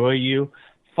enjoy you,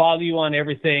 follow you on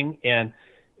everything. And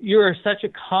you're such a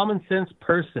common sense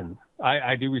person.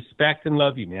 I do respect and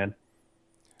love you, man.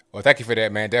 Well, thank you for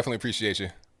that, man. Definitely appreciate you.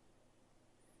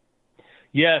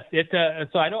 Yes,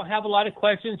 so I don't have a lot of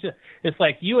questions. It's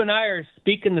like you and I are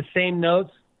speaking the same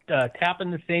notes,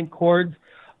 tapping the same chords.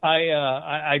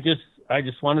 I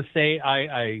just want to say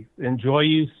I enjoy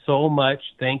you so much.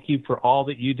 Thank you for all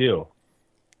that you do.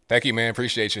 Thank you, man.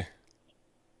 Appreciate you.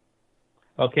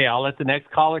 Okay, I'll let the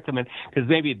next caller come in because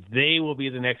maybe they will be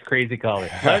the next crazy caller.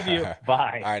 Love you.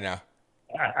 Bye. All right, now.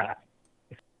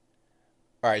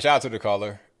 All right, shout out to the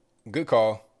caller. Good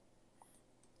call.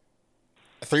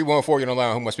 314, you're on the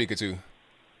line. Who am I speaking to?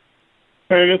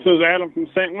 Hey, this is Adam from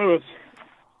St. Louis.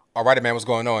 All right, man. What's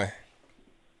going on?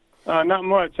 Not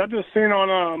much. I just seen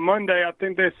on Monday, I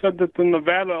think they said that the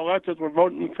Nevada electors were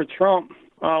voting for Trump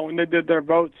when they did their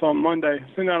votes on Monday.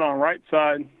 I seen that on Right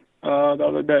Side the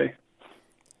other day.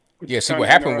 Yeah, see, what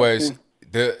happened was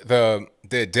the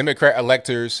Democrat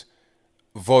electors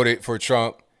voted for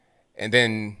Trump, and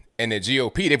then in the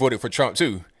GOP, they voted for Trump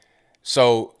too.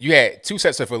 So you had 2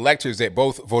 sets of electors that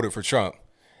both voted for Trump.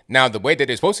 Now, the way that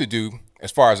they're supposed to do,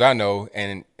 as far as I know,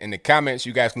 and in the comments,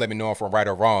 you guys can let me know if I'm right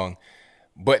or wrong,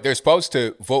 but they're supposed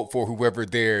to vote for whoever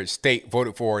their state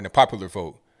voted for in the popular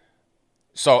vote.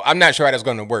 So I'm not sure how that's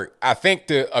going to work. I think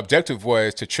the objective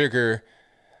was to trigger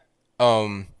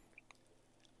a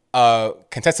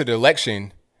contested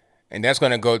election, and that's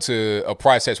going to go to a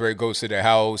process where it goes to the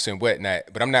House and whatnot.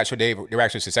 But I'm not sure they're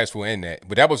actually successful in that.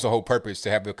 But that was the whole purpose,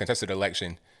 to have a contested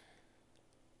election.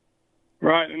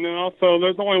 Right, and then also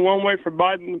there's only one way for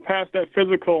Biden to pass that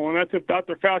physical, and that's if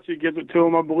Dr. Fauci gives it to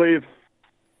him, I believe.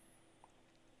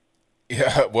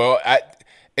 Yeah, well,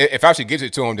 if Fauci gives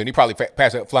it to him, then he probably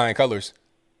pass it flying colors.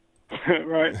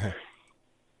 Right.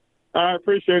 I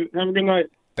appreciate it. Have a good night.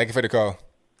 Thank you for the call.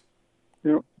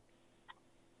 Yep.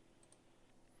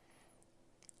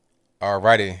 All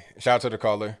righty. Shout out to the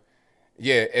caller.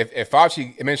 Yeah, if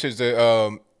Fauci mentions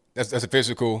that's a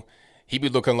physical, he'd be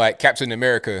looking like Captain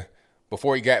America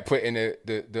before he got put in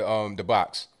the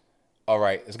box. All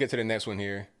right, let's get to the next one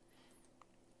here.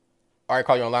 All right,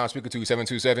 call you online, speaker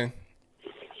 2727.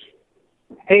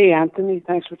 Hey, Anthony.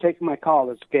 Thanks for taking my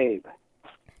call. It's Gabe.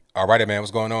 All righty, man.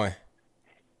 What's going on?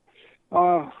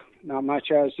 Oh, not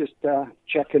much. I was just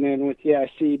checking in with you.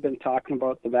 I see you've been talking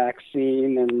about the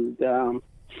vaccine, and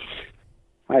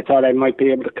I thought I might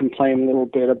be able to complain a little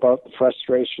bit about the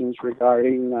frustrations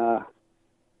regarding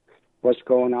what's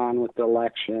going on with the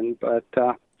election. But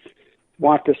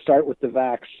want to start with the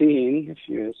vaccine, if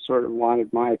you sort of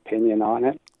wanted my opinion on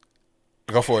it.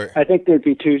 Go for it. I think there'd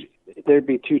be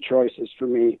two choices for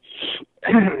me.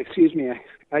 Excuse me.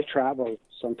 I travel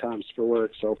sometimes for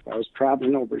work, so if I was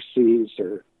traveling overseas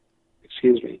or,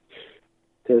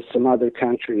 to some other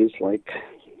countries, like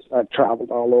I've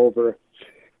traveled all over,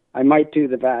 I might do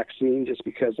the vaccine just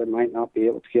because I might not be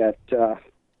able to get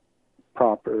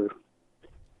proper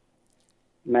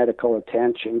medical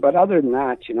attention. But other than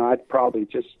that, I'd probably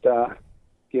just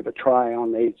give a try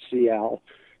on the HCl,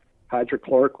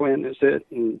 hydrochloroquine, is it,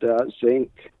 and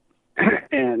zinc,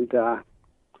 and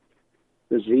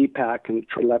the Z-Pack, and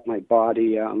let my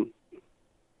body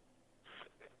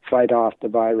fight off the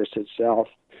virus itself.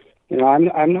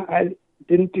 I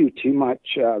didn't do too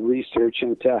much research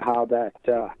into how that,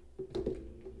 the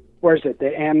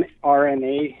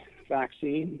mRNA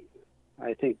vaccine.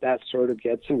 I think that sort of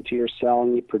gets into your cell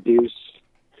and you produce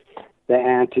the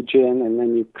antigen and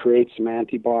then you create some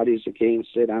antibodies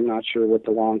against it. I'm not sure what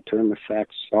the long-term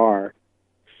effects are.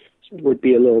 So it would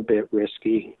be a little bit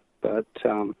risky, but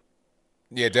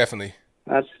yeah, definitely.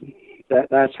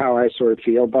 That's how I sort of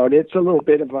feel about it. It's a little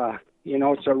bit of a,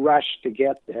 it's a rush to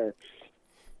get there.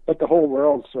 But the whole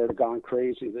world's sort of gone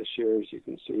crazy this year, as you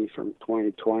can see from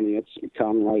 2020. It's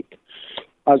become like,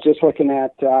 I was just looking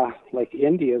at, like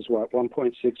India's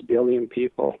 1.6 billion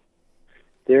people.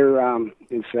 Their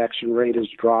infection rate has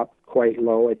dropped quite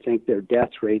low. I think their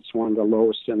death rate's one of the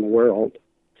lowest in the world.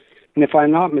 And if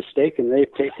I'm not mistaken,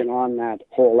 they've taken on that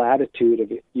whole attitude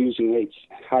of using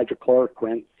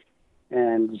hydrochloroquine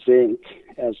and zinc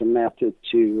as a method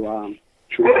to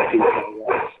treat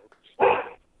people.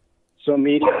 So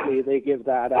immediately they give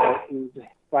that out, and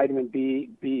vitamin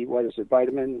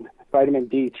vitamin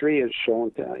D3 has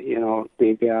shown to,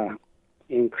 big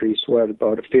increase,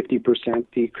 about a 50%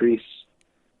 decrease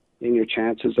in your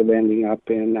chances of ending up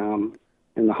in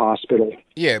the hospital.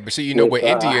 Yeah, but see, with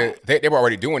India, they were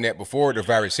already doing that before the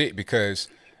virus hit, because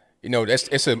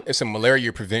it's a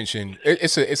malaria prevention.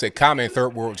 It's a common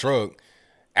third world drug.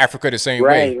 Africa the same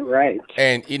way. Right.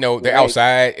 And they're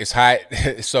outside, it's hot,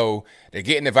 so they're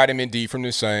getting the vitamin D from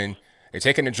the sun. They're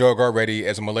taking the drug already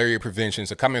as a malaria prevention.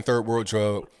 It's a common third world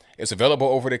drug. It's available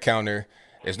over the counter.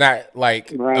 It's not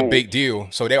like a big deal.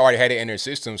 So they already had it in their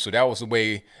system. So that was the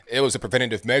way, it was a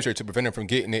preventative measure to prevent them from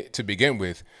getting it to begin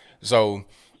with. So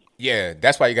yeah,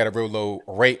 that's why you got a real low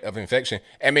rate of infection.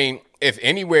 I mean, if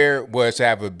anywhere was to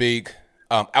have a big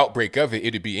outbreak of it,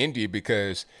 it'd be India,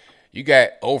 because you got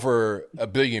over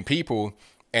 1 billion people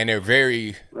and they're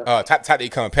very tightly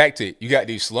compacted. You got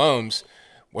these slums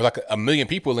with like 1 million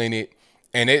people in it,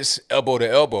 and it's elbow to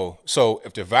elbow. So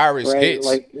if the virus hits,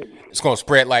 it's going to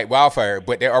spread like wildfire,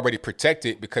 but they're already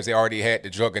protected because they already had the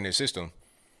drug in their system.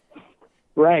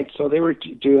 Right. So they were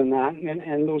doing that,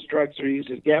 and those drugs are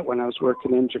easy to get. When I was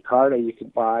working in Jakarta, you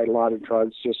could buy a lot of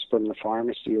drugs just from the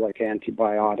pharmacy, like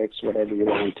antibiotics, whatever you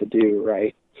wanted to do,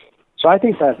 right? So I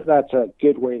think that's a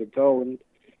good way to go. And,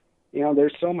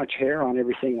 there's so much hair on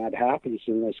everything that happens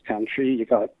in this country. You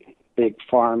got big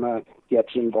pharma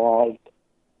gets involved.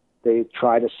 They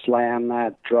try to slam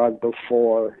that drug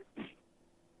before.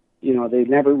 They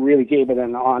never really gave it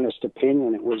an honest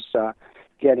opinion. It was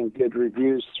getting good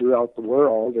reviews throughout the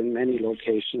world in many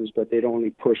locations, but they'd only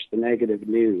push the negative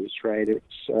news, right?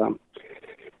 It's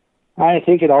I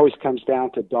think it always comes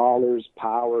down to dollars,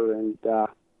 power, and,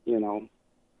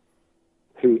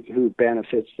 who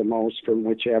benefits the most from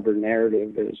whichever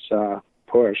narrative is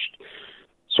pushed.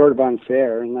 Sort of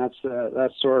unfair, and that's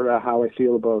sort of how I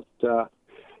feel about the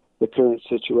current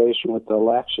situation with the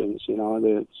elections. You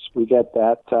know, we get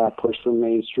that push from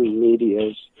mainstream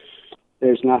media.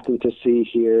 There's nothing to see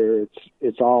here.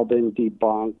 It's all been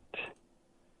debunked.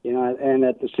 You know, and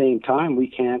at the same time, we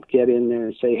can't get in there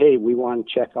and say, hey, we want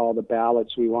to check all the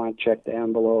ballots, we want to check the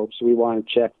envelopes, we want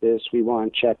to check this, we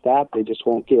want to check that. They just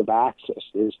won't give access.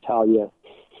 They just tell you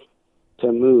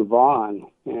to move on.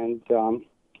 And,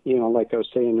 you know, like I was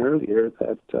saying earlier,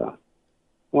 that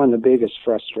one of the biggest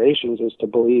frustrations is to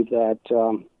believe that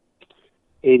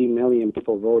 80 million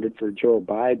people voted for Joe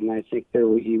Biden. I think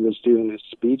he was doing a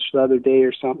speech the other day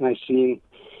or something. I seen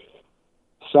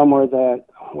somewhere that,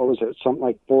 what was it, something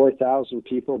like 4,000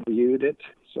 people viewed it.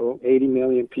 So 80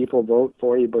 million people vote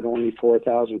for you, but only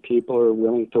 4,000 people are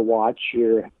willing to watch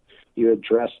you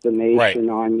address the nation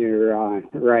on your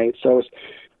right. So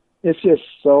it's just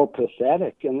so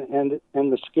pathetic. And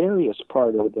the scariest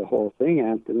part of the whole thing,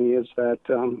 Anthony, is that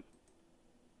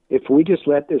if we just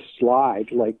let this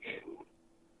slide, like,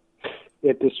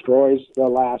 it destroys the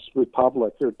last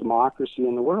republic or democracy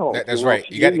in the world. That's right.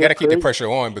 You got to keep the pressure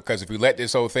on, because if we let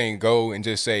this whole thing go and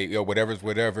just say, whatever's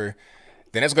whatever,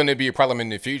 then that's going to be a problem in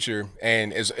the future,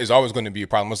 and it's always going to be a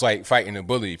problem. It's like fighting a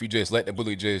bully. If you just let the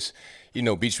bully just,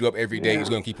 beat you up every day, he's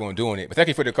going to keep on doing it. But thank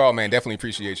you for the call, man. Definitely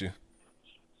appreciate you.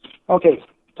 Okay.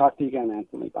 Talk to you again,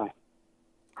 Anthony. Bye.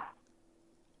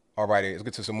 All righty. Let's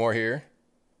get to some more here.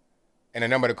 And the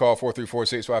number to call,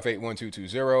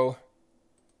 434-658-1220.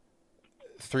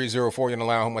 304, you're on the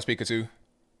line. Who am I speaking to?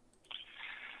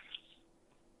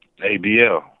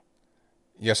 ABL.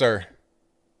 Yes, sir.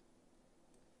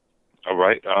 All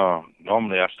right.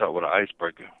 Normally I start with an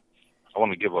icebreaker. I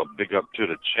want to give a big up to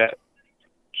the chat.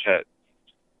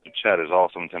 The chat is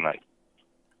awesome tonight.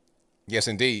 Yes,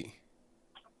 indeed.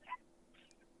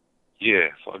 Yeah,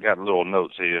 so I got little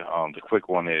notes here. The quick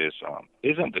one is,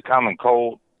 isn't the common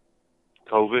cold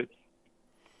COVID?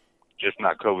 Just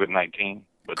not COVID-19?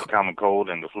 But the common cold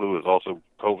and the flu is also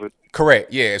COVID?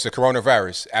 Correct. Yeah, it's a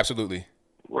coronavirus. Absolutely.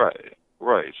 Right.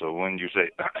 So when you say,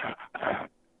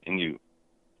 and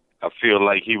I feel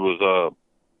like he was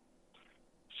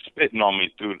spitting on me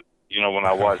through, when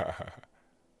I watched,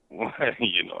 you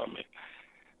know what I mean.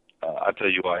 I'll tell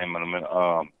you who I am in a minute.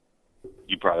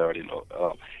 You probably already know.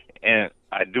 And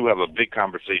I do have a big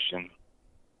conversation,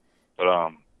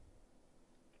 but,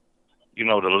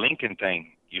 the Lincoln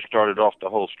thing, you started off the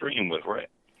whole stream with, right?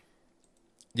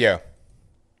 Yeah.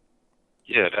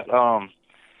 Yeah, that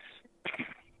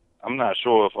I'm not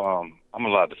sure if I'm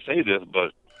allowed to say this,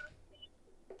 but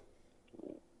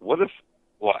what if,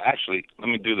 well, actually, let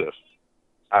me do this.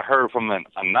 I heard from an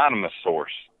anonymous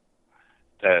source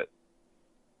that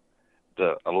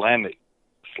the Atlantic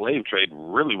slave trade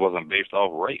really wasn't based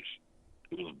off race.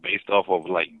 It was based off of,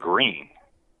 like, green,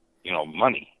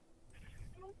 money.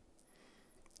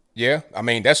 Yeah, I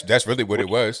mean, that's really what it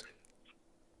was.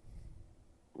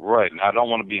 Right. Now, I don't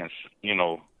want to be,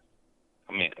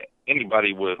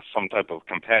 anybody with some type of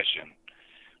compassion,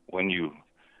 when you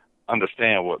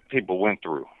understand what people went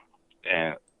through,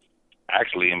 and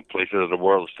actually in places of the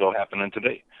world it's still happening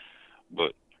today.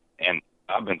 And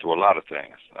I've been through a lot of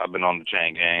things. I've been on the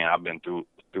chain gang. I've been through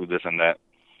this and that.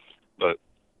 But,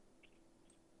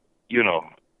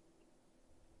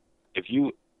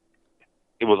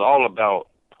 it was all about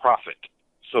profit.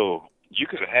 So you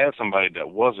could have had somebody that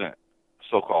wasn't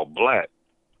so-called black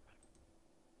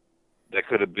that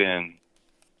could have been,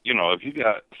 if you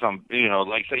got some,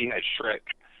 like say you had Shrek,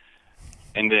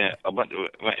 and then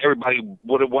everybody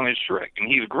would have wanted Shrek, and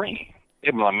he's green.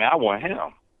 It'd be like, man, I want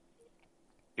him.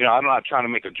 I'm not trying to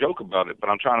make a joke about it, but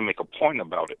I'm trying to make a point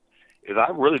about it. Is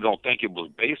I really don't think it was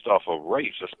based off of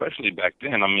race, especially back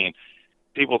then. I mean,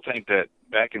 people think that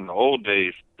back in the old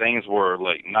days, things were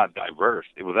like not diverse.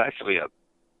 It was actually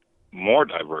more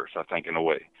diverse, I think, in a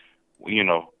way.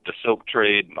 The silk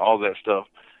trade and all that stuff.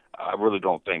 I really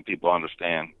don't think people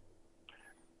understand.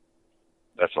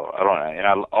 That's all. And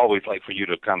I always like for you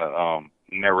to kind of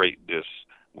narrate this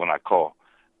when I call.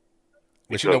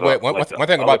 But you know what? One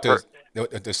thing about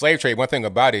the slave trade, one thing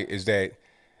about it is that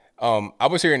I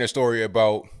was hearing a story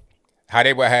about how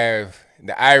they would have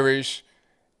the Irish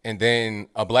and then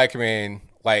a black man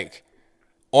like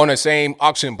on the same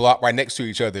auction block right next to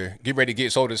each other, get ready to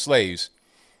get sold as slaves.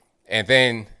 And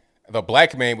then the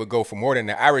black man would go for more than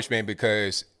the Irish man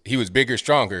because he was bigger,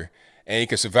 stronger, and he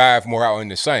could survive more out in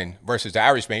the sun versus the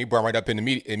Irish man. He burned right up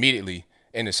immediately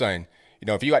in the sun.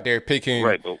 If you out there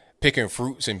picking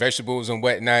fruits and vegetables and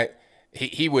whatnot,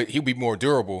 he would be more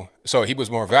durable. So he was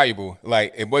more valuable.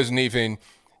 Like it wasn't even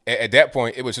At that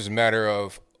point, it was just a matter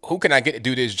of who can I get to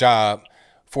do this job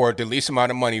for the least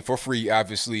amount of money for free,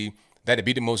 obviously, that'd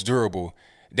be the most durable.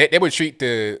 They would treat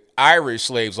the Irish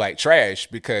slaves like trash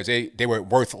because they were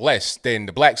worth less than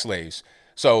the black slaves.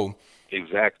 So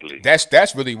exactly,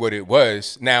 that's really what it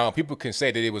was. Now, people can say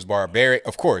that it was barbaric.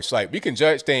 Of course, like we can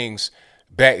judge things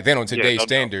back then on today's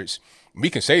standards. We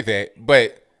can say that,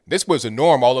 but this was a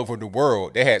norm all over the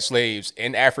world. They had slaves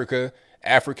in Africa.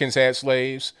 Africans had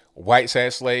slaves. Whites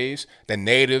had slaves. The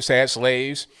natives had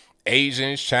slaves.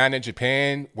 Asians, China,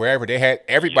 Japan, wherever they had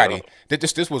everybody. Yeah.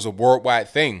 This was a worldwide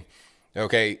thing.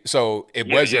 Okay, so it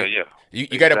wasn't. Yeah.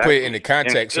 You got to put it in the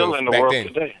context of back then.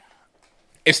 Today.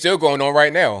 It's still going on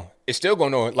right now. It's still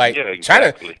going on. Like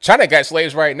China got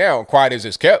slaves right now. Quiet as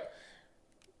it's kept.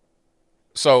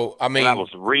 So I mean, and I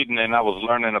was reading and I was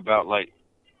learning about like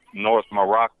North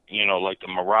Morocco. You know, like the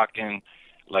Moroccan,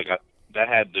 that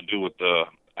had to do with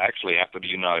actually after the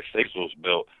United States was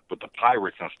built with the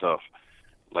pirates and stuff.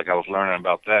 Like I was learning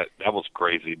about that. That was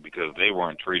crazy because they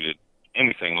weren't treated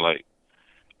anything like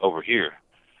over here.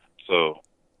 So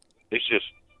it's just,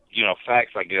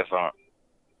 facts I guess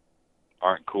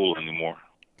aren't cool anymore.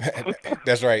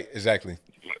 That's right, exactly.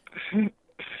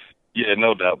 Yeah,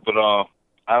 no doubt. But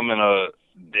I'm in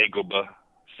Dagobah,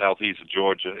 southeast of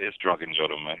Georgia. It's Drunken Joe,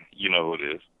 man. You know who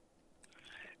it is.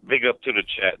 Big up to the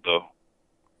chat though.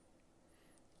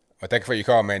 Well, thank you for your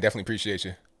call, man. Definitely appreciate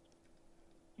you.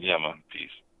 Yeah, man. Peace.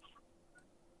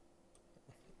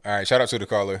 All right, shout out to the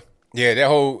caller. Yeah, that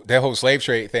whole slave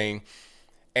trade thing,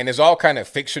 and there's all kind of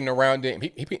fiction around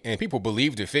it, and people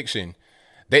believe the fiction.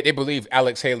 They believe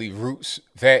Alex Haley roots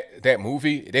that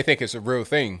movie. They think it's a real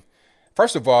thing.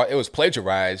 First of all, it was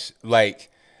plagiarized.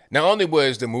 Like, not only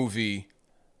was the movie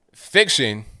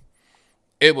fiction,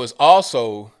 it was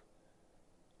also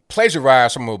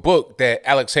plagiarized from a book that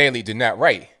Alex Haley did not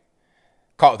write,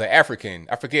 called The African.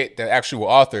 I forget the actual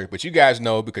author, but you guys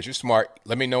know because you're smart.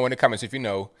 Let me know in the comments if you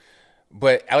know.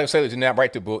 But Alex Haley did not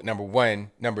write the book, number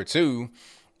one. Number two,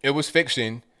 it was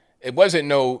fiction. It wasn't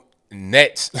no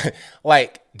nets.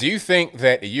 Like, do you think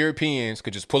that the Europeans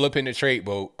could just pull up in the trade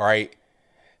boat, right,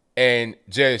 and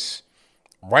just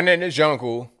run in the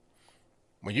jungle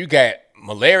when you got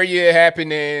malaria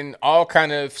happening, all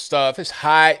kind of stuff? It's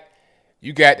hot.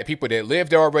 You got the people that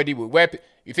lived there already with weapons.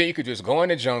 You think you could just go in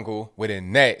the jungle with a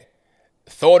net,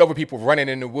 throw it over people running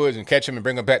in the woods and catch them and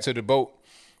bring them back to the boat?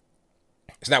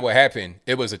 It's not what happened.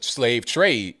 It was a slave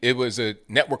trade. It was a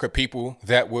network of people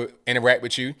that would interact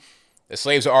with you. The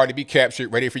slaves would already be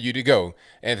captured, ready for you to go.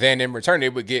 And then in return, they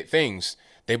would get things.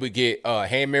 They would get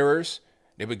hand mirrors.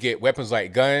 They would get weapons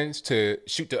like guns to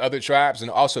shoot the other tribes and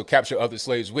also capture other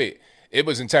slaves with. It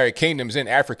was entire kingdoms in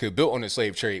Africa built on the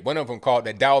slave trade. One of them called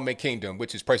the Dahomey Kingdom,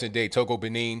 which is present-day Togo,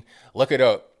 Benin. Look it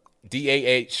up.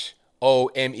 Dahomey,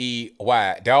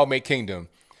 Dahomey Kingdom.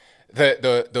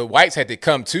 The whites had to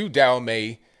come to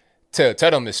Dahomey to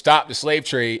tell them to stop the slave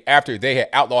trade after they had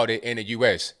outlawed it in the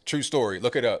U.S. True story.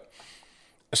 Look it up.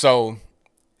 So,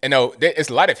 it's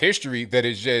a lot of history that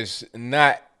is just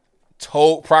not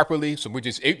told properly, so we're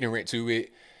just ignorant to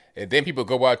it. And then people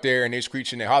go out there and they're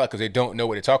screeching and holler because they don't know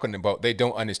what they're talking about. They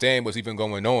don't understand what's even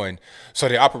going on. So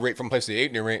they operate from a place of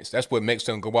ignorance. That's what makes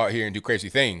them go out here and do crazy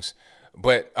things.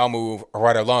 But I'll move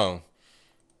right along.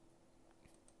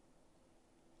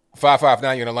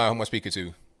 559, you're on the line. Who am I speaking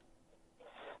to?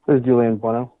 This is Julian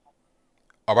Bueno.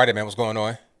 All right, man. What's going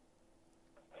on?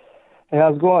 Hey,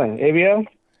 how's it going? ABO?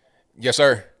 Yes,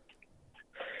 sir.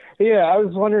 Yeah, I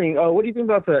was wondering, what do you think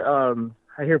about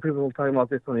I hear people talking about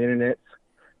this on the internet,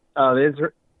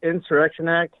 the Insurrection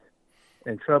Act,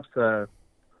 and Trump's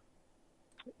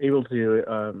able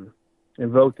to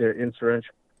invoke the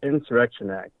Insurrection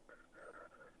Act,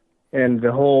 and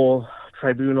the whole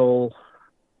tribunal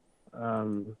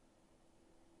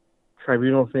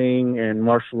thing and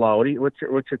martial law. What's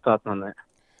your thoughts on that?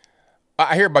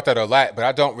 I hear about that a lot, but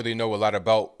I don't really know a lot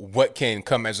about what can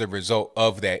come as a result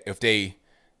of that if they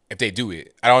do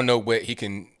it. I don't know what he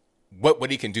can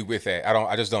do with that.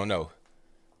 I just don't know.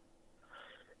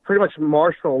 Pretty much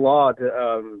martial law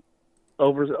to,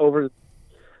 over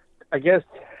I guess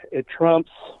it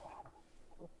trumps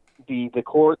the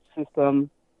court system,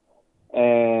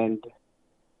 and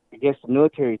I guess the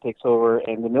military takes over,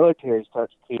 and the military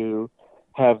starts to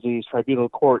have these tribunal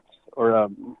courts or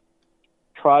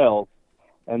trials,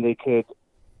 and they could,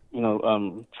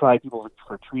 try people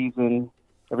for treason.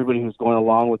 Everybody who's going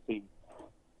along with the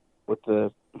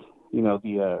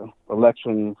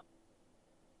election,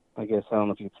 I guess, I don't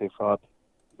know if you'd say fraud,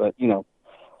 but,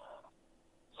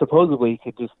 supposedly you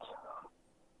could just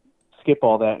skip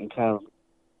all that and kind of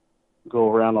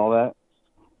go around all that.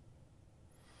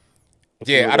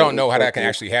 Yeah, I don't know how that can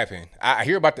actually happen. I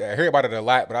hear about it a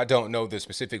lot, but I don't know the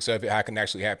specifics of it, how it can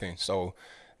actually happen. So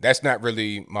that's not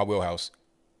really my wheelhouse.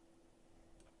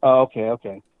 Oh,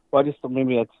 okay. Well, I just thought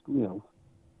maybe that's,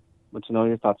 let you know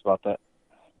your thoughts about that.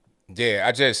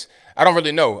 Yeah, I don't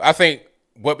really know. I think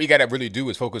what we got to really do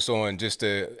is focus on just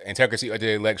the integrity of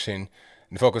the election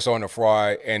and focus on the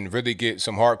fraud and really get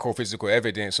some hardcore physical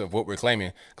evidence of what we're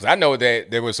claiming. Because I know that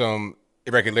there was some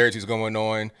irregularities going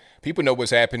on. People know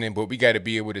what's happening, but we got to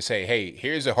be able to say, hey,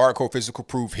 here's the hardcore physical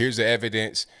proof. Here's the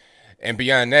evidence. And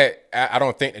beyond that, I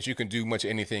don't think that you can do much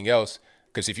of anything else.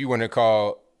 Because if you want to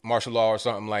call martial law or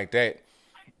something like that,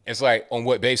 it's like on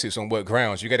what basis, on what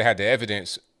grounds? You got to have the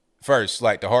evidence first,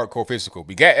 like the hardcore physical.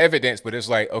 We got evidence, but it's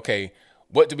like, okay,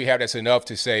 what do we have that's enough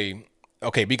to say,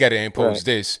 okay, we got to impose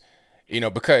this,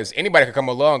 because anybody could come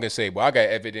along and say, well, I got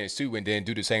evidence too, and then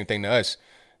do the same thing to us.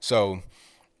 So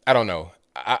I don't know.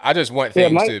 I just want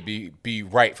things to be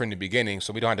right from the beginning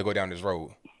so we don't have to go down this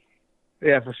road.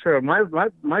 Yeah, for sure.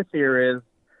 My fear is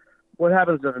what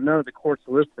happens if none of the courts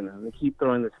listen and they keep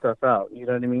throwing this stuff out? You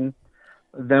know what I mean?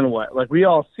 Then what? Like, we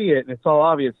all see it and it's all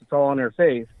obvious. It's all on their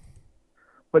face,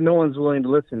 but no one's willing to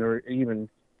listen or even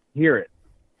hear it.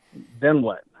 Then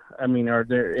what? I mean, are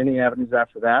there any avenues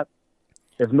after that?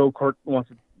 If no court wants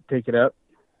to take it up,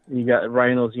 you got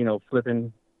rhinos,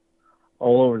 flipping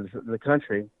all over the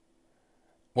country.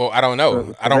 Well, I don't know.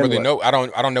 So I don't really what? know. I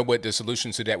don't know what the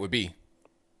solution to that would be.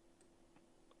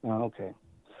 Oh, okay.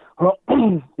 Well,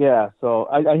 yeah. So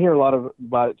I hear a lot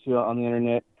about it too on the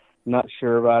internet. I'm not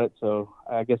sure about it, so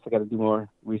I guess I got to do more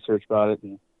research about it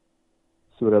and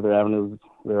see what other avenues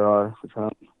there are for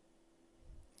Trump.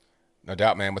 No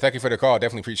doubt, man. Well, thank you for the call.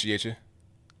 Definitely appreciate you.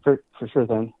 For sure,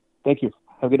 then. Thank you.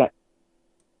 Have a good night.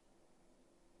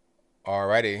 All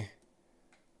righty.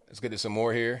 Let's get to some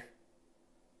more here.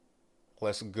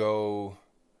 Let's go.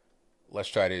 Let's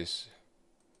try this.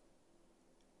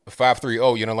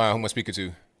 530, you're on the line. Who am I speaking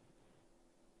to?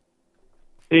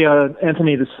 Hey,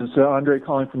 Anthony, this is Andre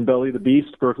calling from Belly the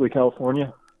Beast, Berkeley,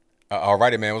 California. All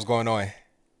righty, man. What's going on?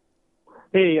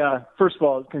 Hey, first of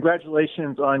all,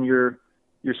 congratulations on your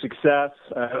success.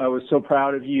 I was so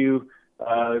proud of you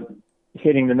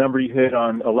hitting the number you hit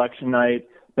on election night.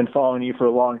 Been following you for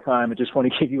a long time. I just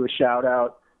want to give you a shout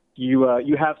out.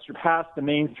 You have surpassed the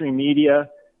mainstream media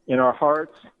in our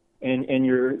hearts, and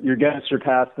you're going to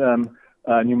surpass them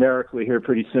numerically here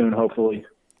pretty soon, hopefully.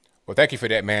 Well, thank you for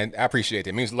that, man. I appreciate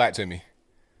it. It means a lot to me.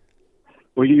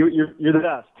 Well, you're the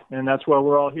best, and that's why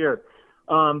we're all here.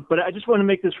 But I just want to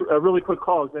make this a really quick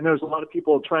call because I know there's a lot of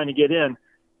people trying to get in.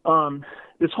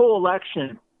 This whole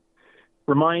election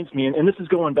reminds me, and this is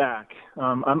going back.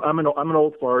 I'm an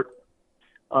old fart.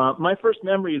 My first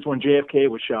memory is when JFK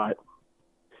was shot,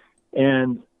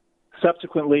 and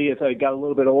subsequently, as I got a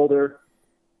little bit older,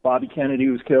 Bobby Kennedy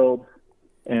was killed,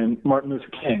 and Martin Luther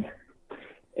King.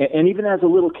 And even as a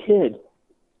little kid,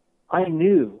 I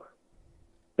knew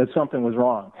that something was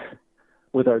wrong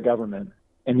with our government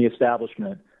and the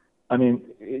establishment. I mean,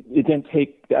 it didn't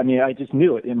take, I just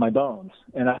knew it in my bones.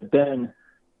 And I've been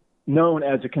known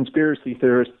as a conspiracy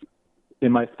theorist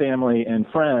in my family and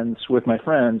friends, with my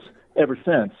friends, ever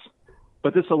since.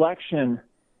 But this election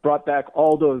brought back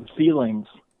all those feelings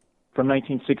from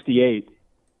 1968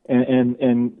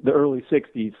 and the early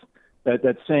 60s,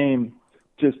 that same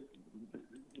just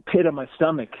pit of my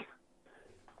stomach.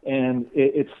 And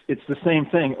it's the same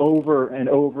thing over and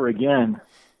over again,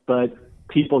 but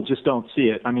people just don't see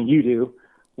it. I mean, you do.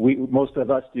 Most of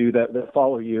us do that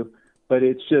follow you, but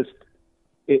it's just,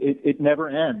 it never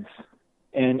ends.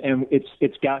 And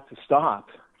it's got to stop.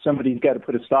 Somebody's got to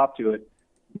put a stop to it.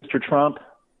 Mr. Trump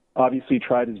obviously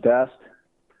tried his best.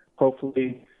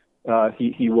 Hopefully,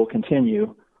 he will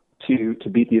continue to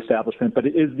beat the establishment, but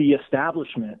it is the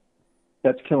establishment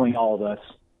that's killing all of us.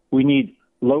 We need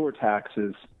lower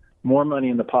taxes, more money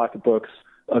in the pocketbooks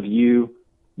of you,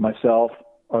 myself,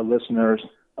 our listeners,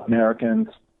 Americans,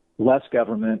 less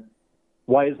government.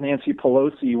 Why is Nancy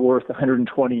Pelosi worth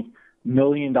 $120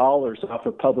 million off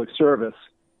of public service?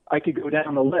 I could go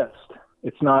down the list.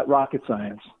 It's not rocket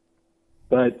science.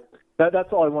 But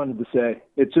that's all I wanted to say.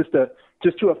 It's just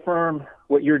to affirm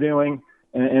what you're doing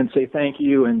and say thank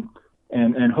you,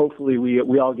 and hopefully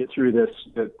we all get through this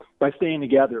by staying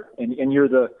together, and you're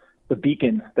the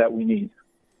beacon that we need.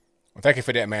 Well, thank you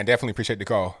for that, man. Definitely appreciate the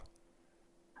call.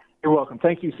 You're welcome.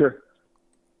 Thank you, sir.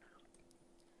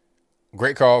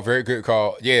 Great call. Very good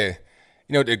call. Yeah.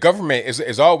 The government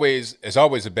is always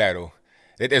a battle.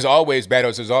 There's always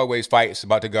battles. There's always fights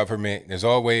about the government. There's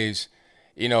always,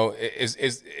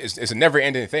 it's a never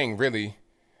ending thing, really.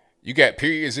 You got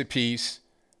periods of peace.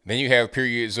 Then you have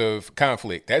periods of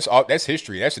conflict. That's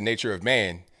history. That's the nature of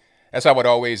man. That's how it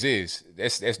always is.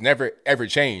 That's never ever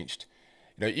changed.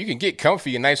 You know, you can get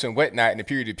comfy and nice and whatnot in a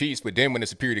period of peace, but then when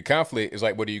it's a period of conflict, it's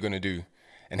like, what are you going to do,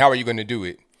 and how are you going to do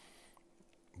it?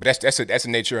 But that's the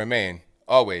nature of man,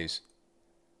 always.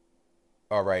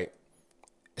 All right,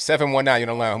 719. You're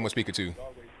on the line. Who am I speaking to?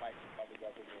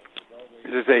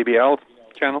 Is this ABL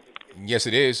channel? Yes,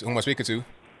 it is. Who am I speaking to?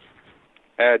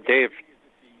 Dave.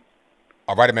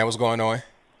 All right, man. What's going on?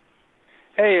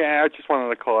 Hey, I just wanted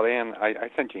to call in.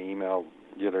 I sent you an email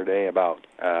the other day about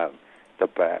the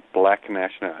Black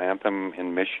National Anthem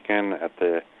in Michigan at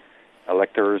the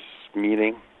electors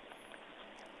meeting.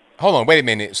 Hold on, wait a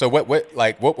minute. So what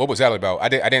was that about? I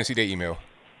didn't see the email.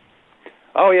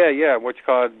 Oh yeah.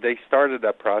 They started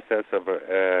that process of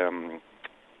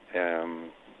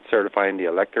certifying the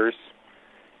electors,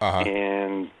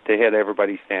 and they had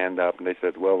everybody stand up, and they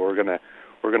said, "Well, we're gonna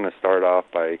start off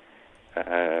by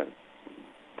the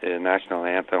national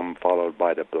anthem, followed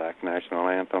by the Black National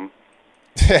Anthem."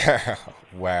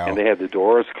 Wow. And they had the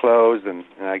doors closed, and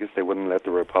I guess they wouldn't let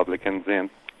the Republicans in.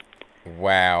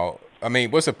 Wow. I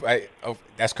mean,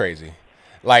 that's crazy.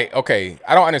 Like, okay,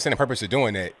 I don't understand the purpose of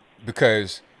doing that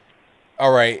because,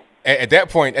 all right, at that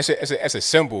point, that's a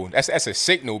symbol. That's a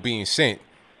signal being sent.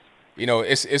 You know,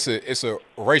 it's a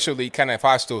racially kind of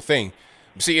hostile thing.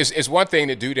 See, it's one thing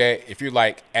to do that if you're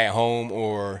like at home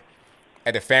or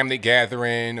at a family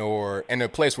gathering or in a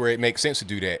place where it makes sense to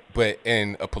do that. But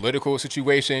in a political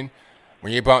situation,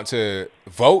 when you're about to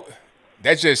vote,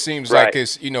 that just seems like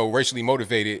it's, racially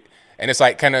motivated. And it's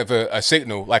like kind of a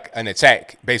signal, like an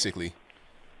attack, basically.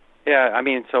 Yeah, I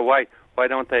mean, so why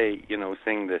don't they,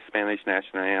 sing the Spanish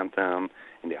national anthem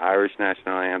and the Irish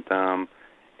national anthem,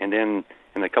 and then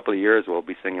in a couple of years we'll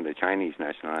be singing the Chinese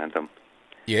national anthem.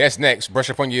 Yeah, that's next. Brush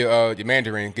up on your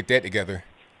Mandarin, get that together.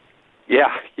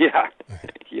 Yeah.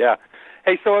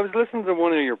 Hey, so I was listening to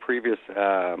one of your previous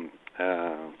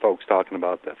folks talking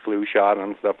about the flu shot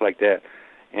and stuff like that,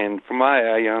 and from my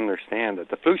I understand that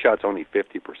the flu shot's only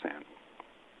 50%,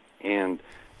 and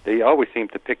they always seem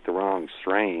to pick the wrong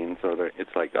strain. So that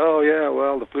it's like, oh yeah,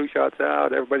 well the flu shot's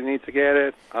out, everybody needs to get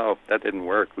it. Oh, that didn't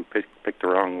work. We picked the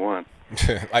wrong one.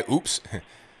 Like, oops.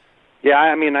 Yeah,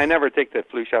 I mean, I never take the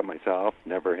flu shot myself.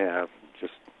 Never have.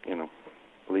 Just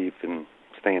believe in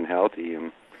staying healthy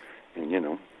and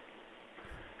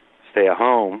stay at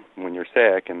home when you're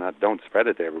sick and don't spread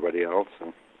it to everybody else.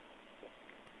 So.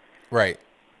 Right.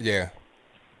 Yeah.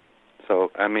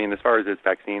 So I mean, as far as this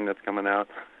vaccine that's coming out,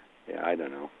 yeah, I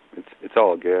don't know. It's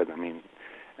all good. I mean,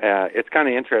 it's kind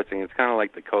of interesting. It's kind of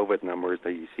like the COVID numbers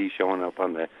that you see showing up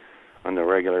on the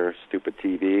regular stupid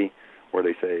TV, where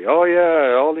they say, "Oh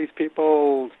yeah, all these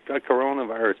people got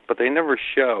coronavirus," but they never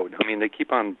showed. I mean, they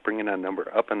keep on bringing that number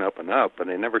up and up and up, but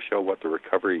they never show what the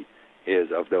recovery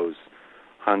is of those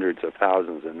hundreds of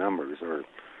thousands of numbers or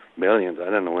millions. I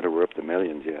don't know whether we're up to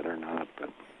millions yet or not, but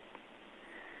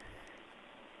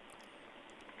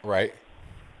right.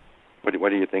 What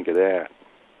do you think of that?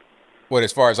 What,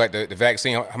 as far as like the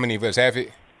vaccine, how many of us have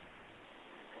it?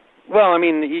 Well, I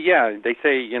mean, yeah, they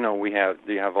say, we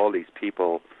have all these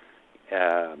people,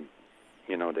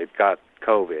 they've got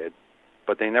COVID,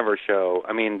 but they never show,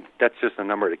 I mean, that's just a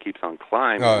number that keeps on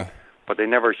climbing, but they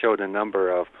never showed a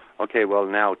number of, okay, well,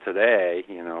 now today,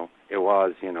 it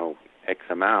was, X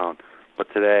amount,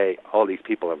 but today all these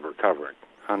people have recovered.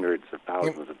 Hundreds of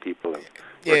thousands of people have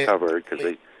recovered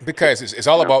because it's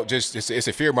all about just it's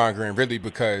a fear mongering, really,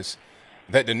 because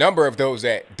the number of those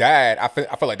that died, I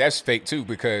feel like that's fake too,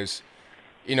 because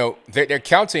they're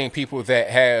counting people that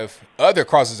have other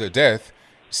causes of death,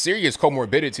 serious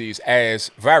comorbidities, as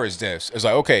virus deaths. It's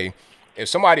like, okay, if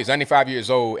somebody's 95 years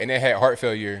old and they had heart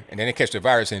failure and then they catch the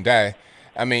virus and die,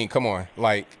 I mean, come on,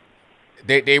 like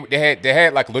they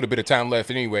had like a little bit of time left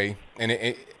anyway,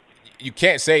 and you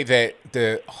can't say that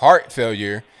the heart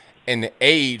failure and the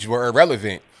age were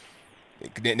irrelevant.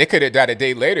 They could have died a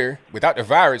day later without the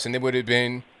virus, and it would have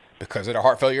been because of the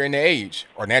heart failure and the age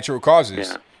or natural causes.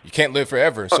 Yeah. You can't live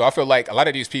forever. So I feel like a lot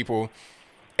of these people,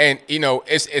 and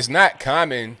it's not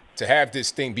common to have this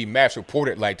thing be mass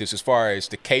reported like this as far as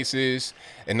the cases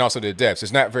and also the deaths.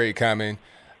 It's not very common.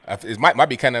 It might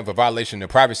be kind of a violation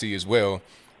of privacy as well.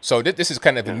 So this is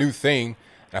kind of a new thing.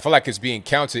 And I feel like it's being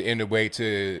counted in a way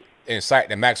to incite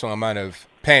the maximum amount of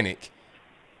panic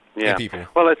in people.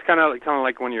 Well, it's kind of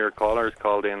like when your callers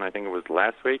called in, I think it was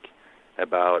last week,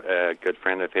 about a good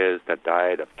friend of his that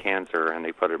died of cancer, and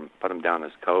they put him down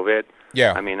as COVID.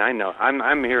 Yeah. I mean, I know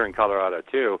I'm here in Colorado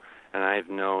too, and I've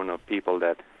known of people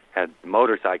that had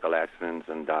motorcycle accidents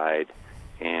and died,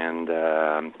 and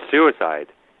suicide,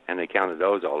 and they counted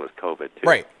those all as COVID too.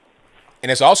 Right. And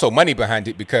there's also money behind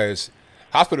it, because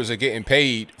hospitals are getting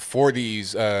paid for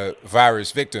these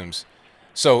virus victims.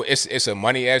 So it's a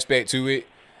money aspect to it.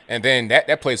 And then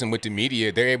that plays in with the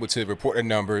media. They're able to report the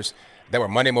numbers that were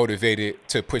money motivated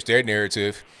to push their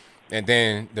narrative. And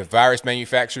then the virus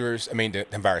manufacturers,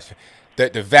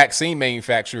 the vaccine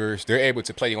manufacturers, they're able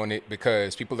to play on it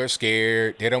because people are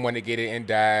scared. They don't want to get it and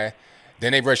die.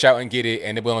 Then they rush out and get it,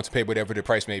 and they're willing to pay whatever the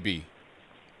price may be.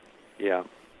 Yeah,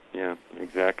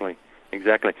 exactly.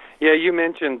 Yeah, you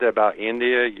mentioned about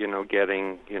India,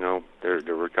 getting, their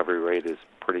recovery rate is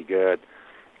pretty good.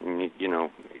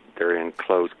 They're in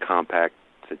close, compact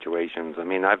situations. I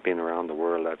mean, I've been around the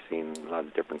world. I've seen a lot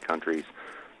of different countries.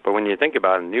 But when you think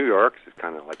about it, New York's is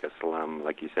kind of like a slum,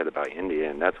 like you said about India,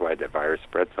 and that's why the virus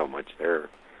spread so much there.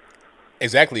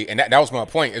 Exactly, and that was my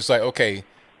point. It's like, okay,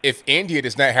 if India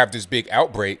does not have this big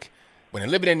outbreak, when they're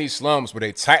living in these slums where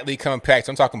they tightly compact,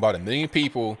 I'm talking about 1 million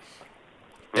people,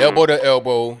 elbow to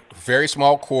elbow, very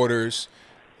small quarters,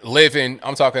 living,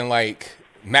 I'm talking like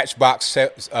matchbox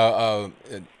sets,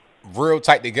 real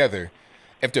tight together.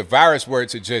 If the virus were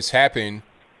to just happen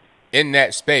in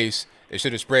that space, it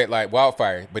should have spread like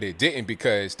wildfire, but it didn't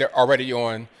because they're already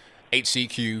on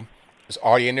HCQ. It's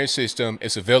already in their system.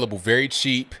 It's available very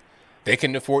cheap. They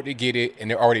can afford to get it, and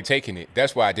they're already taking it.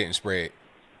 That's why it didn't spread.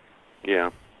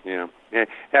 Yeah.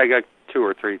 I got 2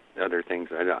 or 3 other things.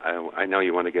 I know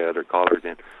you want to get other callers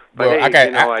in. But well,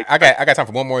 hey, I got time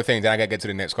for one more thing, then I got to get to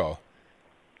the next call.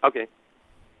 Okay.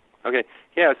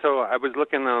 Yeah, so I was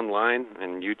looking online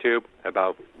and YouTube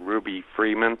about Ruby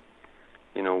Freeman,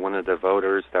 one of the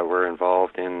voters that were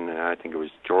involved in, I think it was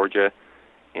Georgia.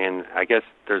 And I guess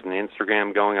there's an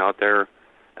Instagram going out there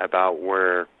about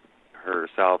where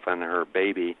herself and her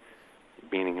baby,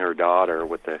 meaning her daughter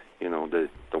with the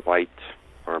white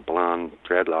or blonde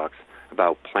dreadlocks,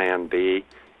 about Plan B.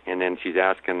 And then she's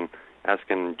asking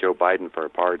Joe Biden for a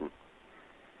pardon.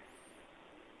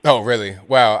 Oh, really?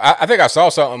 Wow. I think I saw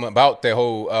something about that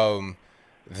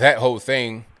whole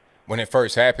thing when it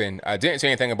first happened. I didn't see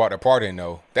anything about the pardon,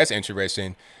 though. That's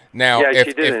interesting. Now, yeah,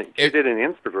 she did an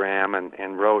Instagram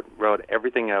and wrote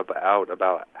everything out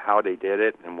about how they did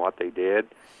it and what they did.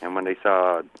 And when they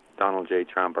saw Donald J.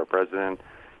 Trump, our president,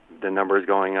 the numbers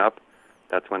going up,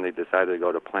 that's when they decided to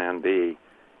go to Plan B,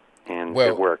 and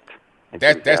it worked.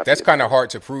 That's kind of hard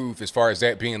to prove as far as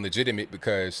that being legitimate,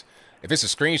 because if it's a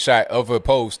screenshot of a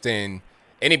post, then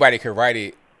anybody could write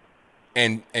it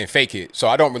and fake it. So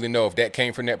I don't really know if that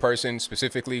came from that person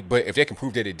specifically, but if they can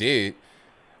prove that it did,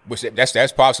 which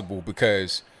that's possible,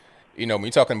 because when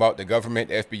you're talking about the government,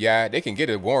 the FBI, they can get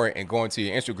a warrant and go into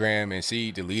your Instagram and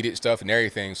see deleted stuff and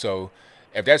everything. So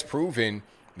if that's proven,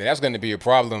 then that's going to be a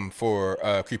problem for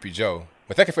Creepy Joe.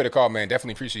 But thank you for the call, man.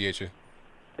 Definitely appreciate you.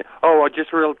 Oh,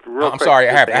 just real I'm quick. Sorry,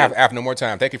 I have no more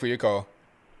time. Thank you for your call.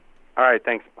 All right,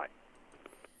 thanks. Bye.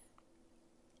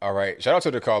 All right, shout out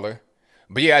to the caller.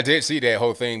 But yeah, I did see that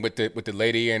whole thing with the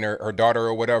lady and her daughter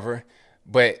or whatever.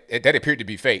 But that appeared to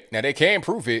be fake. Now they can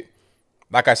prove it.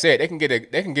 Like I said, they can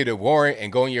get a warrant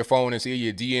and go on your phone and see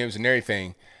your DMs and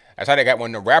everything. That's how they got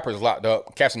one of the rappers locked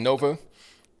up, Casanova,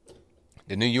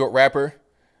 the New York rapper.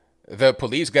 The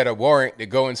police got a warrant to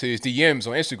go into his DMs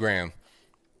on Instagram,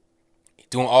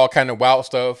 doing all kind of wild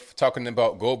stuff, talking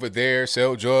about go over there,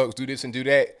 sell drugs, do this and do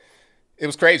that. It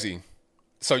was crazy.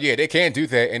 So yeah, they can do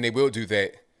that, and they will do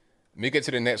that. Let me get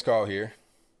to the next call here.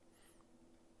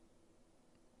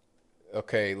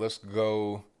 Okay, let's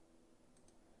go.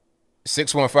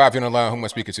 615, you're on the line. Who am I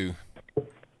speaking to?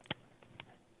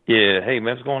 Yeah, hey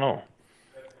man, what's going on?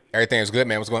 Everything's good,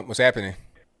 man. What's happening?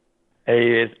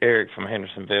 Hey, it's Eric from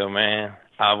Hendersonville, man.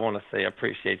 I want to say I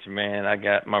appreciate you, man. I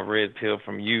got my red pill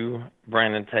from you,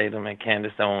 Brandon Tatum, and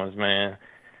Candace Owens, man,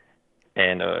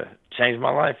 and changed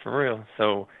my life for real.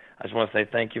 So I just want to say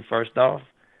thank you first off,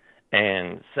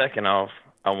 and second off,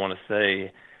 I want to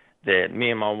say that me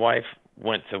and my wife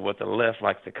went to what the left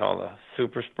likes to call a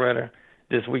super spreader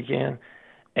this weekend,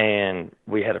 and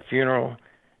we had a funeral,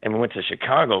 and we went to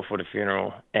Chicago for the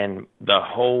funeral, and the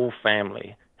whole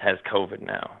family has COVID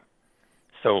now.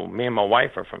 So me and my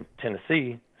wife are from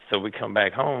Tennessee, so we come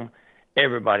back home,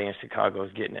 everybody in Chicago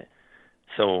is getting it.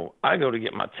 So I go to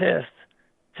get my test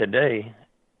today,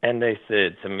 and they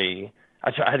said to me,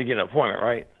 I had to get an appointment,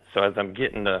 right? So as I'm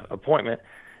getting the appointment,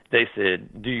 they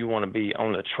said, do you want to be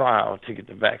on the trial to get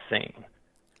the vaccine?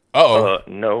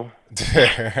 No.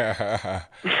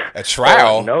 A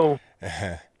trial? No.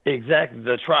 Exactly,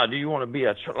 the trial. Do you want to be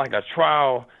a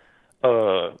trial?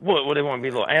 What they want to be,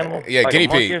 a little animal? Yeah, like guinea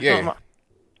pig. Yeah.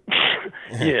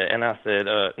 Yeah, and I said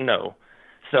no.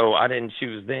 So I didn't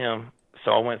choose them.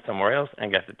 So I went somewhere else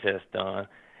and got the test done.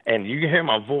 And you can hear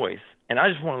my voice. And I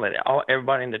just want to let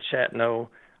everybody in the chat know.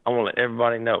 I want to let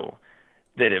everybody know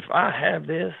that if I have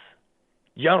this,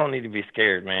 y'all don't need to be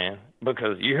scared, man,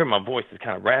 because you hear my voice is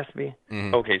kind of raspy.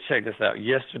 Mhm. Okay, check this out.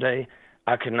 Yesterday,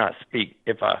 I could not speak.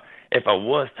 If I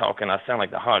was talking, I sound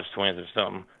like the Hodge twins or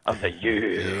something. I'd say,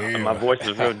 yeah. And my voice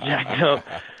was real jacked up.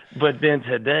 But then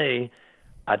today,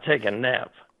 I take a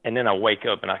nap, and then I wake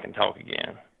up and I can talk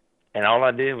again. And all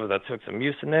I did was I took some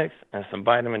Mucinex and some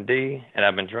vitamin D, and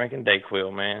I've been drinking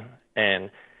Dayquil, man. And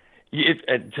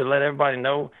to let everybody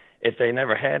know, if they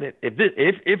never had it, if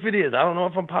it is, I don't know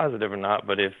if I'm positive or not,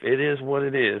 but if it is what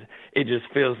it is, it just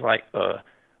feels like a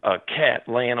cat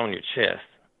laying on your chest.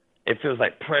 It feels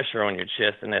like pressure on your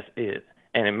chest, and that's it.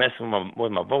 And it messes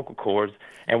with my vocal cords.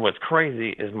 And what's crazy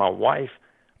is my wife,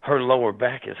 her lower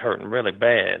back is hurting really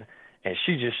bad, and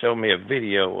she just showed me a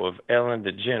video of Ellen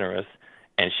DeGeneres,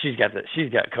 and she's got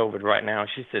COVID right now.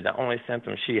 She said the only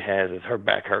symptom she has is her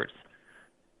back hurts.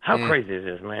 How crazy is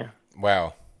this, man?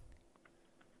 Wow.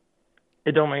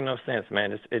 It don't make no sense,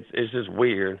 man. It's just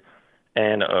weird.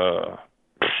 And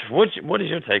what is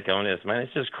your take on this, man?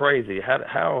 It's just crazy.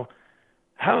 How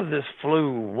is this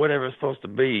flu, whatever it's supposed to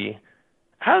be,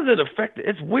 how does it affect?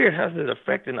 It's weird. How's it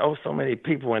affecting so many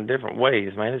people in different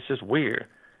ways, man? It's just weird.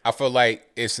 I feel like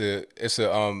it's a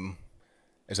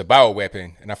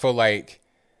bioweapon, and I feel like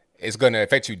it's going to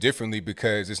affect you differently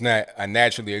because it's not a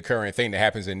naturally occurring thing that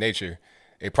happens in nature.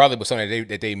 It probably was something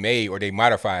that they made or they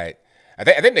modified. I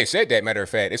think they said that, matter of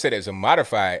fact. They said it's a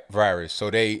modified virus. So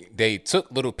they took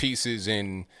little pieces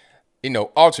and,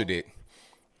 altered it.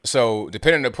 So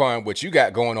depending upon what you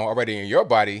got going on already in your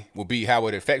body will be how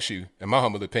it affects you, in my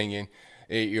humble opinion.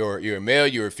 You're a male,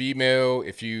 you're a female.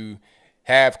 If you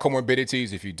have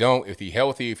comorbidities, if you don't, if you're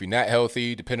healthy, if you're not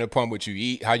healthy, depending upon what you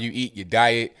eat, how you eat, your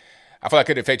diet, I feel like it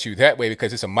could affect you that way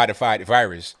because it's a modified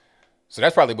virus. So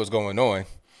that's probably what's going on.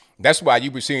 That's why you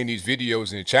were seeing these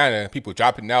videos in China, people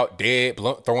dropping out dead,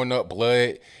 throwing up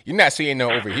blood. You're not seeing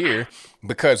them over here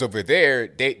because over there,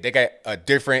 they got a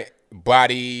different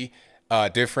body,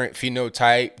 different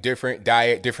phenotype, different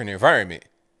diet, different environment.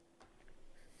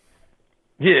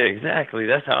 Yeah, exactly.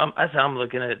 That's how I'm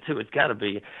looking at it too. It's got to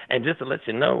be. And just to let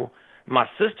you know, my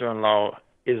sister-in-law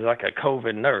is like a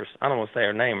COVID nurse. I don't want to say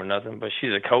her name or nothing, but she's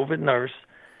a COVID nurse,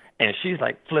 and she's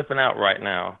like flipping out right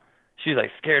now. She's like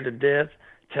scared to death,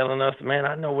 telling us, man,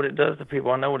 I know what it does to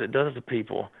people. I know what it does to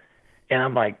people. And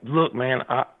I'm like, look, man,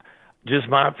 just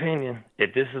my opinion,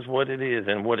 if this is what it is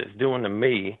and what it's doing to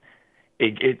me,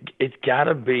 it's got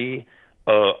to be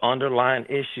underlying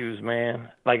issues, man.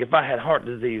 Like if I had heart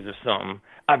disease or something,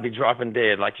 I'd be dropping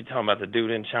dead like you're talking about the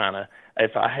dude in China.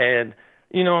 If I had,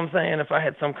 you know what I'm saying, if I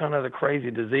had some kind of other crazy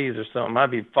disease or something,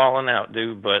 I'd be falling out,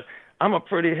 dude. But I'm a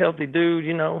pretty healthy dude,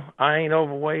 I ain't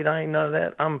overweight. I ain't none of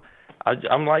that. I'm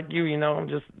like you, I'm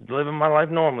just living my life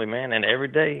normally, man. And every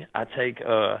day I take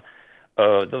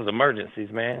those emergencies,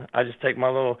 man. I just take my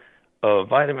little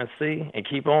vitamin C and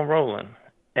keep on rolling.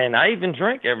 And I even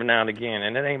drink every now and again,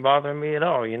 and it ain't bothering me at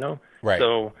all, Right.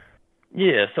 So,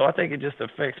 yeah, so I think it just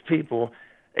affects people.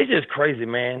 It's just crazy,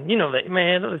 man.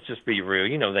 Man, let's just be real.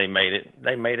 They made it.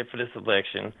 They made it for this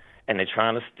election, and they're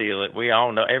trying to steal it. We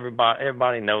all know.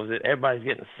 Everybody knows it. Everybody's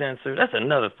getting censored. That's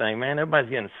another thing, man. Everybody's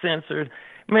getting censored.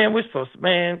 Man, we're supposed to,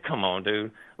 man, come on,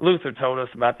 dude. Luther told us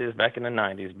about this back in the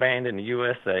 90s, banned in the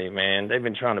USA, man. They've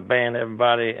been trying to ban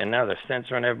everybody, and now they're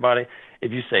censoring everybody.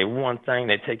 If you say one thing,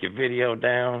 they take your video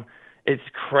down. It's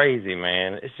crazy,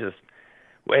 man. It's just,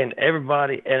 and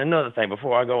everybody, and another thing,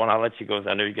 before I go on, I'll let you go, because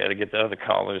I know you got to get the other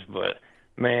callers, but,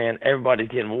 man, everybody's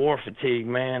getting war fatigue,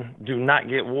 man. Do not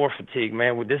get war fatigue,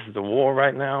 man. This is a war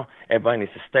right now. Everybody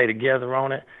needs to stay together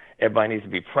on it. Everybody needs to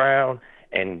be proud.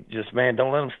 And just, man,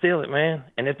 don't let them steal it, man.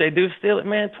 And if they do steal it,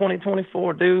 man,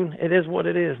 2024, dude, it is what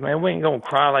it is, man. We ain't going to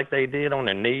cry like they did on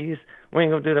their knees. We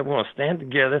ain't going to do that. We're going to stand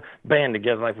together, band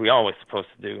together like we always supposed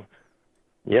to do.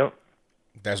 Yep.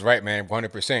 That's right, man,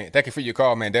 100%. Thank you for your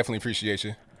call, man. Definitely appreciate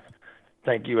you.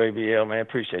 Thank you, ABL, man.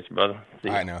 Appreciate you, brother. See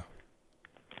you. All right, now.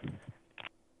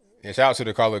 Yeah, shout out to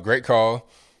the caller. Great call.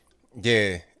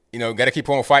 Yeah, got to keep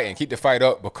on fighting. Keep the fight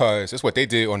up because that's what they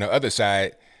did on the other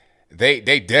side. They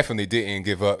definitely didn't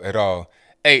give up at all.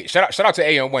 Hey, shout out to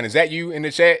AM1. Is that you in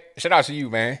the chat? Shout out to you,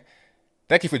 man.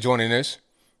 Thank you for joining us.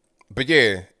 But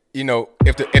yeah,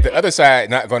 if the other side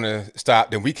not gonna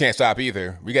stop, then we can't stop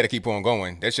either. We got to keep on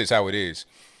going. That's just how it is.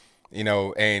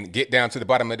 And get down to the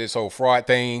bottom of this whole fraud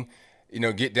thing.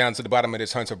 Get down to the bottom of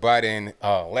this Hunter Biden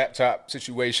laptop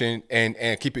situation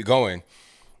and keep it going.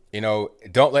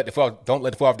 Don't let the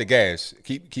foot off the gas.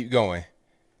 Keep going.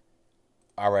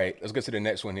 All right, let's get to the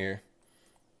next one here.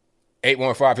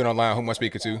 815, you're online. Who am I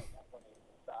speaking to?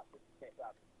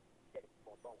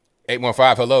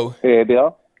 815, hello. Hey,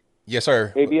 ABL. Yes,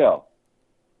 sir. ABL.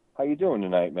 How you doing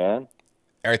tonight, man?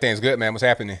 Everything's good, man. What's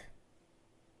happening?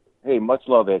 Hey, much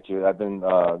love at you. I've been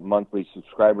a monthly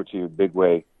subscriber to you, big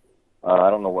way. I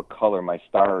don't know what color my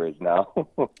star is now.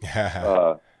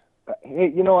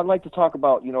 Hey, I'd like to talk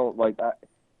about,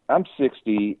 I'm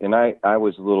 60, and I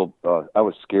was a little, I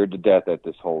was scared to death at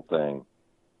this whole thing.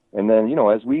 And then,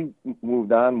 as we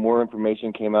moved on, more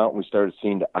information came out, and we started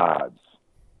seeing the odds.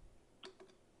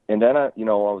 And then I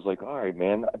was like, all right,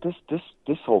 man,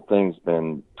 this whole thing's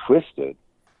been twisted.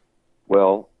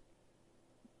 Well,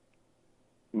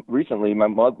 recently my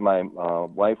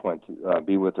wife went to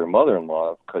be with her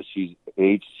mother-in-law because she's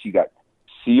aged. She got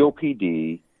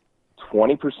COPD,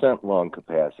 20% lung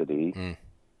capacity.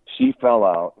 She fell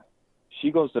out.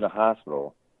 She goes to the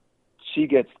hospital. She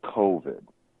gets COVID.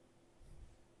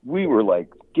 We were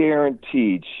like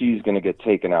guaranteed she's going to get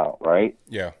taken out, right?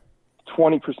 Yeah.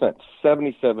 20%,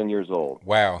 77 years old.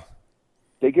 Wow.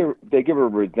 They give her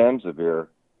Remdesivir.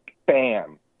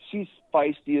 Bam. She's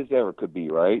feisty as ever could be,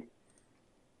 right?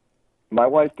 My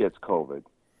wife gets COVID.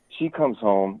 She comes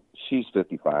home. She's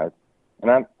 55.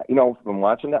 And I'm, from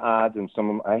watching the odds, and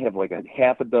I have like a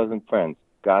half a dozen friends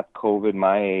got COVID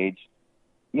my age,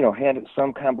 had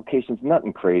some complications,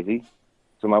 nothing crazy.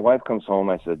 So my wife comes home.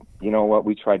 I said, you know what?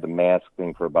 We tried the mask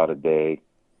thing for about a day.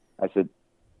 I said,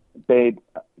 babe,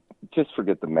 just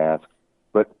forget the mask.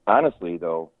 But honestly,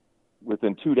 though,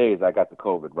 within 2 days, I got the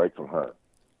COVID right from her.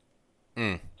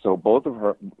 So both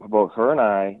her and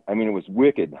I mean, it was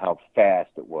wicked how fast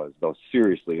it was, though.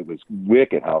 Seriously, it was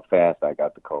wicked how fast I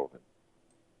got the COVID.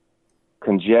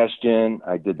 Congestion,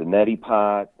 I did the neti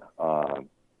pot,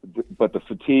 but the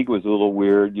fatigue was a little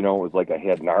weird. It was like I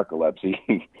had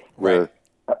narcolepsy, where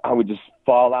I would just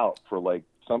fall out for like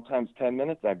sometimes 10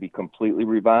 minutes. I'd be completely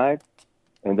revived,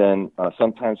 and then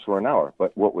sometimes for an hour.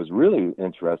 But what was really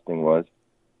interesting was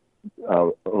a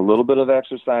little bit of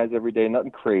exercise every day, nothing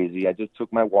crazy. I just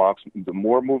took my walks. The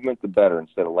more movement, the better.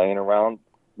 Instead of laying around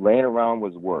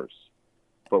was worse.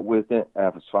 But with it, I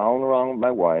was following around with my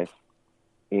wife,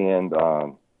 and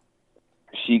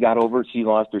she got over. She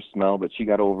lost her smell, but she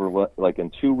got over. Like in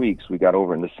 2 weeks, we got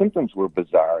over. And the symptoms were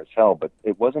bizarre as hell. But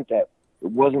it wasn't that. It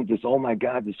wasn't this. Oh my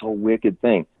God, this whole wicked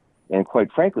thing. And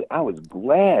quite frankly, I was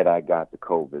glad I got the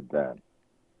COVID then,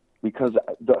 because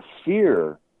the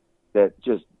fear that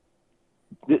just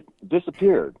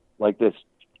disappeared, like this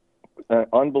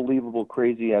unbelievable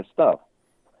crazy ass stuff.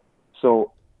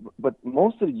 So, but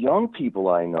most of the young people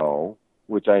I know,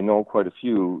 which I know quite a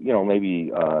few,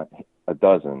 maybe a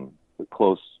dozen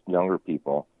close younger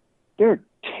people, they're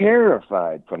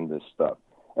terrified from this stuff.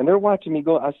 And they're watching me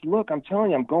go. I said, look, I'm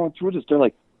telling you, I'm going through this. They're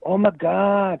like, oh my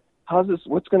God, how's this?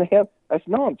 What's going to happen? I said,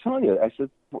 no, I'm telling you. I said,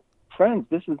 friends,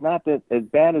 this is not that as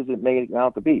bad as it made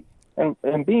out to be.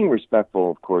 And being respectful,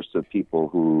 of course, to people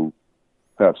who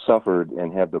have suffered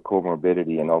and have the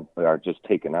comorbidity and are just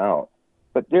taken out.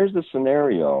 But there's a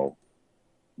scenario,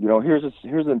 here's a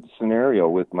scenario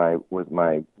with my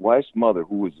wife's mother,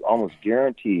 who was almost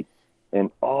guaranteed, and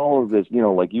all of this,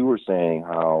 like you were saying,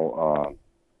 how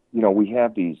we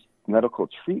have these medical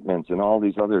treatments and all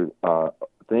these other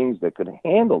things that could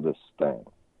handle this thing.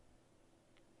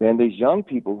 And these young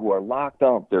people who are locked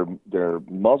up, they're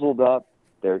muzzled up.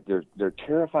 They're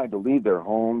terrified to leave their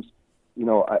homes.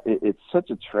 It's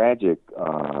such a tragic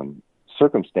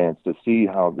circumstance to see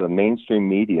how the mainstream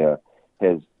media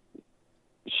has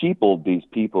sheepled these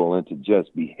people into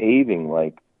just behaving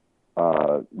like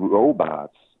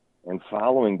robots and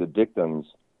following the dictums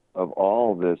of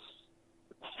all this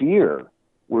fear,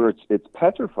 where it's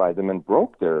petrified them and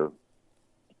broke them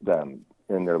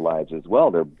in their lives as well.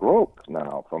 They're broke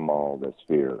now from all this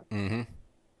fear. Mm-hmm.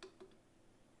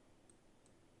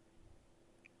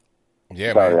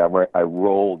 Yeah, sorry, man. I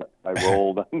rolled on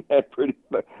that pretty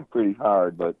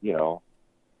hard, but Nah,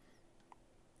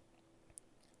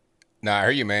 I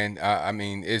hear you, man. I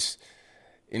mean, it's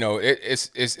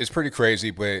it's pretty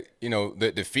crazy, but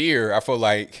the fear. I feel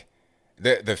like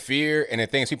the fear and the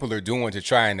things people are doing to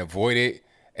try and avoid it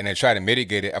and then try to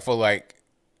mitigate it, I feel like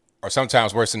are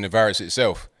sometimes worse than the virus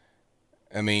itself.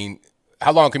 I mean,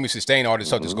 how long can we sustain all this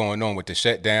stuff that's going on with the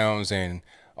shutdowns and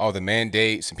all the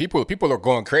mandates, and people are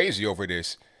going crazy over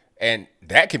this, and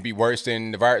that can be worse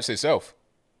than the virus itself.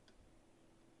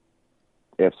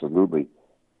 Absolutely.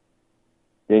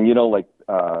 And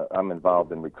I'm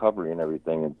involved in recovery and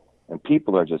everything, and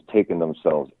people are just taking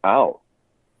themselves out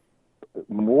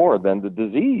more than the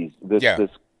disease,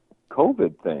 this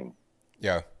COVID thing.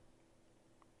 Yeah.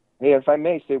 Hey, if I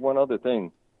may say one other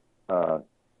thing,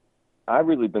 I've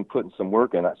really been putting some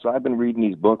work in. So I've been reading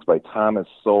these books by Thomas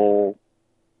Sowell,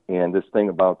 and this thing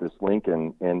about this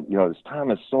Lincoln, and this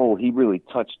Thomas Sowell, he really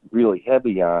touched really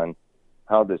heavy on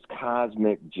how this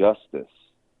cosmic justice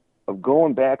of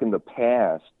going back in the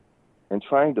past and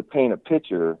trying to paint a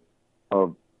picture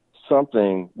of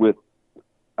something with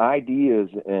ideas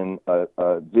and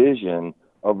a vision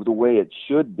of the way it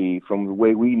should be from the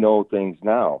way we know things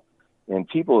now. And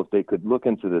people, if they could look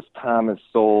into this Thomas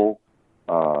Sowell,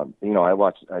 I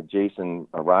watched Jason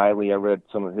Riley. I read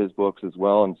some of his books as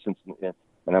well, and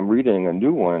I'm reading a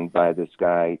new one by this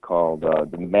guy called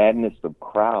The Madness of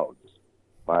Crowds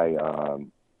by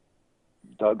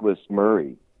Douglas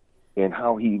Murray, and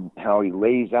how he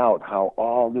lays out how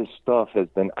all this stuff has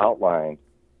been outlined,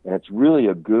 and it's really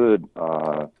a good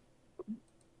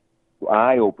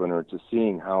eye opener to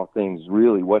seeing how things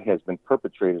really, what has been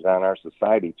perpetrated on our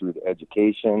society through the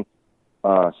education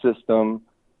system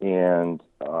and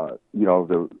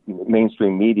the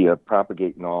mainstream media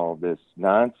propagating all this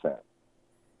nonsense.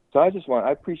 So I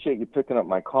appreciate you picking up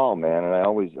my call, man. And I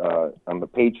always, I'm a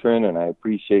patron, and I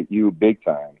appreciate you big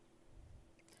time.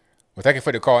 Well, thank you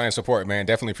for the call and support, man.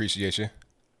 Definitely appreciate you.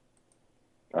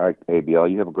 All right,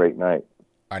 ABL, you have a great night.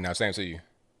 All right, now, same to you.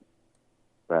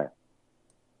 Bye.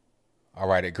 All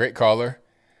right, a great caller.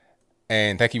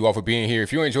 And thank you all for being here.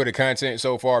 If you enjoy the content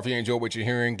so far, if you enjoy what you're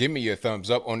hearing, give me a thumbs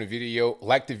up on the video,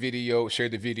 like the video, share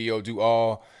the video, do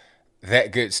all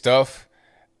that good stuff.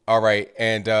 All right,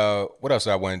 and what else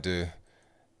I wanted to...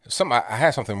 I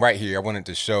had something right here I wanted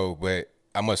to show, but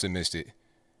I must have missed it.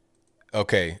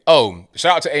 Okay. Oh,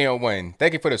 shout out to AM1.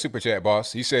 Thank you for the super chat,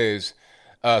 boss. He says,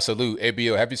 salute,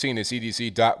 ABO. Have you seen the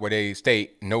CDC doc where they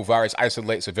state no virus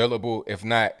isolates available? If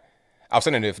not, I'll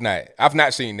send it if not. I've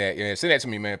not seen that. Yeah, send that to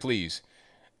me, man, please.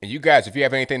 And you guys, if you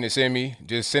have anything to send me,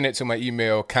 just send it to my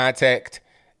email,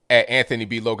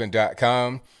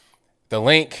 contact@anthonyblogan.com. The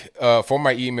link for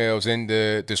my emails in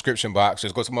the description box.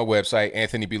 Just go to my website,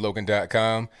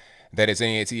 anthonyblogan.com. That is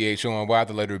ANTHONY,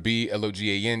 the letter B,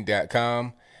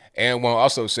 LOGAN.com. And one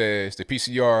also says the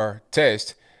PCR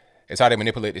test is how they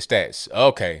manipulate the stats.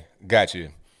 Okay, got you.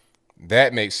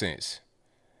 That makes sense.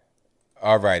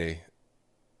 All righty.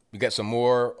 We got some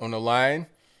more on the line.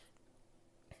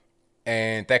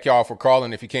 And thank y'all for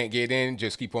calling. If you can't get in,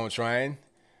 just keep on trying.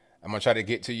 I'm going to try to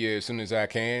get to you as soon as I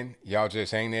can. Y'all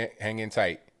just hang in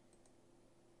tight.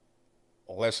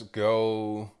 Let's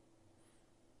go.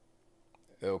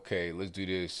 Okay, let's do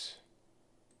this.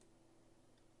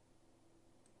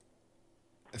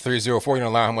 304, you're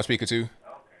on the line. Who am I speaking to?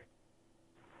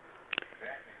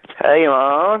 Hey, I'm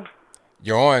on.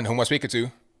 You're on. Who am I speaking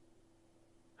to?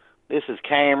 This is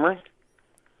Cameron.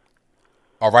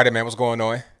 All righty, man. What's going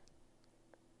on?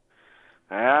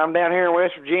 I'm down here in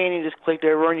West Virginia. Just clicked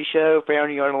over on your show,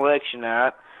 found you on election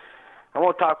night. I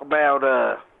want to talk about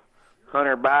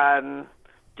Hunter Biden.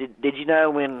 Did you know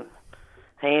when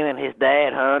him and his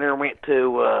dad Hunter went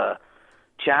to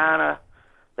China?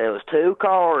 There was 2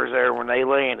 cars there when they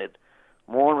landed.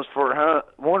 One was for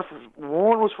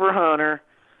Hunter.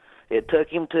 It took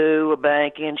him to a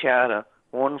bank in China.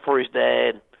 One for his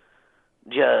dad,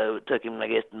 Joe. It took him, I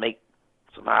guess, to meet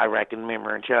some high-ranking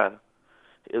member in China.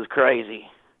 It was crazy.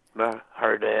 I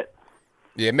heard that.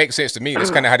 Yeah, it makes sense to me.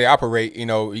 That's kind of how they operate. You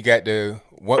know, you got the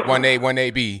 1A,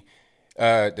 1AB.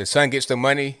 The son gets the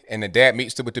money, and the dad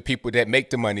meets with the people that make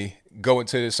the money go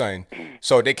into the son.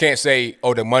 So they can't say,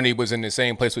 oh, the money was in the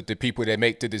same place with the people that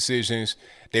make the decisions.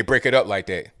 They break it up like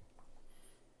that.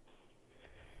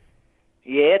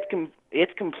 Yeah,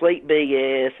 it's complete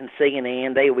BS, and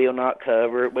CNN, they will not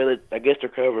cover it. Well, I guess they're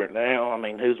covering it now. I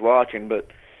mean, who's watching? But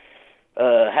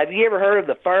have you ever heard of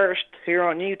The First here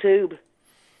on YouTube?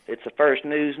 It's the First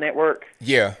News Network.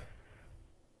 Yeah.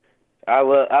 I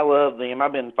love them.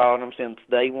 I've been following them since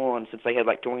day one, since they had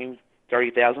like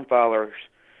 30,000 followers.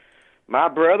 My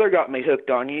brother got me hooked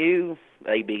on you,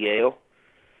 ABL,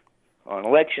 on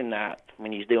election night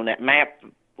when he was doing that map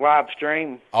live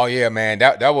stream. Oh, yeah, man.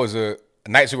 That was a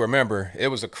night to remember. It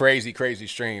was a crazy, crazy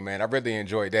stream, man. I really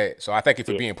enjoyed that. So I thank you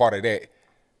for being part of that.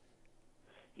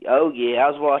 Oh, yeah. I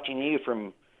was watching you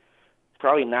from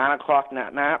probably 9 o'clock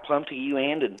that night, plumb to you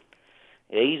ended.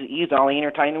 He's the only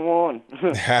entertaining one.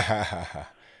 I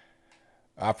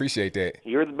appreciate that.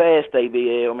 You're the best,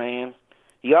 ABL, man.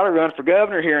 You ought to run for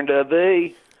governor here in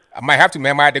Dubby. I might have to,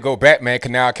 man. I might have to go back, man,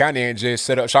 Canal County, and just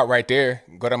set up shop right there.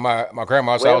 Go to my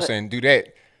grandma's house and do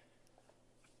that.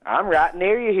 I'm right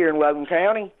near you here in Logan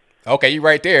County. Okay, you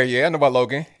right there. Yeah, I know about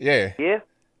Logan. Yeah. Yeah.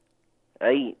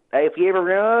 Hey, if you ever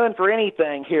run for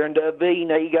anything here in Dubby, you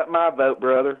know you got my vote,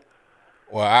 brother.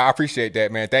 Well, I appreciate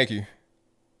that, man. Thank you.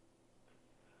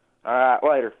 All right,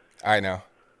 later. All right, now.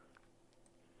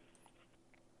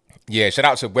 Yeah, shout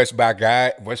out to West by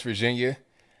God, West Virginia.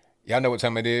 Y'all know what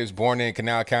time it is. Born in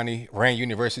Canal County, Rand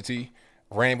University,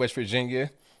 Rand, West Virginia,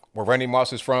 where Randy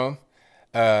Moss is from.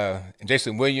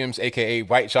 Jason Williams, aka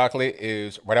White Chocolate,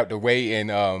 is right out the way in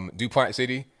DuPont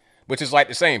City, which is like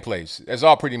the same place. It's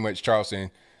all pretty much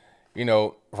Charleston. You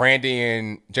know, Randy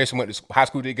and Jason went to high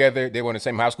school together. They were on the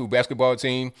same high school basketball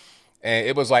team. And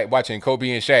it was like watching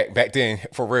Kobe and Shaq back then,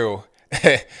 for real.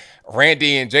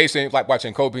 Randy and Jason, like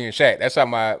watching Kobe and Shaq. That's how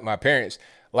my parents,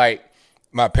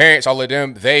 all of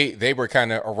them, they were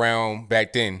kind of around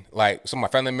back then. Like some of my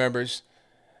family members,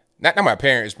 not my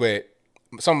parents, but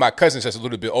some of my cousins that's a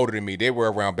little bit older than me, they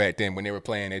were around back then when they were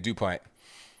playing at DuPont.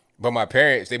 But my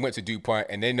parents, they went to DuPont,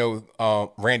 and they know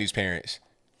Randy's parents,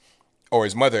 or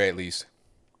his mother at least.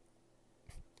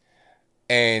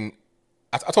 And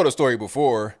I told a story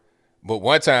before, but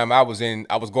one time I was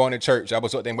going to church. I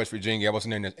was up there in West Virginia. I was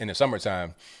in the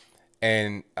summertime,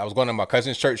 and I was going to my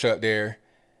cousin's church up there,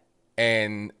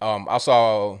 and I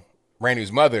saw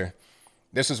Randy's mother.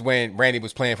 This is when Randy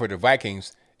was playing for the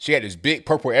Vikings. She had this big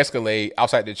purple Escalade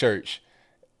outside the church,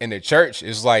 and the church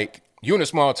is like, you in a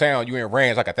small town, you in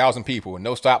Rand, like 1,000 people,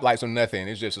 no stoplights or nothing.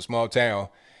 It's just a small town.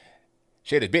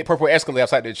 She had this big purple Escalade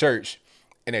outside the church,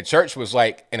 and the church was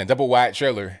like in a double wide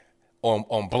trailer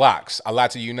on blocks. I lie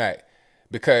to you not,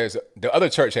 because the other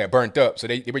church had burnt up, so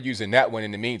they were using that one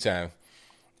in the meantime.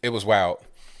 It was wild,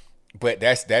 but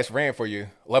that's Rand for you.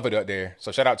 Love it up there.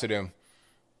 So shout out to them.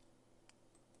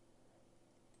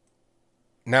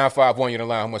 951, you're on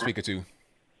the line. Who am I speaking to?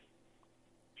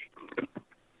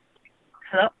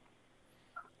 Hello.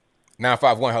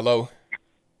 951, hello.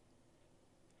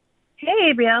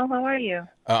 Hey, Biel, how are you?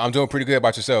 I'm doing pretty good.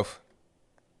 About yourself?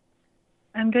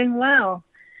 I'm doing well.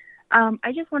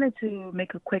 I just wanted to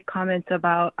make a quick comment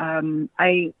about,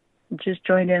 I just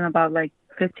joined in about like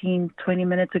 15, 20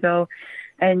 minutes ago,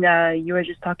 and you were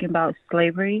just talking about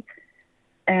slavery.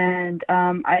 And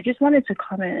I just wanted to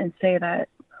comment and say that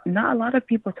not a lot of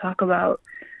people talk about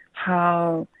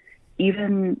how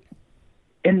even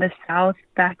in the South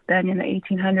back then in the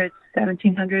 1800s,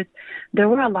 1700s, there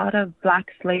were a lot of black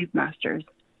slave masters.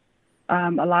 A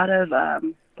lot of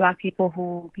black people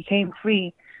who became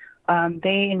free,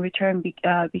 they in return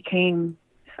became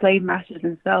slave masters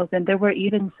themselves. And there were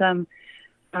even some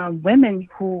women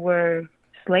who were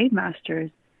slave masters.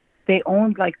 They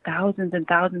owned like thousands and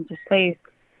thousands of slaves.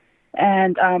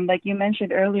 And like you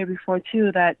mentioned earlier before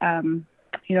too, that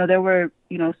there were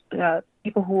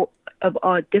people who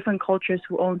of different cultures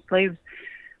who owned slaves,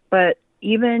 but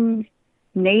even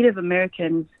Native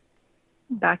Americans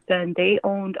back then, they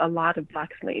owned a lot of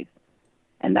black slaves,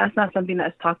 and that's not something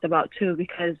that's talked about too,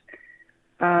 because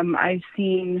I've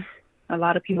seen a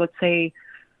lot of people say,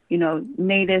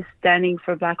 natives standing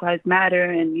for Black Lives Matter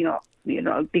and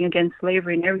being against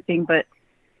slavery and everything, but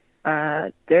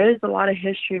there is a lot of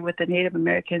history with the Native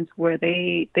Americans where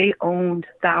they owned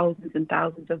thousands and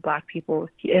thousands of black people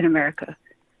in America.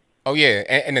 Oh yeah,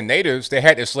 and the natives, they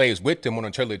had their slaves with them on the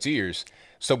Trail of Tears.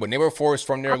 So when they were forced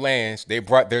from their lands, they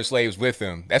brought their slaves with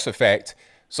them. That's a fact.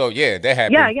 So yeah, that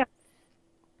happened.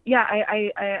 Yeah.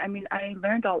 I mean, I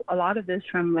learned a lot of this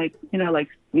from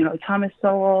Thomas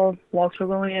Sowell, Walter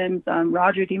Williams,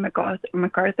 Roger D.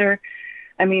 MacArthur.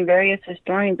 I mean, various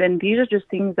historians, and these are just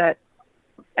things that.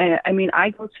 I mean, I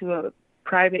go to a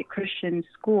private Christian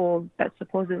school that's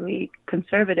supposedly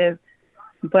conservative,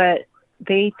 but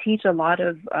they teach a lot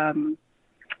of,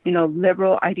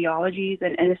 liberal ideologies,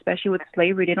 and especially with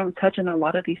slavery, they don't touch on a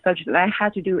lot of these subjects. I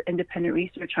had to do independent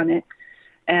research on it.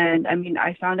 And I mean,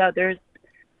 I found out there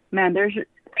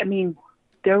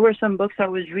were some books I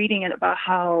was reading about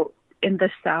how in the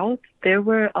South, there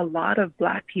were a lot of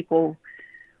black people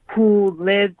who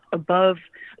lived above,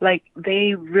 like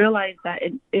they realized that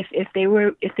if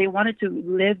they wanted to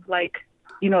live like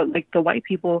the white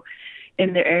people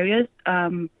in their areas,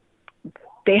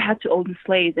 they had to own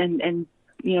slaves, and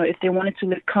if they wanted to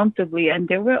live comfortably. And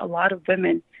there were a lot of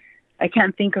women, I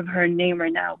can't think of her name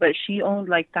right now, but she owned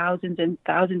like thousands and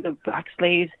thousands of black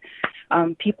slaves.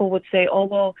 People would say, oh,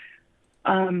 well,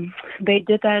 they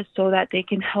did that so that they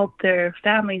can help their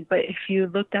families. But if you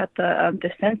looked at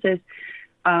the census,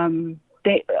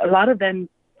 a lot of them,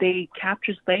 they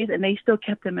captured slaves and they still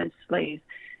kept them as slaves.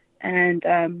 And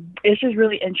it's just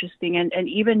really interesting. And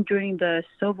even during the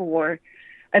Civil War,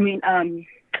 I mean,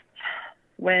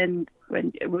 when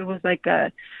it was like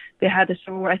they had the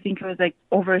Civil War, I think it was like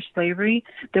over slavery,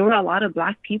 there were a lot of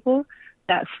black people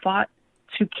that fought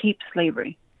to keep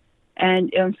slavery.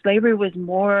 And slavery was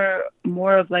more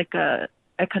of like a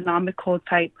economical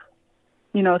type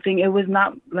thing. It was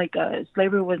not like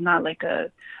slavery was not like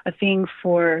a thing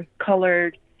for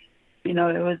colored, it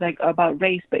was like about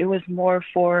race, but it was more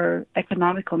for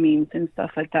economical means and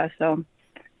stuff like that. So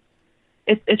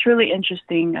it's really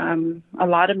interesting. A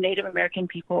lot of Native American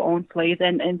people own slaves,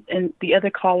 and the other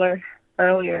caller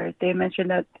earlier, they mentioned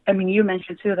that. I mean, you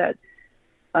mentioned too that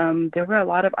there were a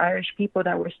lot of Irish people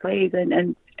that were slaves,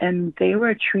 and they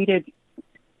were treated,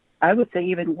 I would say,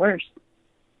 even worse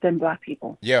than black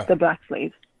people. Yeah. The black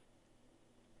slaves.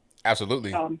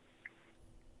 Absolutely.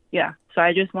 Yeah. So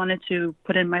I just wanted to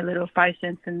put in my little 5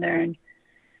 cents in there, and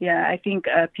yeah, I think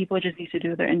people just need to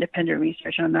do their independent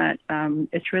research on that.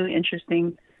 It's really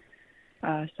interesting.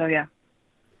 So yeah.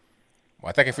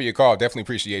 Well, thank you for your call. Definitely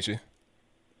appreciate you.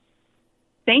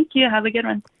 Thank you. Have a good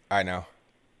one. All right, now.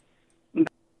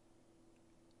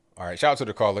 All right, shout out to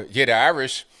the caller. Yeah, the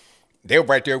Irish, they were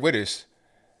right there with us.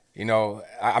 You know,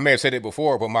 I may have said it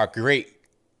before, but my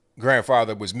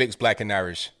great-grandfather was mixed black and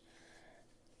Irish.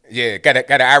 Yeah, got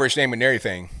an Irish name and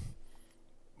everything.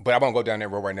 But I won't go down that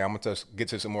road right now. I'm going to get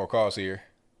to some more calls here.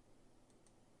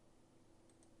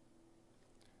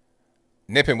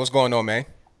 Nippin, what's going on, man?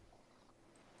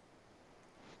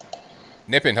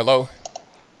 Nippin, hello.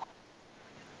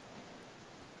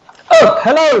 Oh,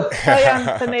 hello. Hi,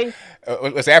 Anthony.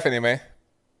 What's happening, man?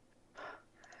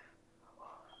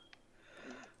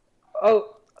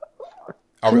 Oh,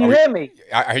 can you hear me?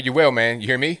 I hear you well, man. You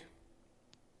hear me?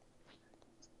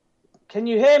 Can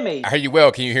you hear me? I hear you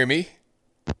well. Can you hear me?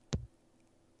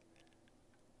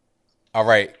 All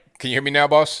right. Can you hear me now,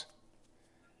 boss?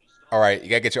 All right. You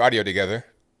got to get your audio together.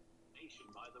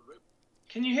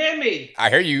 Can you hear me? I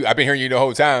hear you. I've been hearing you the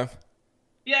whole time.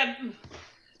 Yeah,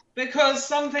 because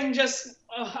something just,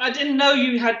 I didn't know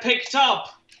you had picked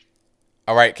up.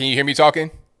 All right. Can you hear me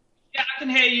talking? Yeah, I can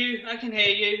hear you. I can hear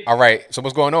you. All right. So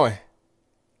what's going on?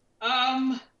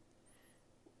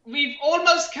 We've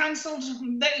almost cancelled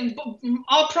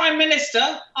our Prime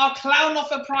Minister, our clown of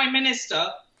a Prime Minister,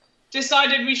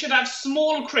 decided we should have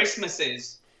small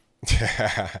Christmases.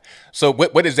 So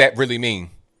what does that really mean?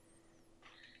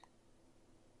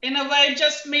 In a way,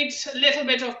 just meet a little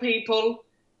bit of people,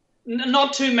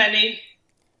 not too many.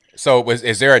 So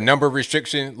is there a number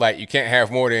restriction? Like you can't have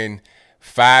more than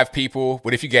 5 people?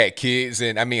 What if you got kids?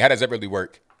 And I mean, how does that really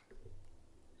work?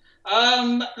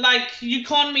 Like you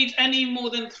can't meet any more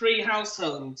than 3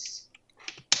 households.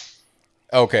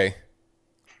 Okay.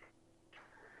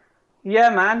 Yeah,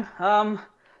 man.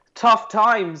 Tough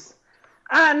times.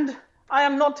 And I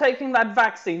am not taking that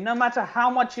vaccine, no matter how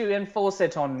much you enforce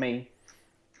it on me.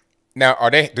 Now,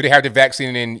 do they have the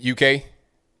vaccine in UK?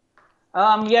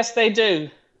 Yes, they do.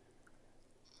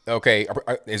 Okay.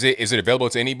 Is it available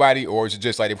to anybody, or is it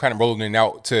just like they're kind of rolling it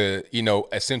out to,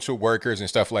 essential workers and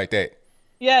stuff like that?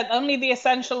 Yeah, only the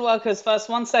essential workers first.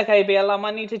 One sec, ABLM. I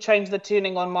need to change the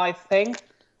tuning on my thing.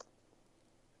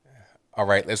 All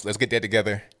right, let's get that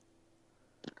together.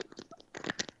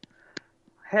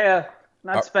 Here,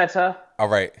 that's better. All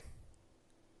right.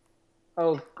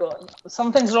 Oh God,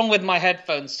 something's wrong with my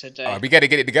headphones today. We got to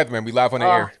get it together, man. We live on the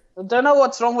air. I don't know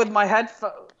what's wrong with my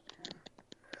headphones.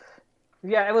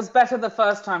 Yeah, it was better the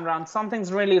first time round.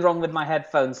 Something's really wrong with my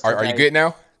headphones today. Are you good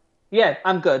now? Yeah,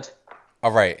 I'm good.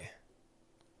 All right.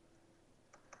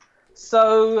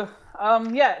 So,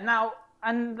 yeah, now,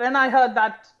 and then I heard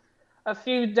that a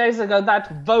few days ago,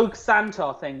 that Vogue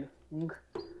Santa thing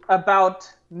about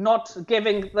not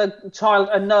giving the child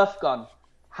a Nerf gun.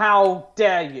 How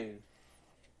dare you?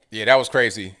 Yeah, that was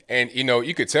crazy. And,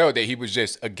 you could tell that he was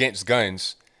just against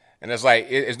guns. And it's like,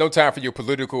 it's no time for your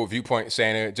political viewpoint,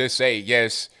 Santa. Just say,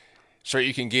 yes, sure,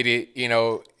 you can get it,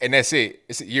 and that's it.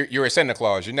 You're a Santa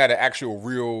Claus. You're not an actual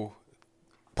real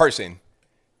person.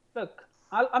 Look,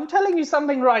 I'm telling you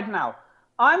something right now.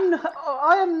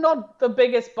 I am not the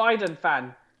biggest Biden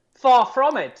fan. Far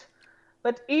from it.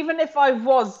 But even if I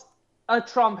was a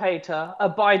Trump hater, a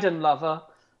Biden lover,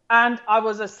 and I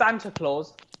was a Santa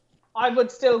Claus, I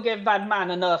would still give that man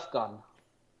a Nerf gun.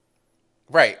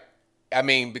 Right. I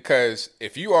mean, because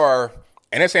if you are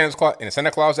in a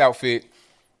Santa Claus outfit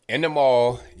in the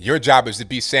mall, your job is to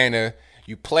be Santa.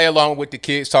 You play along with the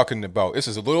kids talking about. This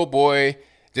is a little boy.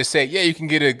 Just say, yeah, you can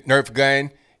get a Nerf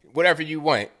gun, whatever you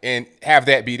want, and have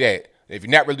that be that. If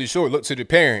you're not really sure, look to the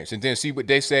parents and then see what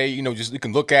they say. You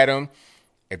can look at them.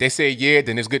 If they say yeah,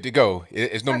 then it's good to go.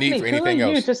 There's no need for anything else.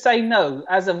 Who are you to say no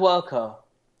as a worker?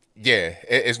 Yeah,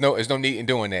 there's no need in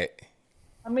doing that.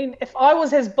 I mean, if I was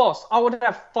his boss, I would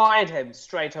have fired him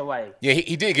straight away. Yeah,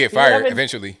 he did get fired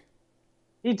eventually.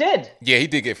 He did? Yeah, he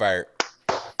did get fired.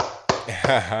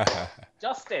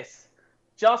 Justice.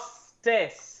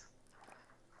 Justice.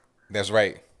 That's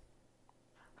right.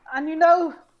 And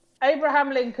Abraham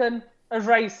Lincoln, a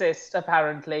racist,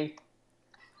 apparently.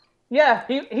 Yeah,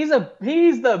 he's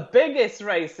the biggest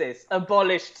racist.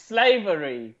 Abolished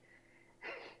slavery.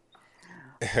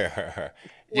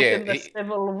 in the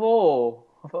Civil War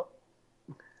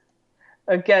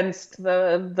against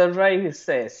the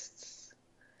racists.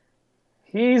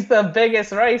 He's the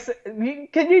biggest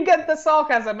racist. Can you get the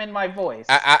sarcasm in my voice?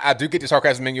 I do get the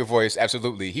sarcasm in your voice.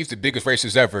 Absolutely. He's the biggest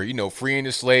racist ever, freeing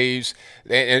the slaves.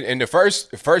 And the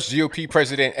first GOP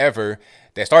president ever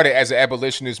that started as an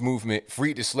abolitionist movement,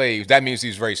 freed the slaves. That means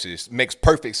he's racist. Makes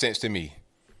perfect sense to me.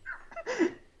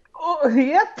 Oh,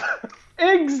 yep,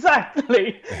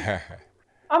 exactly.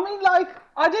 I mean,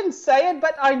 I didn't say it,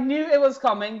 but I knew it was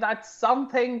coming, that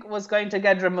something was going to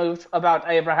get removed about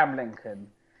Abraham Lincoln.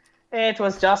 It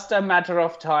was just a matter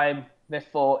of time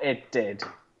before it did.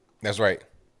 That's right.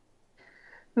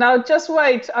 Now, just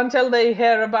wait until they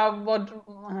hear about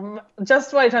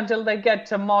just wait until they get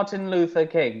to Martin Luther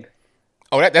King.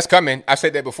 Oh, that's coming. I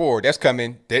said that before. That's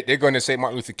coming. They're going to say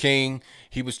Martin Luther King,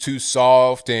 he was too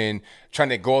soft and trying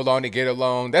to go along to get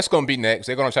along. That's going to be next.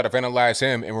 They're going to try to vandalize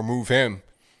him and remove him.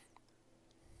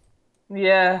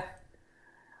 Yeah.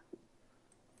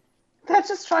 They're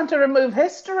just trying to remove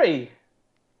history.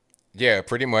 Yeah,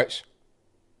 pretty much.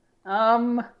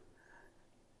 So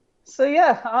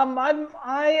yeah,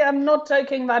 I am not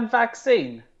taking that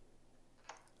vaccine.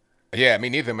 Yeah, me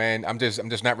neither, man. I'm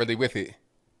just not really with it.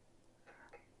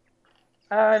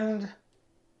 And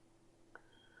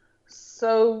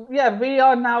so yeah, we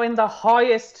are now in the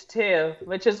highest tier,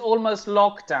 which is almost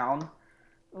lockdown.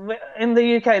 In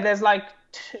the UK, there's like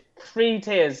 3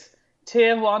 tiers.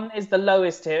 Tier 1 is the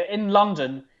lowest tier. In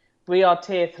London, we are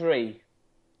tier 3.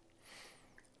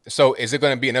 So is it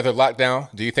going to be another lockdown?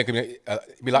 Do you think it'll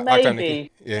be lockdown?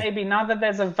 Maybe. Now that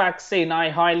there's a vaccine, I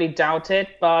highly doubt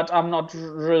it, but I'm not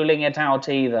ruling it out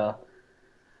either.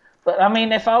 But I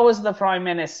mean, if I was the Prime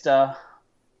Minister,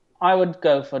 I would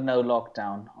go for no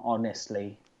lockdown,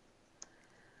 honestly.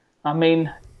 I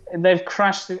mean, they've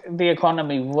crashed the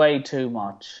economy way too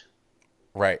much.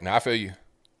 Right. Now I feel you.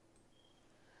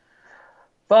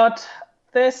 But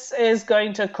this is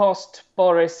going to cost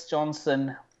Boris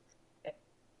Johnson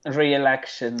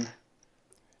re-election.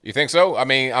 You think so? I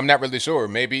mean, I'm not really sure.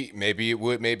 Maybe it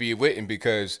would, maybe it wouldn't,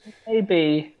 because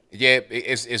maybe. Yeah,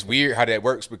 it's weird how that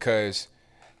works, because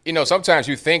sometimes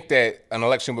you think that an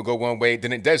election will go one way,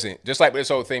 then it doesn't. Just like this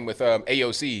whole thing with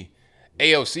AOC.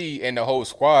 AOC and the whole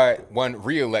squad won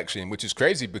re-election, which is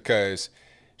crazy because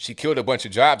she killed a bunch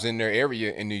of jobs in their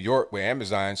area in New York with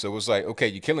Amazon. So it was like, okay,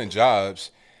 you're killing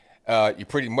jobs. You're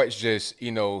pretty much just,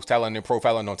 styling and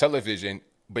profiling on television,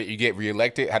 but you get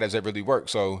reelected. How does that really work?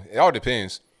 So it all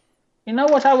depends. You know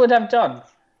what I would have done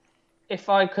if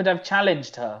I could have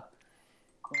challenged her,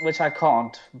 which I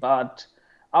can't, but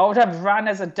I would have ran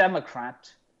as a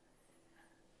Democrat,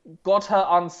 got her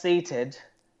unseated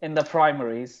in the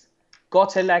primaries,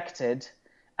 got elected,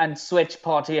 and switched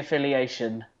party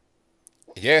affiliation.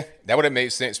 Yeah, that would have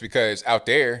made sense, because out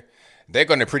there, they're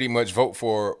going to pretty much vote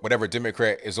for whatever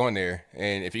Democrat is on there.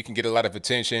 And if you can get a lot of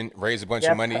attention, raise a bunch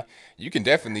of money, you can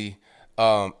definitely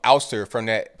oust her from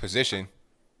that position.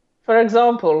 For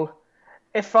example,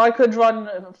 if I could run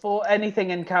for anything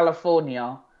in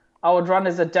California, I would run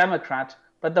as a Democrat,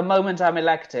 but the moment I'm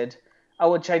elected, I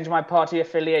would change my party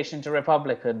affiliation to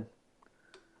Republican.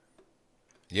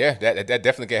 Yeah, that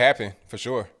definitely could happen, for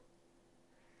sure.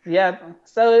 Yeah,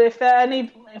 so if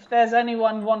there's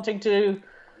anyone wanting to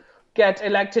get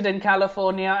elected in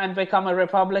California and become a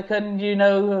Republican, you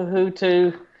know who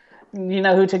to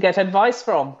get advice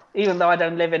from. Even though I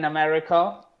don't live in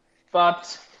America,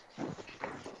 but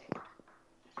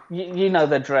you know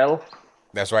the drill.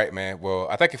 That's right, man. Well,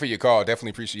 I thank you for your call.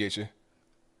 Definitely appreciate you.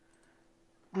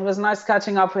 It was nice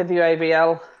catching up with you,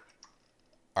 ABL.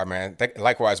 All right, man.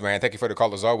 Likewise, man. Thank you for the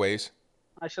call as always.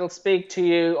 I shall speak to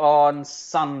you on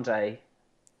Sunday.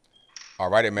 All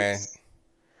righty, man.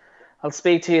 I'll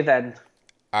speak to you then.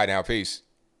 All right, now. Peace.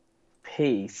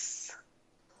 Peace.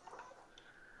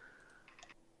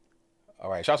 All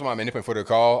right. Shout out to my man Nippon for the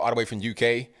call, all the way from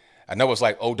UK. I know it's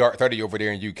like dark 30 over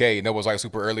there in UK. I know it's like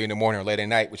super early in the morning or late at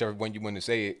night, whichever one you want to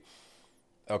say it.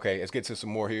 Okay, let's get to some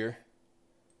more here.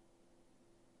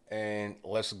 And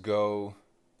let's go.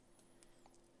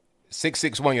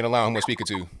 661, you're the line. Who am I speaking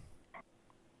to?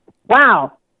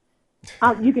 Wow.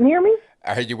 You can hear me?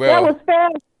 I heard you well. That was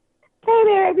fast. Hey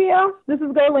there, ABL. This is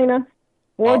Garlina.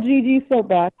 GG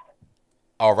Soapbox.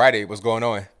 All righty. What's going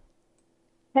on?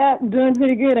 Doing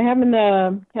pretty good. I haven't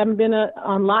been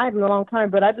on live in a long time,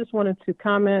 but I just wanted to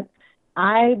comment.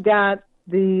 I got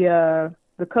the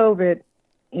COVID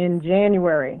in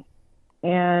January,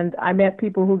 and I met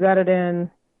people who got it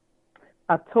in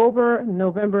October,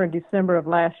 November, and December of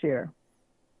last year.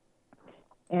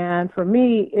 And for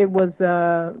me, it was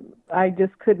I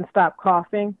just couldn't stop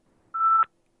coughing.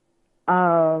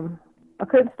 I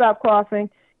couldn't stop coughing,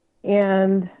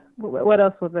 and what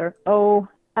else was there? Oh,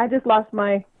 I just lost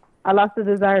the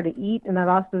desire to eat, and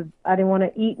I didn't want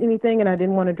to eat anything, and I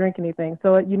didn't want to drink anything.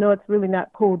 So it's really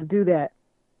not cool to do that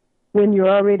when you're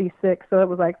already sick. So it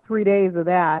was like 3 days of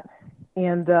that,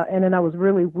 and then I was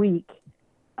really weak.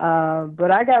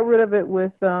 But I got rid of it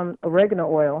with oregano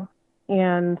oil,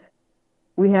 and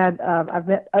I've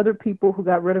met other people who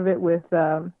got rid of it with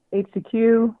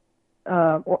HCQ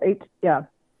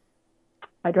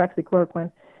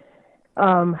hydroxychloroquine.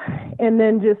 And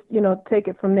then just, take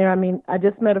it from there. I mean, I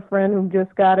just met a friend who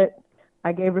just got it.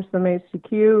 I gave her some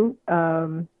HCQ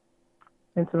and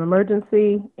some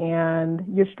emergency, and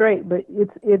you're straight. But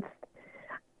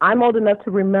I'm old enough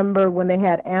to remember when they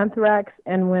had anthrax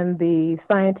and when the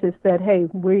scientists said, hey,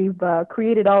 we've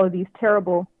created all of these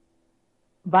terrible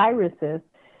viruses.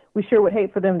 We sure would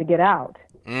hate for them to get out.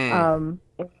 And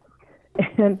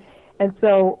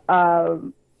so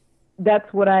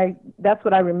that's what I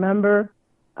remember.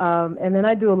 And then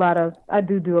I do a lot of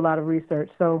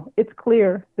research. So it's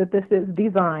clear that this is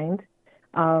designed.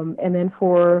 And then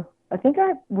I think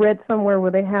I read somewhere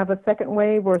where they have a second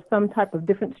wave or some type of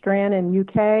different strand in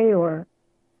UK or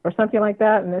something like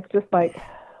that. And it's just like,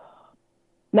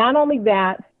 not only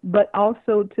that, but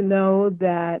also to know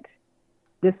that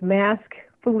this mask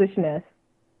foolishness,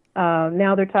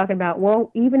 now they're talking about,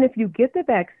 well, even if you get the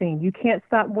vaccine, you can't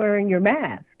stop wearing your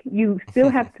mask. You still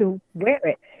have to wear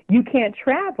it. You can't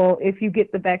travel if you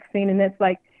get the vaccine. And it's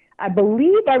like, I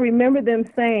believe I remember them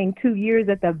saying 2 years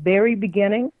at the very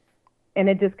beginning, and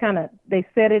it just they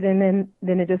said it, and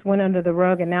then it just went under the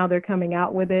rug, and now they're coming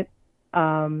out with it.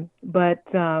 But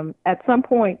at some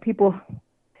point,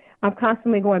 I'm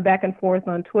constantly going back and forth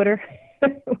on Twitter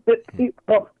with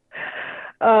people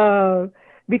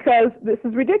because this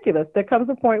is ridiculous. There comes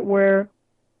a point where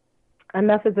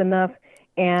enough is enough,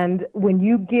 and when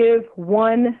you give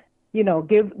one,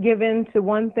 give in to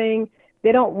one thing,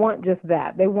 they don't want just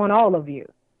that. They want all of you,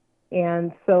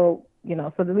 and so.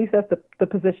 So at least that's the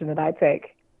position that I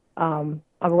take. I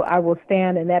will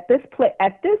stand, and at this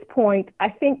point, I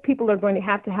think people are going to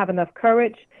have enough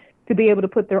courage to be able to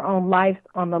put their own lives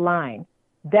on the line.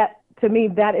 That, to me,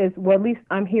 that is, well, at least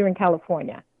I'm here in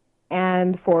California,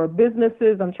 and for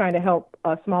businesses, I'm trying to help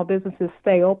small businesses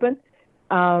stay open.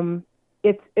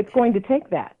 It's going to take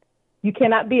that. You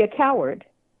cannot be a coward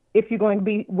if you're going to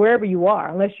be wherever you are,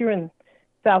 unless you're in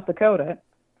South Dakota,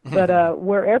 but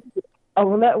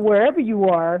wherever you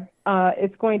are,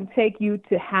 it's going to take you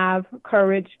to have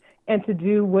courage and to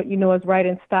do what you know is right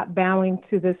and stop bowing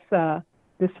to this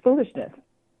foolishness.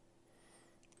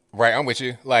 Right, I'm with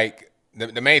you. Like,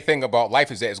 the main thing about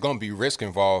life is that it's going to be risk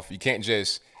involved. You can't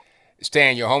just stay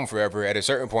in your home forever. At a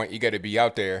certain point, you got to be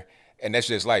out there, and that's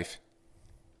just life.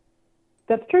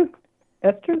 That's true.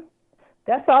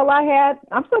 That's all I had.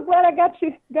 I'm so glad I got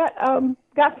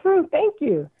through. Thank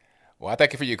you. Well, I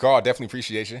thank you for your call. I definitely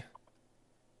appreciate you.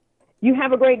 You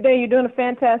have a great day. You're doing a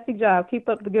fantastic job. Keep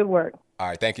up the good work. All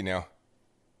right. Thank you, Neil.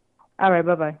 All right.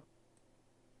 Bye-bye.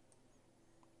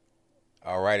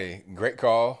 All righty. Great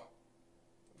call.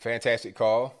 Fantastic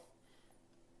call.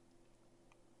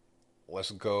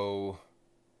 Let's go.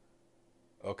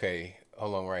 Okay.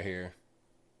 Hold on right here.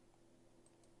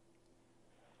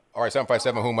 All right.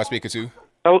 757. Who am I speaking to?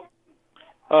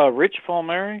 Oh, Rich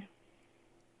Palmieri.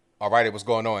 All righty. What's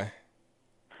going on?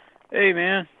 Hey,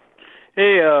 man.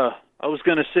 Hey, I was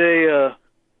going to say,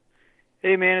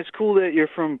 hey, man, it's cool that you're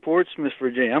from Portsmouth,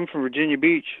 Virginia. I'm from Virginia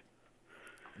Beach.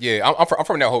 Yeah, I'm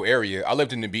from that whole area. I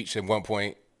lived in the beach at one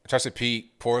point.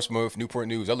 Chesapeake, Portsmouth, Newport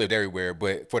News. I lived everywhere.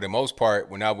 But for the most part,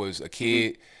 when I was a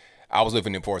kid, I was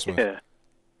living in Portsmouth.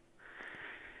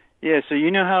 Yeah, so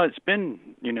you know how it's been,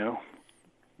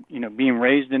 being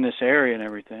raised in this area and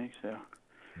everything, so.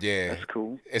 Yeah. That's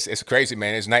cool. It's crazy,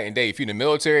 man. It's night and day. If you're in the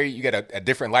military, you got a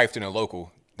different life than a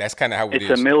local. That's kind of how it is.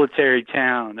 It's a military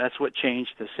town. That's what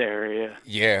changed this area.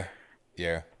 Yeah.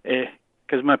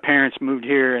 Because my parents moved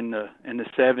here in the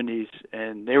 70s,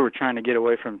 and they were trying to get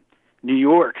away from New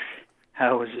York.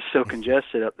 How it was just so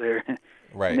congested up there.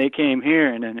 Right. And they came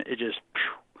here, and then it just,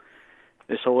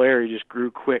 this whole area just grew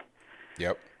quick.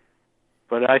 Yep.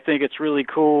 But I think it's really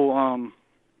cool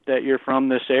that you're from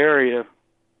this area.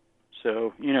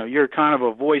 So, you're kind of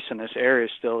a voice in this area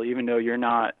still, even though you're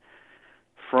not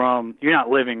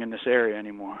living in this area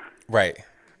anymore. Right.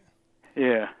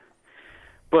 Yeah.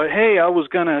 But hey, I was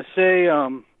gonna say,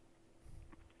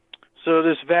 so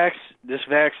this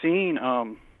vaccine,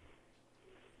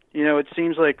 it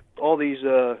seems like all these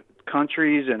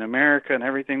countries in America and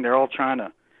everything, they're all trying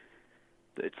to.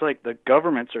 It's like the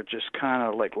governments are just kind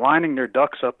of like lining their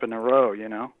ducks up in a row.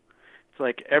 It's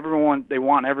like they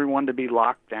want everyone to be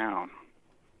locked down.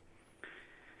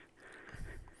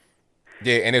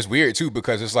 Yeah, and it's weird too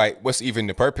because it's like, what's even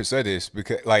the purpose of this?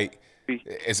 Because like,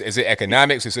 is it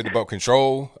economics? Is it about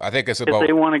control? I think it's about. If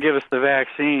they want to give us the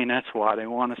vaccine, that's why they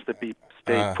want us to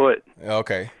stay put.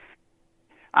 Okay.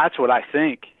 That's what I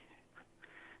think.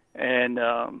 And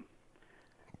I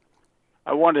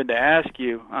wanted to ask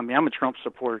you. I mean, I'm a Trump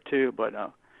supporter too, but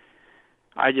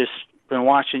I just been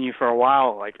watching you for a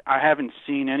while. Like, I haven't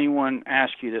seen anyone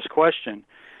ask you this question.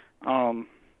 You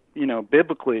know,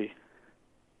 biblically,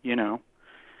 you know,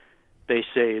 they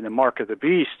say the mark of the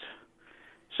beast.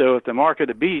 So if the mark of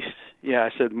the beast, I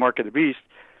said the mark of the beast,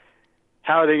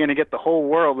 how are they going to get the whole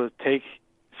world to take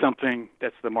something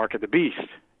that's the mark of the beast?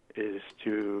 Is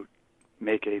to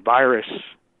make a virus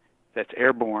that's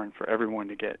airborne for everyone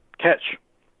to catch.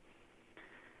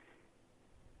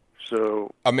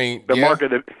 So I mean, the mark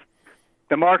of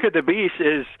the beast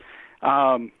is,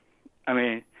 I mean,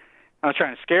 I'm not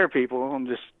trying to scare people. I'm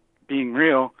just being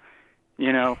real.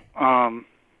 You know,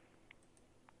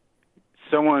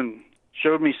 someone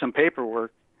showed me some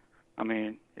paperwork. I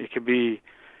mean, it could be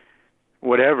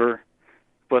whatever,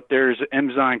 but there's an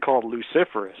enzyme called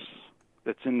luciferase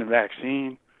that's in the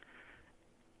vaccine.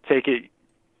 Take it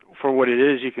for what it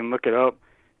is. You can look it up,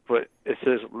 but it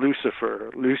says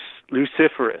luciferase.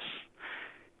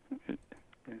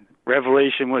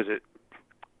 Revelation, was it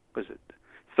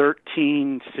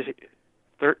 13,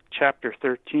 chapter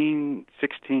 13,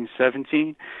 16,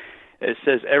 17? It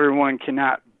says everyone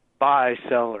cannot buy,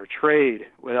 sell, or trade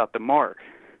without the mark.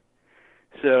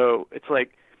 So it's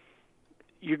like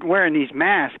you're wearing these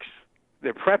masks,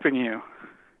 they're prepping you,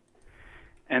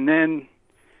 and then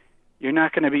you're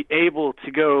not going to be able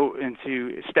to go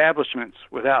into establishments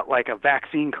without like a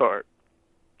vaccine card.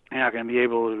 You're not going to be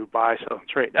able to buy, sell, and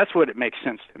trade. That's what it makes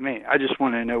sense to me. I just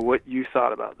want to know what you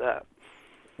thought about that.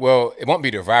 Well, it won't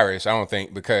be the virus, I don't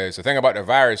think, because the thing about the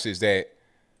virus is that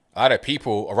a lot of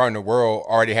people around the world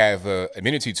already have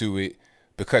immunity to it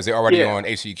because they're already on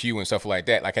HCQ and stuff like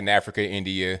that, like in Africa,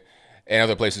 India, and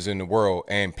other places in the world.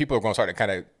 And people are going to start to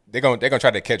kind of, they're going to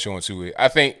try to catch on to it. I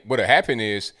think what'll happen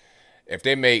is if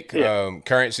they make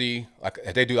currency, like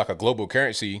if they do like a global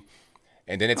currency,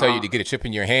 and then they tell you to get a chip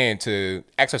in your hand to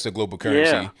access the global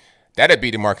currency, that'd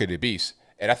be the mark of the beast.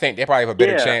 And I think they probably have a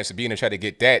better chance of being to try to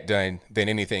get that done than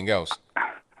anything else.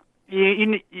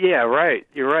 Yeah, right.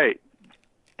 You're right.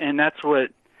 And that's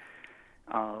what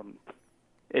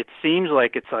it seems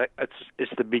like.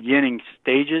 It's the beginning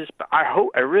stages, but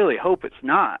I really hope it's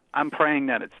not. I'm praying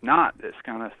that it's not this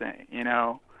kind of thing, you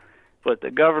know. But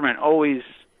the government always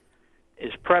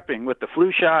is prepping with the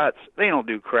flu shots. They don't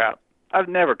do crap. I've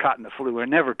never caught the flu. I've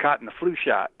never caught the flu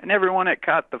shot, and everyone that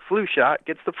caught the flu shot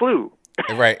gets the flu.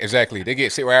 Right, exactly. They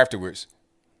get sick right afterwards.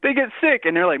 They get sick,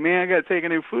 and they're like, "Man, I got to take a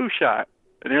new flu shot."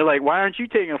 And they're like, "Why aren't you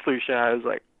taking a flu shot?" I was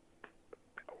like,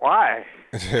 "Why?"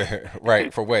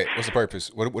 Right, for what? What's the purpose?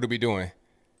 What are we doing?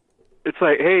 It's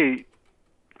like, hey,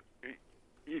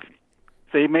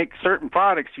 they make certain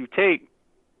products you take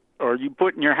or you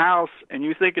put in your house and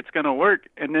you think it's going to work,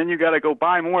 and then you got to go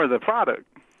buy more of the product.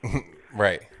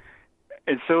 Right.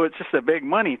 And so it's just a big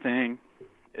money thing.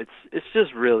 It's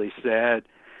just really sad.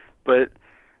 But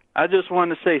I just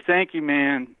want to say thank you,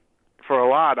 man, for a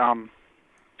lot.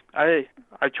 I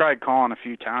tried calling a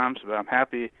few times, but I'm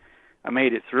happy I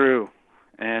made it through.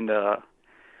 And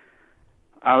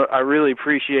I really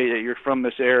appreciate that you're from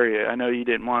this area. I know you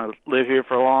didn't want to live here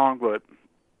for long, but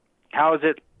how is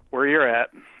it where you're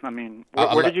at? I mean,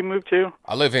 where did you move to?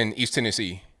 I live in East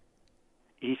Tennessee.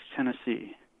 East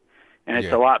Tennessee. And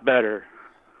it's a lot better.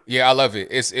 Yeah, I love it.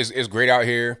 It's great out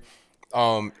here.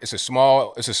 It's a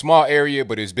small area,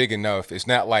 but it's big enough. It's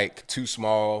not like too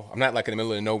small. I'm not like in the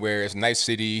middle of nowhere. It's a nice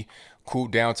city, cool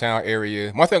downtown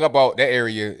area. One thing about that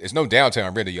area is no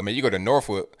downtown really. I mean, you go to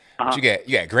Norfolk, but you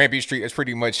got Grand Beach Street. That's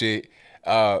pretty much it.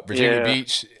 Virginia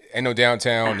Beach, ain't no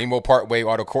downtown. Nemo Parkway,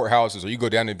 all the courthouses, or you go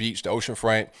down the beach, the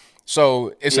oceanfront.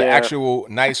 So it's an actual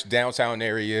nice downtown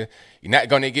area. You're not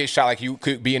gonna get shot like you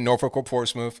could be in Norfolk or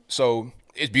Portsmouth. So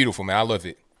it's beautiful, man. I love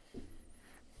it.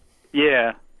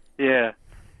 Yeah.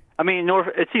 I mean,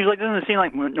 it doesn't seem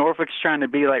like Norfolk's trying to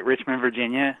be like Richmond,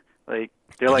 Virginia. Like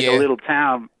they're like a little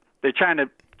town. They're trying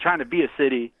to be a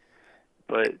city,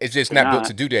 but it's just not built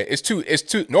to do that. It's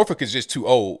too. Norfolk is just too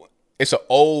old. It's an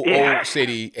old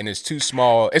city, and it's too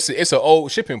small. It's an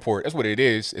old shipping port. That's what it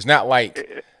is. It's not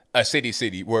like a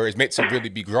city where it's meant to really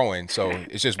be growing. So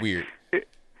it's just weird.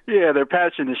 Yeah, they're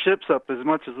patching the ships up as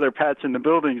much as they're patching the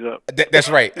buildings up. That's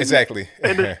right, exactly.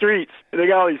 And the streets, they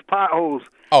got all these potholes.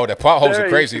 Oh, the potholes are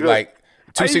crazy. Like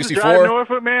I used to drive 264.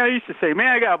 Norfolk, man. I used to say, man,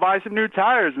 I gotta buy some new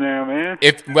tires now, man.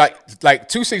 If like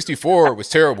 264 was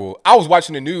terrible. I was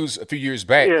watching the news a few years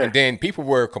back, and then people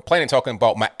were complaining, talking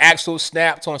about my axle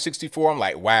snapped on 64. I'm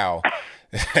like, wow.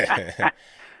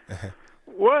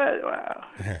 What? Wow.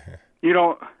 You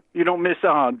don't miss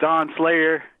Don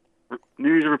Slayer,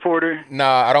 news reporter?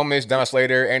 Nah, I don't miss Don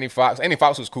Slater, Andy Fox. Andy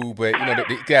Fox was cool, but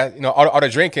all the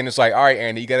drinking. It's like, all right,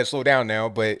 Andy, you got to slow down now.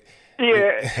 But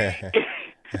yeah,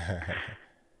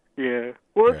 yeah.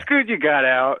 Well, it's good you got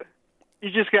out.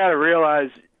 You just got to realize,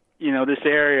 this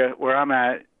area where I'm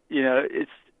at.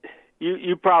 It's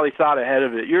you probably thought ahead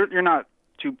of it. You're not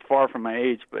too far from my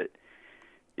age, but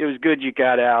it was good you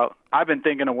got out. I've been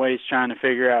thinking of ways trying to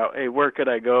figure out, hey, where could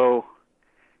I go?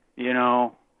 And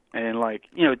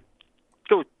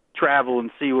go travel and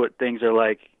see what things are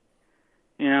like,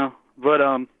 But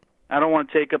I don't want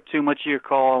to take up too much of your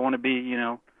call. I want to be,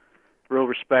 real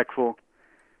respectful.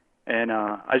 And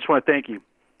I just want to thank you.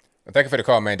 Thank you for the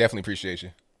call, man. Definitely appreciate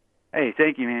you. Hey,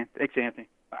 thank you, man. Thanks, Anthony.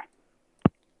 Bye.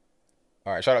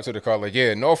 All right, shout out to the caller.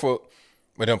 Yeah, Norfolk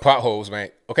with them potholes, man.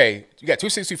 Okay, you got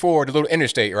 264, the little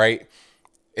interstate, right?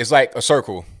 It's like a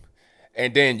circle.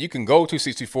 And then you can go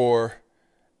 264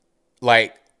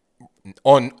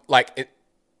 on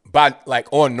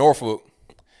Norfolk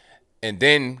and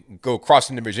then go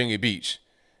crossing to Virginia Beach.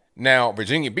 Now,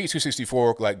 Virginia Beach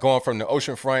 264, like going from the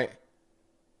oceanfront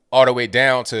all the way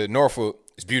down to Norfolk,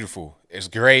 is beautiful. It's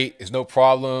great. There's no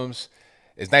problems.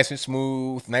 It's nice and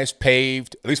smooth, nice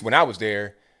paved. At least when I was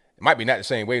there, it might be not the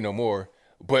same way no more.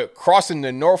 But crossing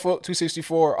the Norfolk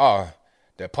 264,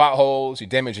 the potholes, you're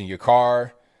damaging your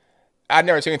car. I've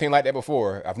never seen anything like that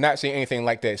before. I've not seen anything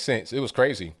like that since. It was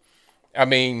crazy. I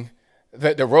mean,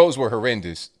 the roads were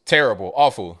horrendous, terrible,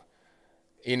 awful.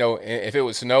 If it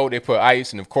was snow, they put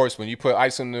ice, and of course, when you put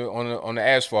ice on the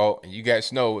asphalt and you got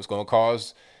snow, it's gonna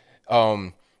cause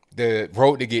the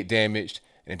road to get damaged.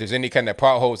 And if there's any kind of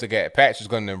potholes that got patched, it's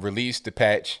gonna release the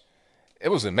patch. It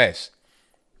was a mess.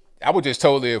 I would just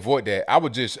totally avoid that. I'd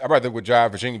rather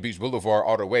drive Virginia Beach Boulevard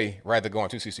all the way rather than go on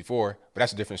 264. But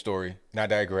that's a different story. And I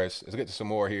digress. Let's get to some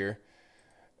more here.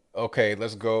 Okay,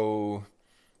 let's go.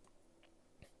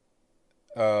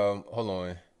 Hold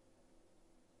on.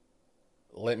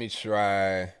 Let me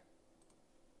try.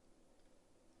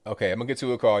 Okay, I'm gonna get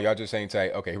to a call. Y'all just hang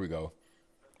tight. Okay, here we go.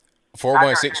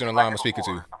 416 on the line I'm speaking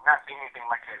to.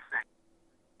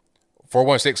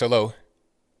 416, hello.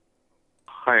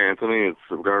 Hi, Anthony. It's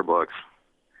Cigar Box.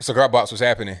 Cigar Box, what's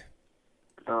happening?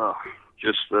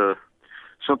 Just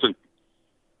something.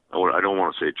 I don't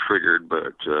want to say triggered,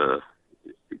 but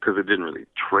because it didn't really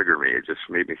trigger me, it just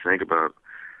made me think about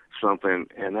something.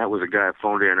 And that was a guy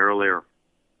phoned in earlier,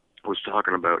 was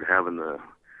talking about having the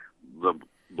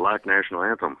Black National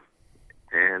Anthem,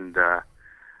 and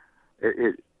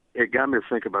it got me to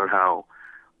think about how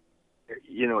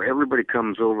everybody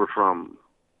comes over from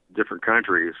different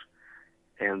countries,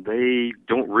 and they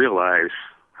don't realize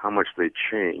how much they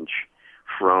change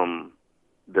from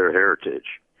their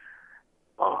heritage.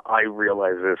 I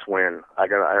realized this when I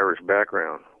got an Irish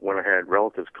background, when I had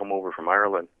relatives come over from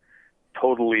Ireland,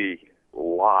 totally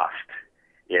lost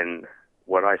in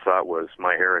what I thought was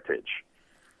my heritage.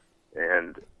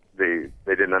 And they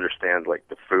didn't understand, like,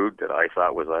 the food that I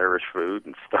thought was Irish food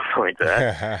and stuff like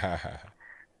that.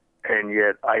 And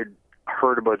yet I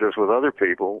heard about this with other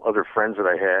people, other friends that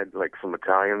I had, like some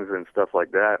Italians and stuff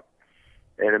like that.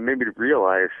 And it made me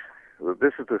realize that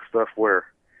this is the stuff where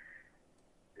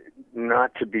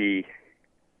not to be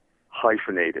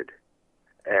hyphenated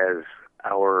as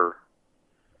our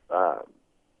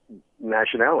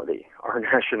nationality. Our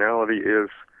nationality is,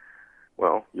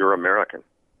 well, you're American,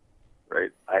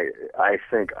 right? I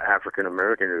think African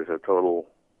American is a total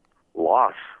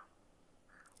loss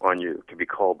on you to be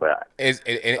called that.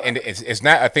 It's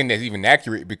not a thing that's even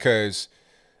accurate, because,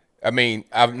 I mean,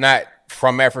 I'm not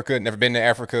from Africa, never been to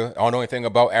Africa. I don't know anything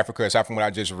about Africa aside from what I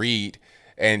just read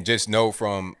and just know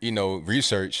from,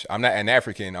 research. I'm not an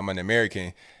African, I'm an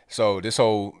American. So this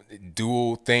whole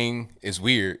dual thing is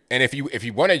weird. And if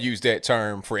you want to use that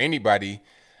term for anybody,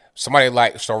 somebody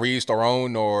like Charlize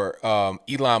Theron or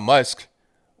Elon Musk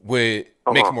would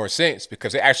make more sense,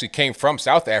 because they actually came from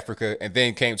South Africa and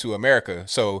then came to America.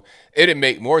 So it'd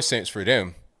make more sense for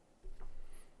them.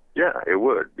 Yeah, it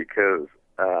would, because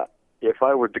if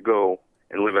I were to go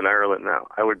and live in Ireland now,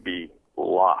 I would be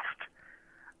lost.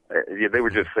 They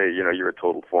would just say, you're a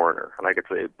total foreigner. And I could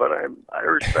say, but I'm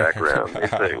Irish background. They'd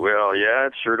say, well, yeah,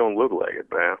 it sure don't look like it,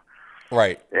 man.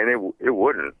 Right. And it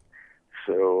wouldn't.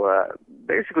 So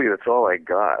basically, that's all I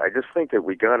got. I just think that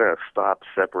we got to stop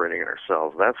separating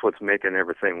ourselves. That's what's making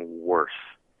everything worse,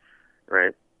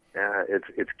 right?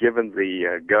 It's given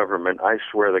the government. I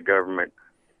swear, the government,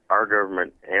 our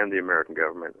government, and the American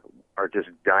government are just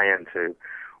dying to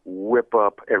whip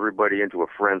up everybody into a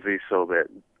frenzy so that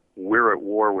we're at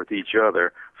war with each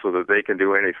other, so that they can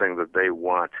do anything that they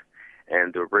want.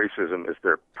 And the racism is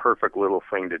their perfect little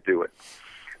thing to do it.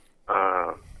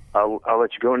 I'll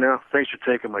let you go now. Thanks for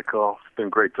taking my call. It's been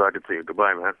great talking to you.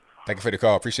 Goodbye, man. Thank you for the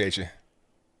call. Appreciate you.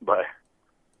 Bye.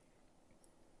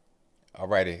 All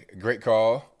righty. Great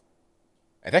call.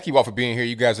 And thank you all for being here.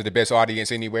 You guys are the best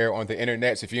audience anywhere on the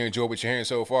internet. So if you enjoy what you're hearing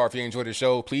so far, if you enjoyed the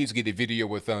show, please give the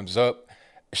video a thumbs up.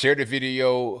 Share the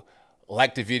video,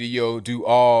 like the video, do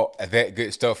all that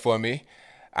good stuff for me.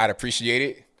 I'd appreciate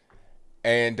it.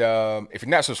 And if you're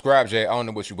not subscribed yet, I don't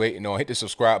know what you're waiting on. Hit the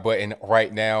subscribe button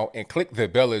right now and click the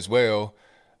bell as well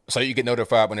so you get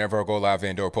notified whenever I go live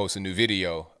and or post a new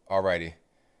video. All righty.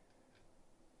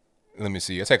 Let me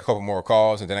see. I'll take a couple more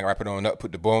calls and then I wrap it on up,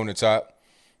 put the bow on the top.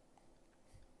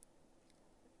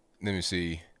 Let me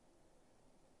see.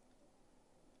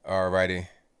 All righty.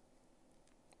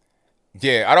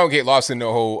 Yeah, I don't get lost in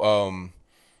the whole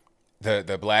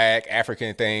the black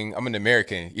African thing. I'm an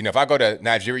American. You know, if I go to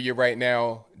Nigeria right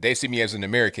now, they see me as an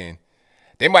American.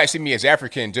 They might see me as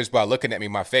African just by looking at me,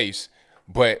 my face.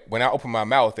 But when I open my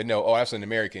mouth, they know, oh, that's an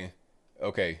American.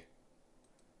 Okay.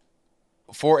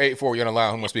 484, you're on the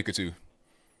line. Who am I speaking to?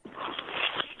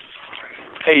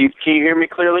 Hey, can you hear me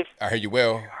clearly? I hear you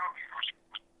well.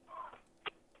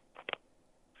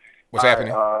 What's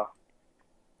happening?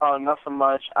 Nothing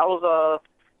much. I was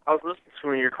listening to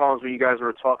one of your calls where you guys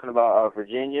were talking about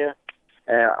Virginia,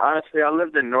 and honestly, I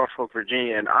lived in Norfolk,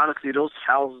 Virginia, and honestly, those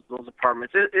houses, those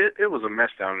apartments, it was a mess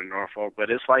down in Norfolk. But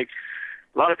it's like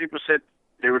a lot of people said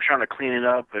they were trying to clean it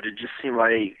up, but it just seemed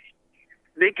like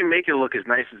they can make it look as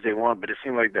nice as they want, but it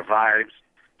seemed like the vibes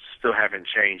still haven't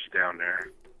changed down there.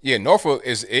 Yeah, Norfolk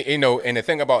is, you know, and the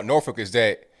thing about Norfolk is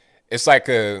that it's like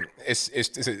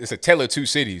it's a tale of two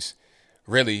cities,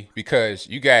 really, because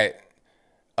you got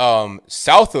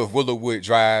south of Willowwood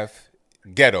Drive,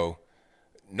 ghetto.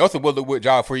 North of Willowwood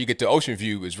Drive, before you get to Ocean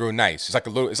View, is real nice.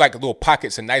 It's like a little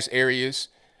pockets of nice areas,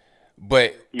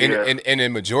 but in the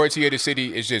majority of the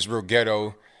city, it's just real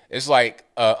ghetto. It's like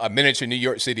a miniature New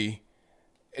York City.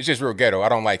 It's just real ghetto. I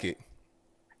don't like it.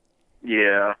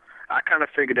 Yeah, I kind of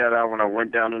figured that out when I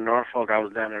went down to Norfolk. I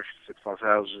was down there for 6 months.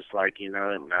 I was just like, you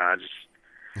know, I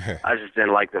just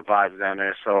didn't like the vibes down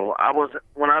there. So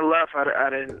when I left, I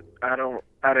didn't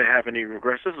have any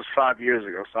regrets. This was 5 years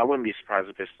ago, so I wouldn't be surprised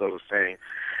if it's still the same.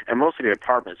 And most of the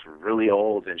apartments were really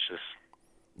old and just.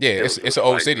 Yeah, it's an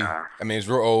old city. Nah. I mean, it's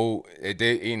real old.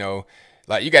 You know,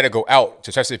 like you got to go out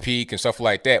to Chesapeake and stuff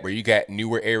like that, where you got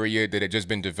newer area that had just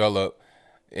been developed.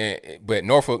 But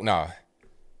Norfolk, nah.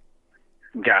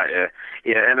 Got it.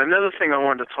 Yeah, and another thing I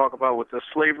wanted to talk about with the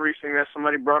slavery thing that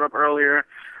somebody brought up earlier,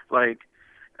 like,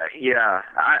 yeah,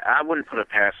 I wouldn't put a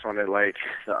pass on it. Like,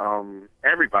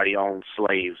 everybody owned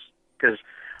slaves, because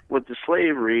with the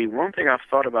slavery, one thing I've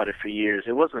thought about it for years,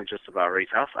 it wasn't just about race.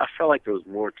 I felt like there was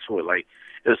more to it. Like,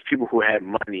 there was people who had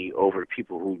money over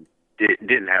people who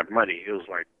didn't have money. It was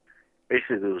like,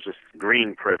 basically, it was just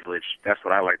green privilege. That's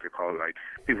what I like to call it, like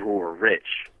people who were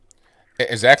rich.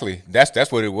 Exactly.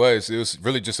 That's what it was. It was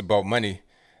really just about money.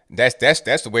 That's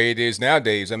the way it is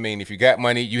nowadays. I mean, if you got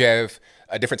money, you have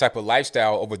a different type of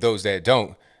lifestyle over those that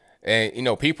don't. And, you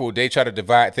know, people, they try to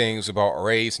divide things about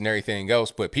race and everything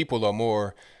else, but people are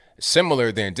more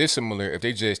similar than dissimilar if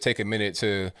they just take a minute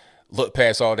to look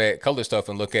past all that color stuff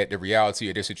and look at the reality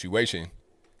of their situation.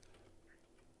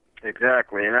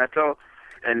 Exactly.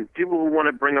 And people who want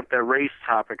to bring up that race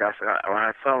topic, when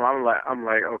I tell them, I'm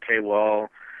like, okay,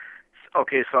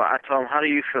 so I tell them, how do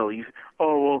you feel?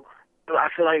 I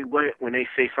feel like when they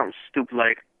say something stupid,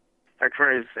 like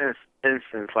for instance,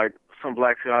 like some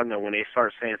black people I know, when they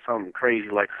start saying something crazy,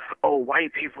 like, oh,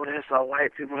 white people this, or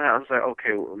white people that, I was like,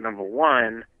 okay, well, number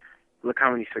one, look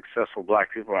how many successful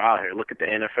black people are out here. Look at the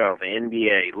NFL, the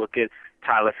NBA, look at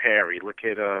Tyler Perry, look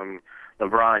at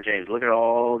LeBron James, look at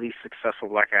all these successful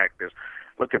black actors.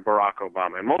 Look at Barack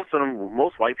Obama. And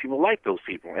most white people like those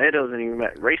people. And it doesn't even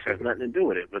matter. Race has nothing to do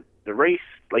with it. But the race,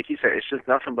 like you said, it's just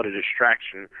nothing but a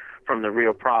distraction from the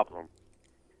real problem.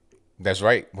 That's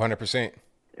right, 100%.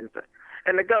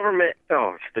 And the government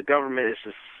is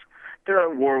just, they're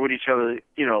at war with each other.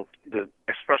 You know,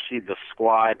 especially the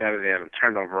squad that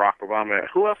turned on Barack Obama.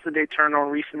 Who else did they turn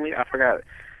on recently? I forgot.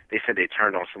 They said they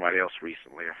turned on somebody else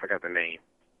recently. I forgot the name.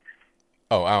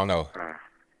 Oh, I don't know.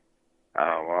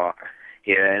 Well,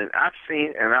 yeah, and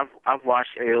I've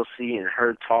watched AOC and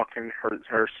her talking,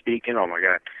 her speaking. Oh my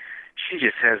God, she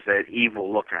just has that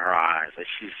evil look in her eyes. Like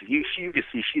you can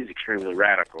see she's extremely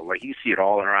radical. Like you see it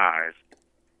all in her eyes.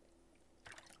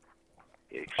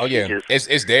 Oh yeah,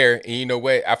 it's there. And you know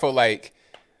what? I feel like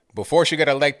before she got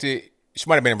elected, she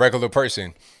might have been a regular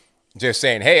person, just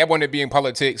saying, "Hey, I want to be in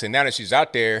politics." And now that she's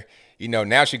out there, you know,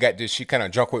 now she got this. She kind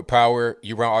of drunk with power.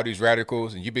 You around all these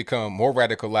radicals, and you become more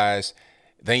radicalized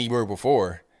than you were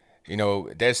before. You know,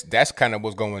 that's kind of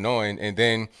what's going on. And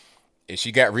then if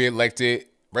she got reelected,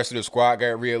 rest of the squad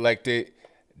got reelected,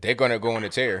 they're gonna go on a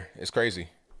tear. It's crazy.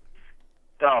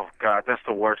 Oh God, that's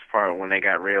the worst part when they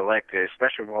got reelected,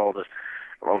 especially with all the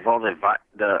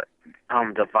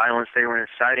violence they were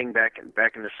inciting back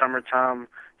in the summertime.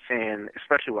 Saying,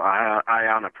 especially with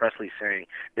Ayanna Pressley saying,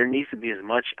 there needs to be as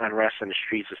much unrest in the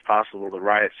streets as possible. The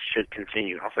riots should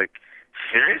continue. I was like,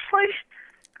 seriously?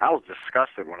 I was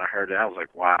disgusted when I heard that. I was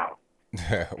like, wow.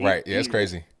 Right. Yeah, it's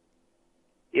crazy.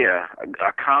 Yeah,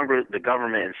 Congress, the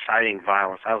government inciting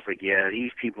violence. I was like, yeah,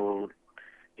 these people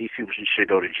should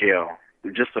go to jail.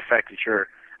 Just the fact that you're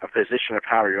a position of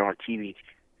power, you're on TV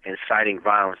inciting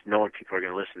violence, knowing people are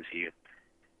going to listen to you.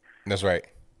 That's right.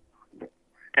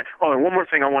 Oh, and one more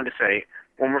thing I wanted to say.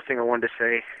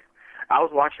 I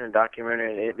was watching a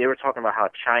documentary, and they were talking about how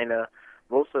China,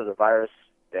 most of the virus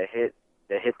that hit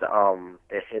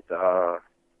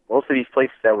most of these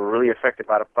places that were really affected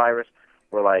by the virus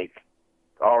were like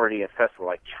already infested with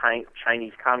like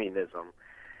Chinese communism,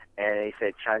 and they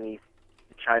said China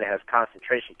has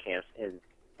concentration camps in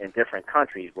different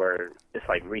countries where it's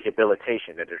like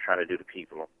rehabilitation that they're trying to do to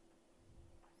people.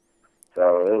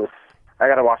 So it was. I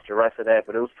gotta watch the rest of that,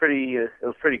 but it was pretty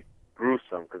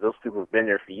gruesome because those people have been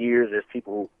there for years. There's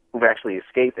people who've actually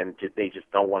escaped and they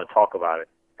just don't want to talk about it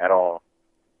at all.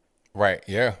 Right.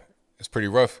 Yeah. It's pretty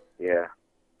rough. Yeah.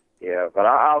 Yeah. But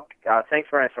I'll thanks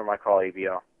for answering my call,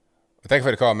 ABL. Thanks for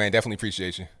the call, man. Definitely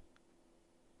appreciate you.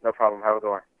 No problem. Have a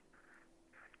good one.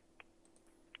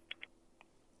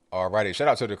 All righty. Shout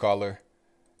out to the caller,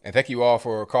 and thank you all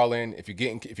for calling. If you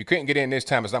couldn't get in this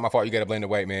time, it's not my fault. You got to blame the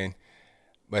white man.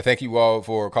 But thank you all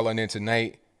for calling in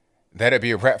tonight. That'll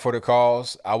be a wrap for the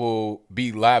calls. I will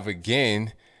be live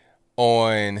again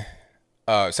on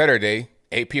Saturday,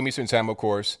 8 p.m. Eastern time, of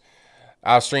course.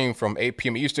 I'll stream from 8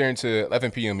 p.m. Eastern to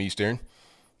 11 p.m. Eastern.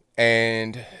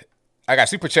 And I got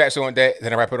super chats on that.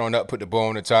 Then I wrap it on up, put the bow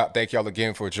on the top. Thank y'all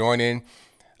again for joining.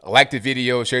 Like the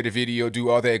video, share the video, do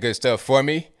all that good stuff for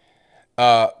me.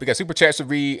 We got super chats to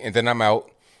read, and then I'm out.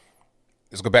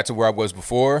 Let's go back to where I was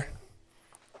before.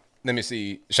 Let me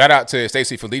see. Shout out to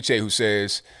Stacey Felice, who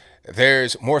says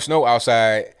there's more snow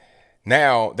outside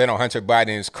now than on Hunter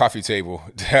Biden's coffee table.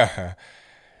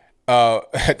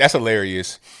 That's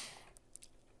hilarious.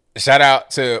 Shout out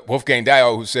to Wolfgang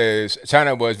Dial, who says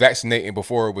China was vaccinating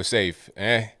before it was safe.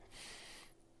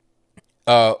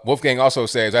 Wolfgang also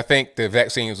says, I think the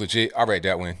vaccine is legit. I read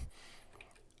that one.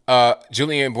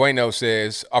 Julian Bueno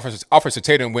says Officer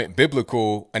Tatum went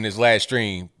biblical in his last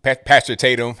stream. Pastor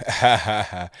Tatum.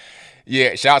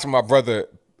 Yeah, shout out to my brother,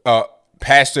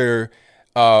 Pastor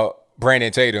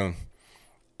Brandon Tatum.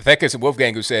 I think it's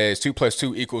Wolfgang who says 2 +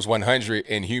 2 = 100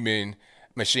 in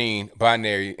human-machine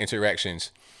binary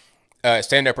interactions.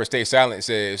 Stand Up or Stay Silent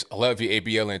says, I love you,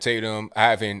 ABL and Tatum.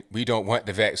 Ivan, we don't want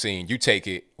the vaccine. You take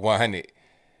it, 100.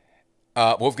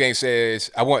 Wolfgang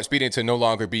says, I want speeding to no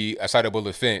longer be a citable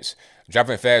offense.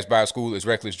 Driving fast by a school is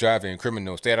reckless driving,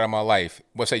 criminal. Stay out of my life.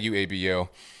 What say you, ABL?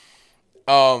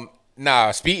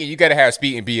 Nah, speeding, you got to have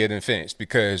speeding be an offense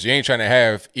because you ain't trying to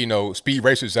have, speed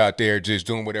racers out there just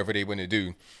doing whatever they want to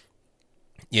do.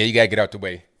 Yeah, you got to get out the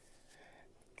way.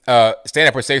 Stand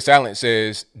Up or Stay Silent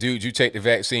says, dude, you take the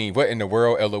vaccine. What in the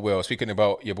world, LOL? Speaking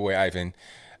about your boy, Ivan.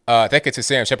 Thank you to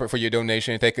Sam Shepard for your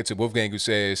donation. Thank you to Wolfgang who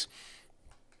says,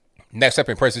 next step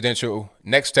in presidential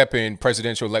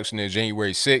election is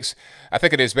January 6th. I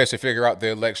think it is best to figure out the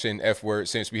election F word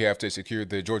since we have to secure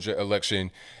the Georgia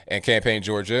election and campaign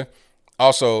Georgia.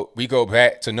 Also, we go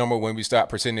back to normal when we stop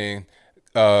pretending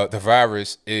the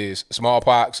virus is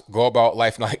smallpox. Go about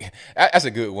life like that's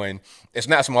a good one. It's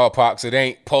not smallpox. It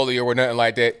ain't polio or nothing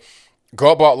like that.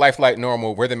 Go about life like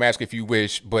normal. Wear the mask if you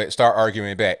wish, but start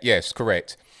arguing back. Yes,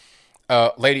 correct.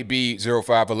 Lady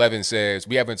B0511 says,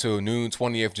 we have until noon,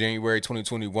 20th January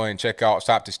 2021. Check out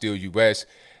Stop the Steal US.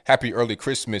 Happy early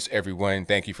Christmas, everyone.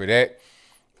 Thank you for that.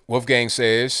 Wolfgang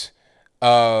says,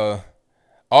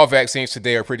 all vaccines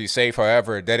today are pretty safe.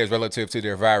 However, that is relative to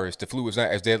their virus. The flu is not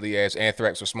as deadly as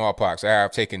anthrax or smallpox. I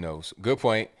have taken those. Good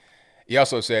point. He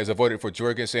also says, I voted for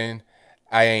Jorgensen.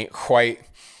 I ain't quite.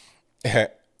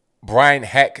 Brian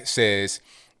Hack says,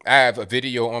 I have a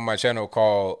video on my channel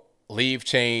called Leave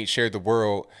Change, Share the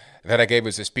World that I gave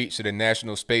as a speech to the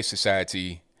National Space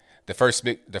Society. The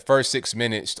first 6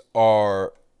 minutes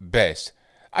are best.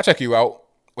 I'll check you out.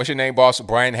 What's your name, boss?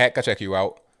 Brian Hack. I'll check you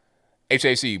out.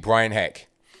 HAC, Brian Hack.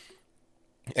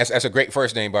 That's a great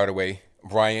first name, by the way,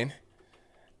 Brian.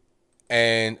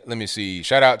 And let me see.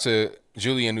 Shout out to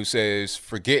Julian who says,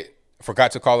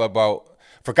 forgot to call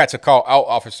out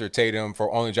Officer Tatum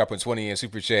for only dropping 20 in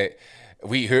super chat.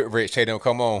 We heard Rich Tatum,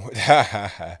 come on.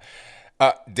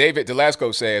 David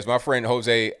Delasco says, my friend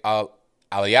Jose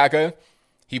Aliaga,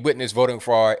 he witnessed voting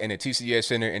fraud in the TCS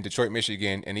Center in Detroit,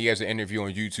 Michigan, and he has an interview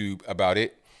on YouTube about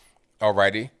it.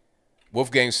 Alrighty.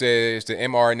 Wolfgang says the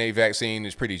mRNA vaccine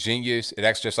is pretty genius. It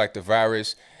acts just like the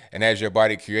virus and has your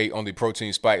body create only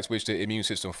protein spikes, which the immune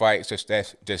system fights. Just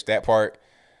that part.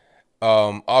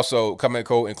 Also, common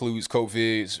cold includes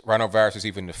COVIDs, rhinoviruses,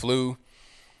 even the flu.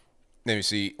 Let me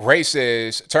see. Ray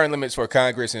says term limits for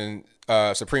Congress and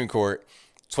Supreme Court,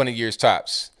 20 years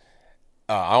tops.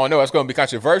 I don't know. It's going to be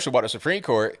controversial about the Supreme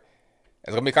Court.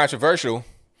 It's going to be controversial.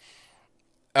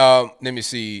 Let me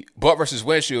see. Butt versus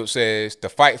Windshield says the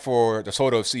fight for the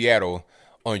soul of Seattle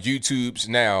on YouTube's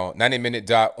now 90-minute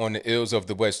doc on the ills of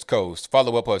the West Coast.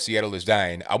 Follow up of Seattle is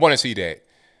dying. I want to see that.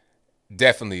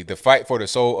 Definitely. The fight for the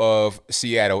soul of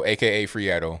Seattle, aka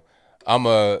Freattle. I'm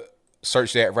going to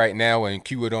search that right now and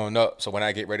queue it on up. So when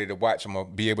I get ready to watch, I'm going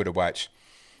to be able to watch.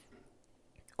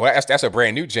 Well, that's a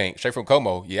brand new jank, straight from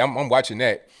Como. Yeah, I'm watching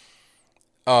that.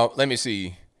 Let me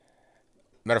see.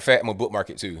 Matter of fact, I'm going to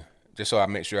bookmark it too, just so I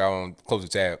make sure I don't close the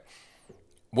tab.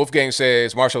 Wolfgang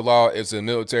says martial law is the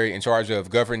military in charge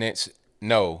of governance.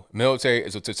 No, military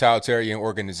is a totalitarian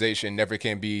organization, never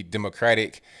can be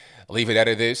democratic. Leave it out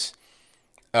of this.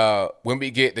 When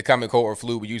we get the common cold or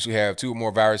flu, we usually have 2 or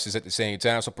more viruses at the same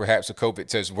time, so perhaps a COVID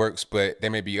test works, but there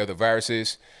may be other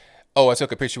viruses. Oh, I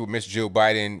took a picture with Miss Jill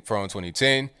Biden from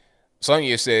 2010.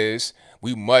 Sonia says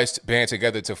we must band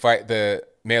together to fight the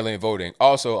mail-in voting.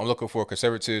 Also, I'm looking for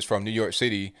conservatives from New York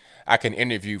City I can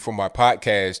interview for my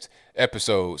podcast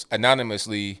episodes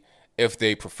anonymously if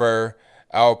they prefer.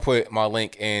 I'll put my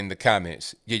link in the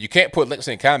comments. Yeah, you can't put links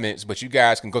in comments, but you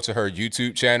guys can go to her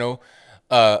YouTube channel,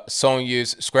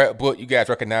 Sonia's Scrapbook. You guys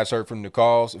recognize her from the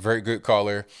calls. Very good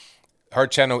caller. Her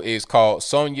channel is called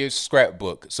Sonia's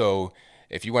Scrapbook. So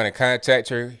if you want to contact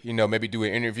her, maybe do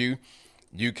an interview,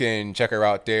 you can check her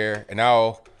out there. And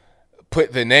I'll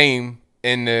put the name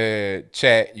in the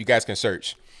chat. You guys can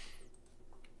search.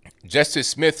 Justice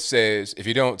Smith says, if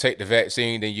you don't take the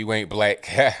vaccine, then you ain't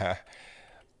black.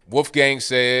 Wolfgang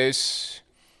says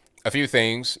a few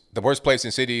things. The worst place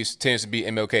in cities tends to be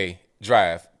MLK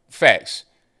Drive. Facts.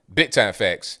 Big time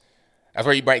facts. That's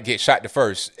where you might get shot the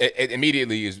first. It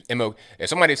immediately is MLK. If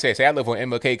somebody says, hey, I live on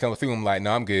MLK, come through, I'm like,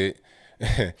 no, I'm good.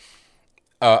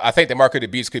 I think the mark of the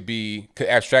beast could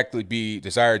abstractly be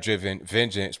desire-driven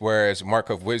vengeance, whereas mark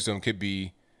of wisdom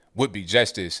would be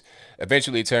justice.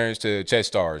 Eventually it turns to chess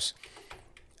stars.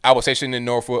 I was stationed in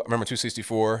Norfolk. I remember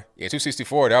 264. Yeah,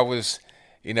 264. That was,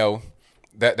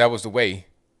 that was the way.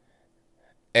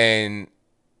 And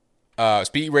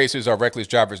speed racers are reckless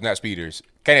drivers, not speeders.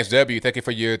 Candace W, thank you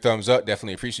for your thumbs up.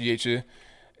 Definitely appreciate you.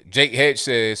 Jake Hedge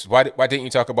says, why didn't you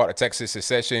talk about the Texas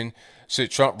secession? Should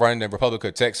Trump run the Republic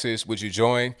of Texas? Would you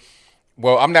join?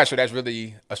 Well, I'm not sure that's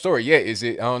really a story yet, is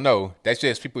it? I don't know. That's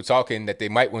just people talking that they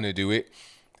might want to do it.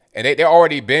 And they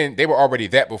were already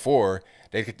that before.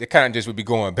 They kind of just would be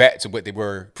going back to what they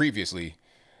were previously.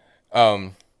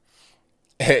 Should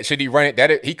he run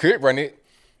it? He could run it.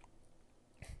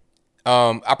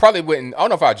 I probably wouldn't. I don't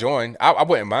know if I'd join. I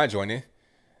wouldn't mind joining.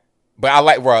 But I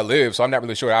like where I live, so I'm not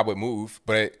really sure I would move.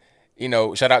 But,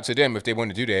 shout out to them if they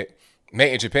want to do that.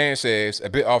 Mate in Japan says, a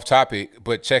bit off topic,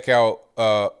 but check out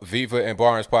Viva and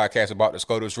Barnes' podcast about the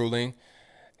SCOTUS ruling.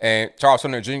 And Charles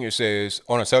Hunter Jr. says,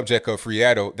 on the subject of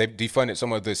Freattle, they've defunded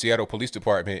some of the Seattle Police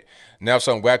Department. Now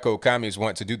some wacko commies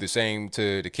want to do the same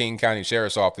to the King County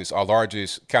Sheriff's Office, our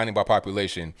largest county by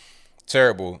population.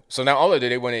 Terrible. So not only do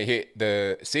they want to hit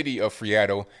the city of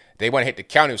Freattle, they want to hit the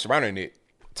county surrounding it.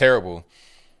 Terrible.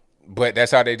 But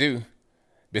that's how they do.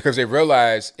 Because they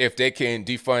realize if they can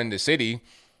defund the city,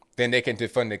 then they can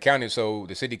defund the county, so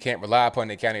the city can't rely upon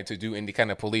the county to do any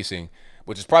kind of policing,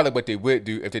 which is probably what they would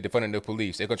do if they defunded the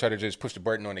police. They're going to try to just push the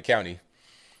burden on the county.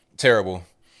 Terrible.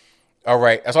 All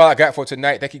right, that's all I got for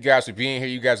tonight. Thank you guys for being here.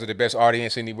 You guys are the best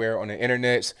audience anywhere on the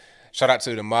internet. Shout out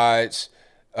to the mods.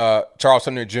 Charles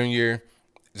Hunter Jr.,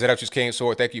 Zedouch's King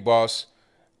Sword, thank you, boss.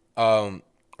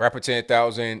 Rapper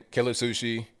 10,000, Killer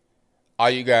Sushi. All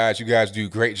you guys do a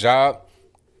great job.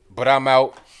 But I'm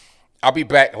out. I'll be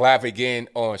back live again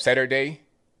on Saturday,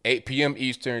 8 p.m.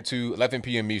 Eastern to 11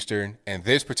 p.m. Eastern. And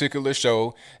this particular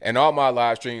show and all my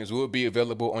live streams will be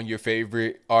available on your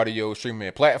favorite audio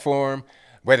streaming platform,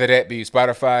 whether that be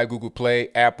Spotify, Google Play,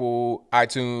 Apple,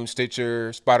 iTunes,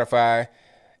 Stitcher, Spotify,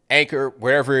 Anchor,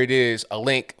 wherever it is. A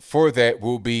link for that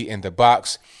will be in the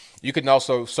box. You can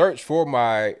also search for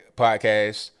my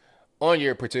podcast on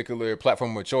your particular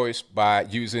platform of choice by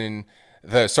using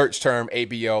the search term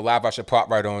ABL Live. I should pop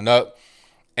right on up.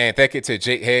 And thank you to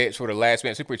Jake Hedge for the last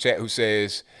minute super chat who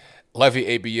says, love you,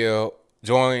 ABL.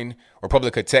 Join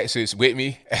Republic of Texas with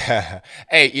me.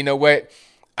 Hey, you know what?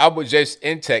 I was just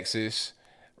in Texas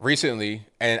recently,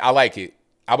 and I like it.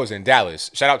 I was in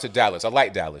Dallas. Shout out to Dallas. I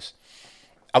like Dallas.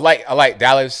 I like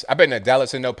Dallas. I've been to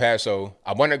Dallas and El Paso.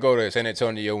 I want to go to San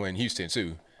Antonio and Houston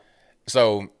too.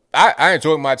 So I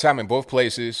enjoyed my time in both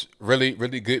places. Really,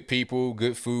 really good people,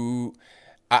 good food.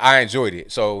 I enjoyed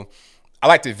it. So I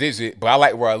like to visit, but I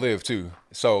like where I live too.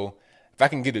 So if I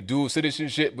can get a dual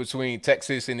citizenship between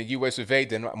Texas and the US of A,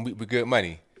 then we're good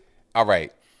money. All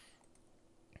right.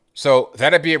 So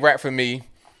that'll be a wrap for me.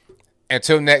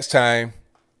 Until next time,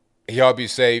 y'all be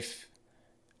safe.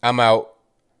 I'm out.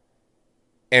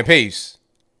 And peace.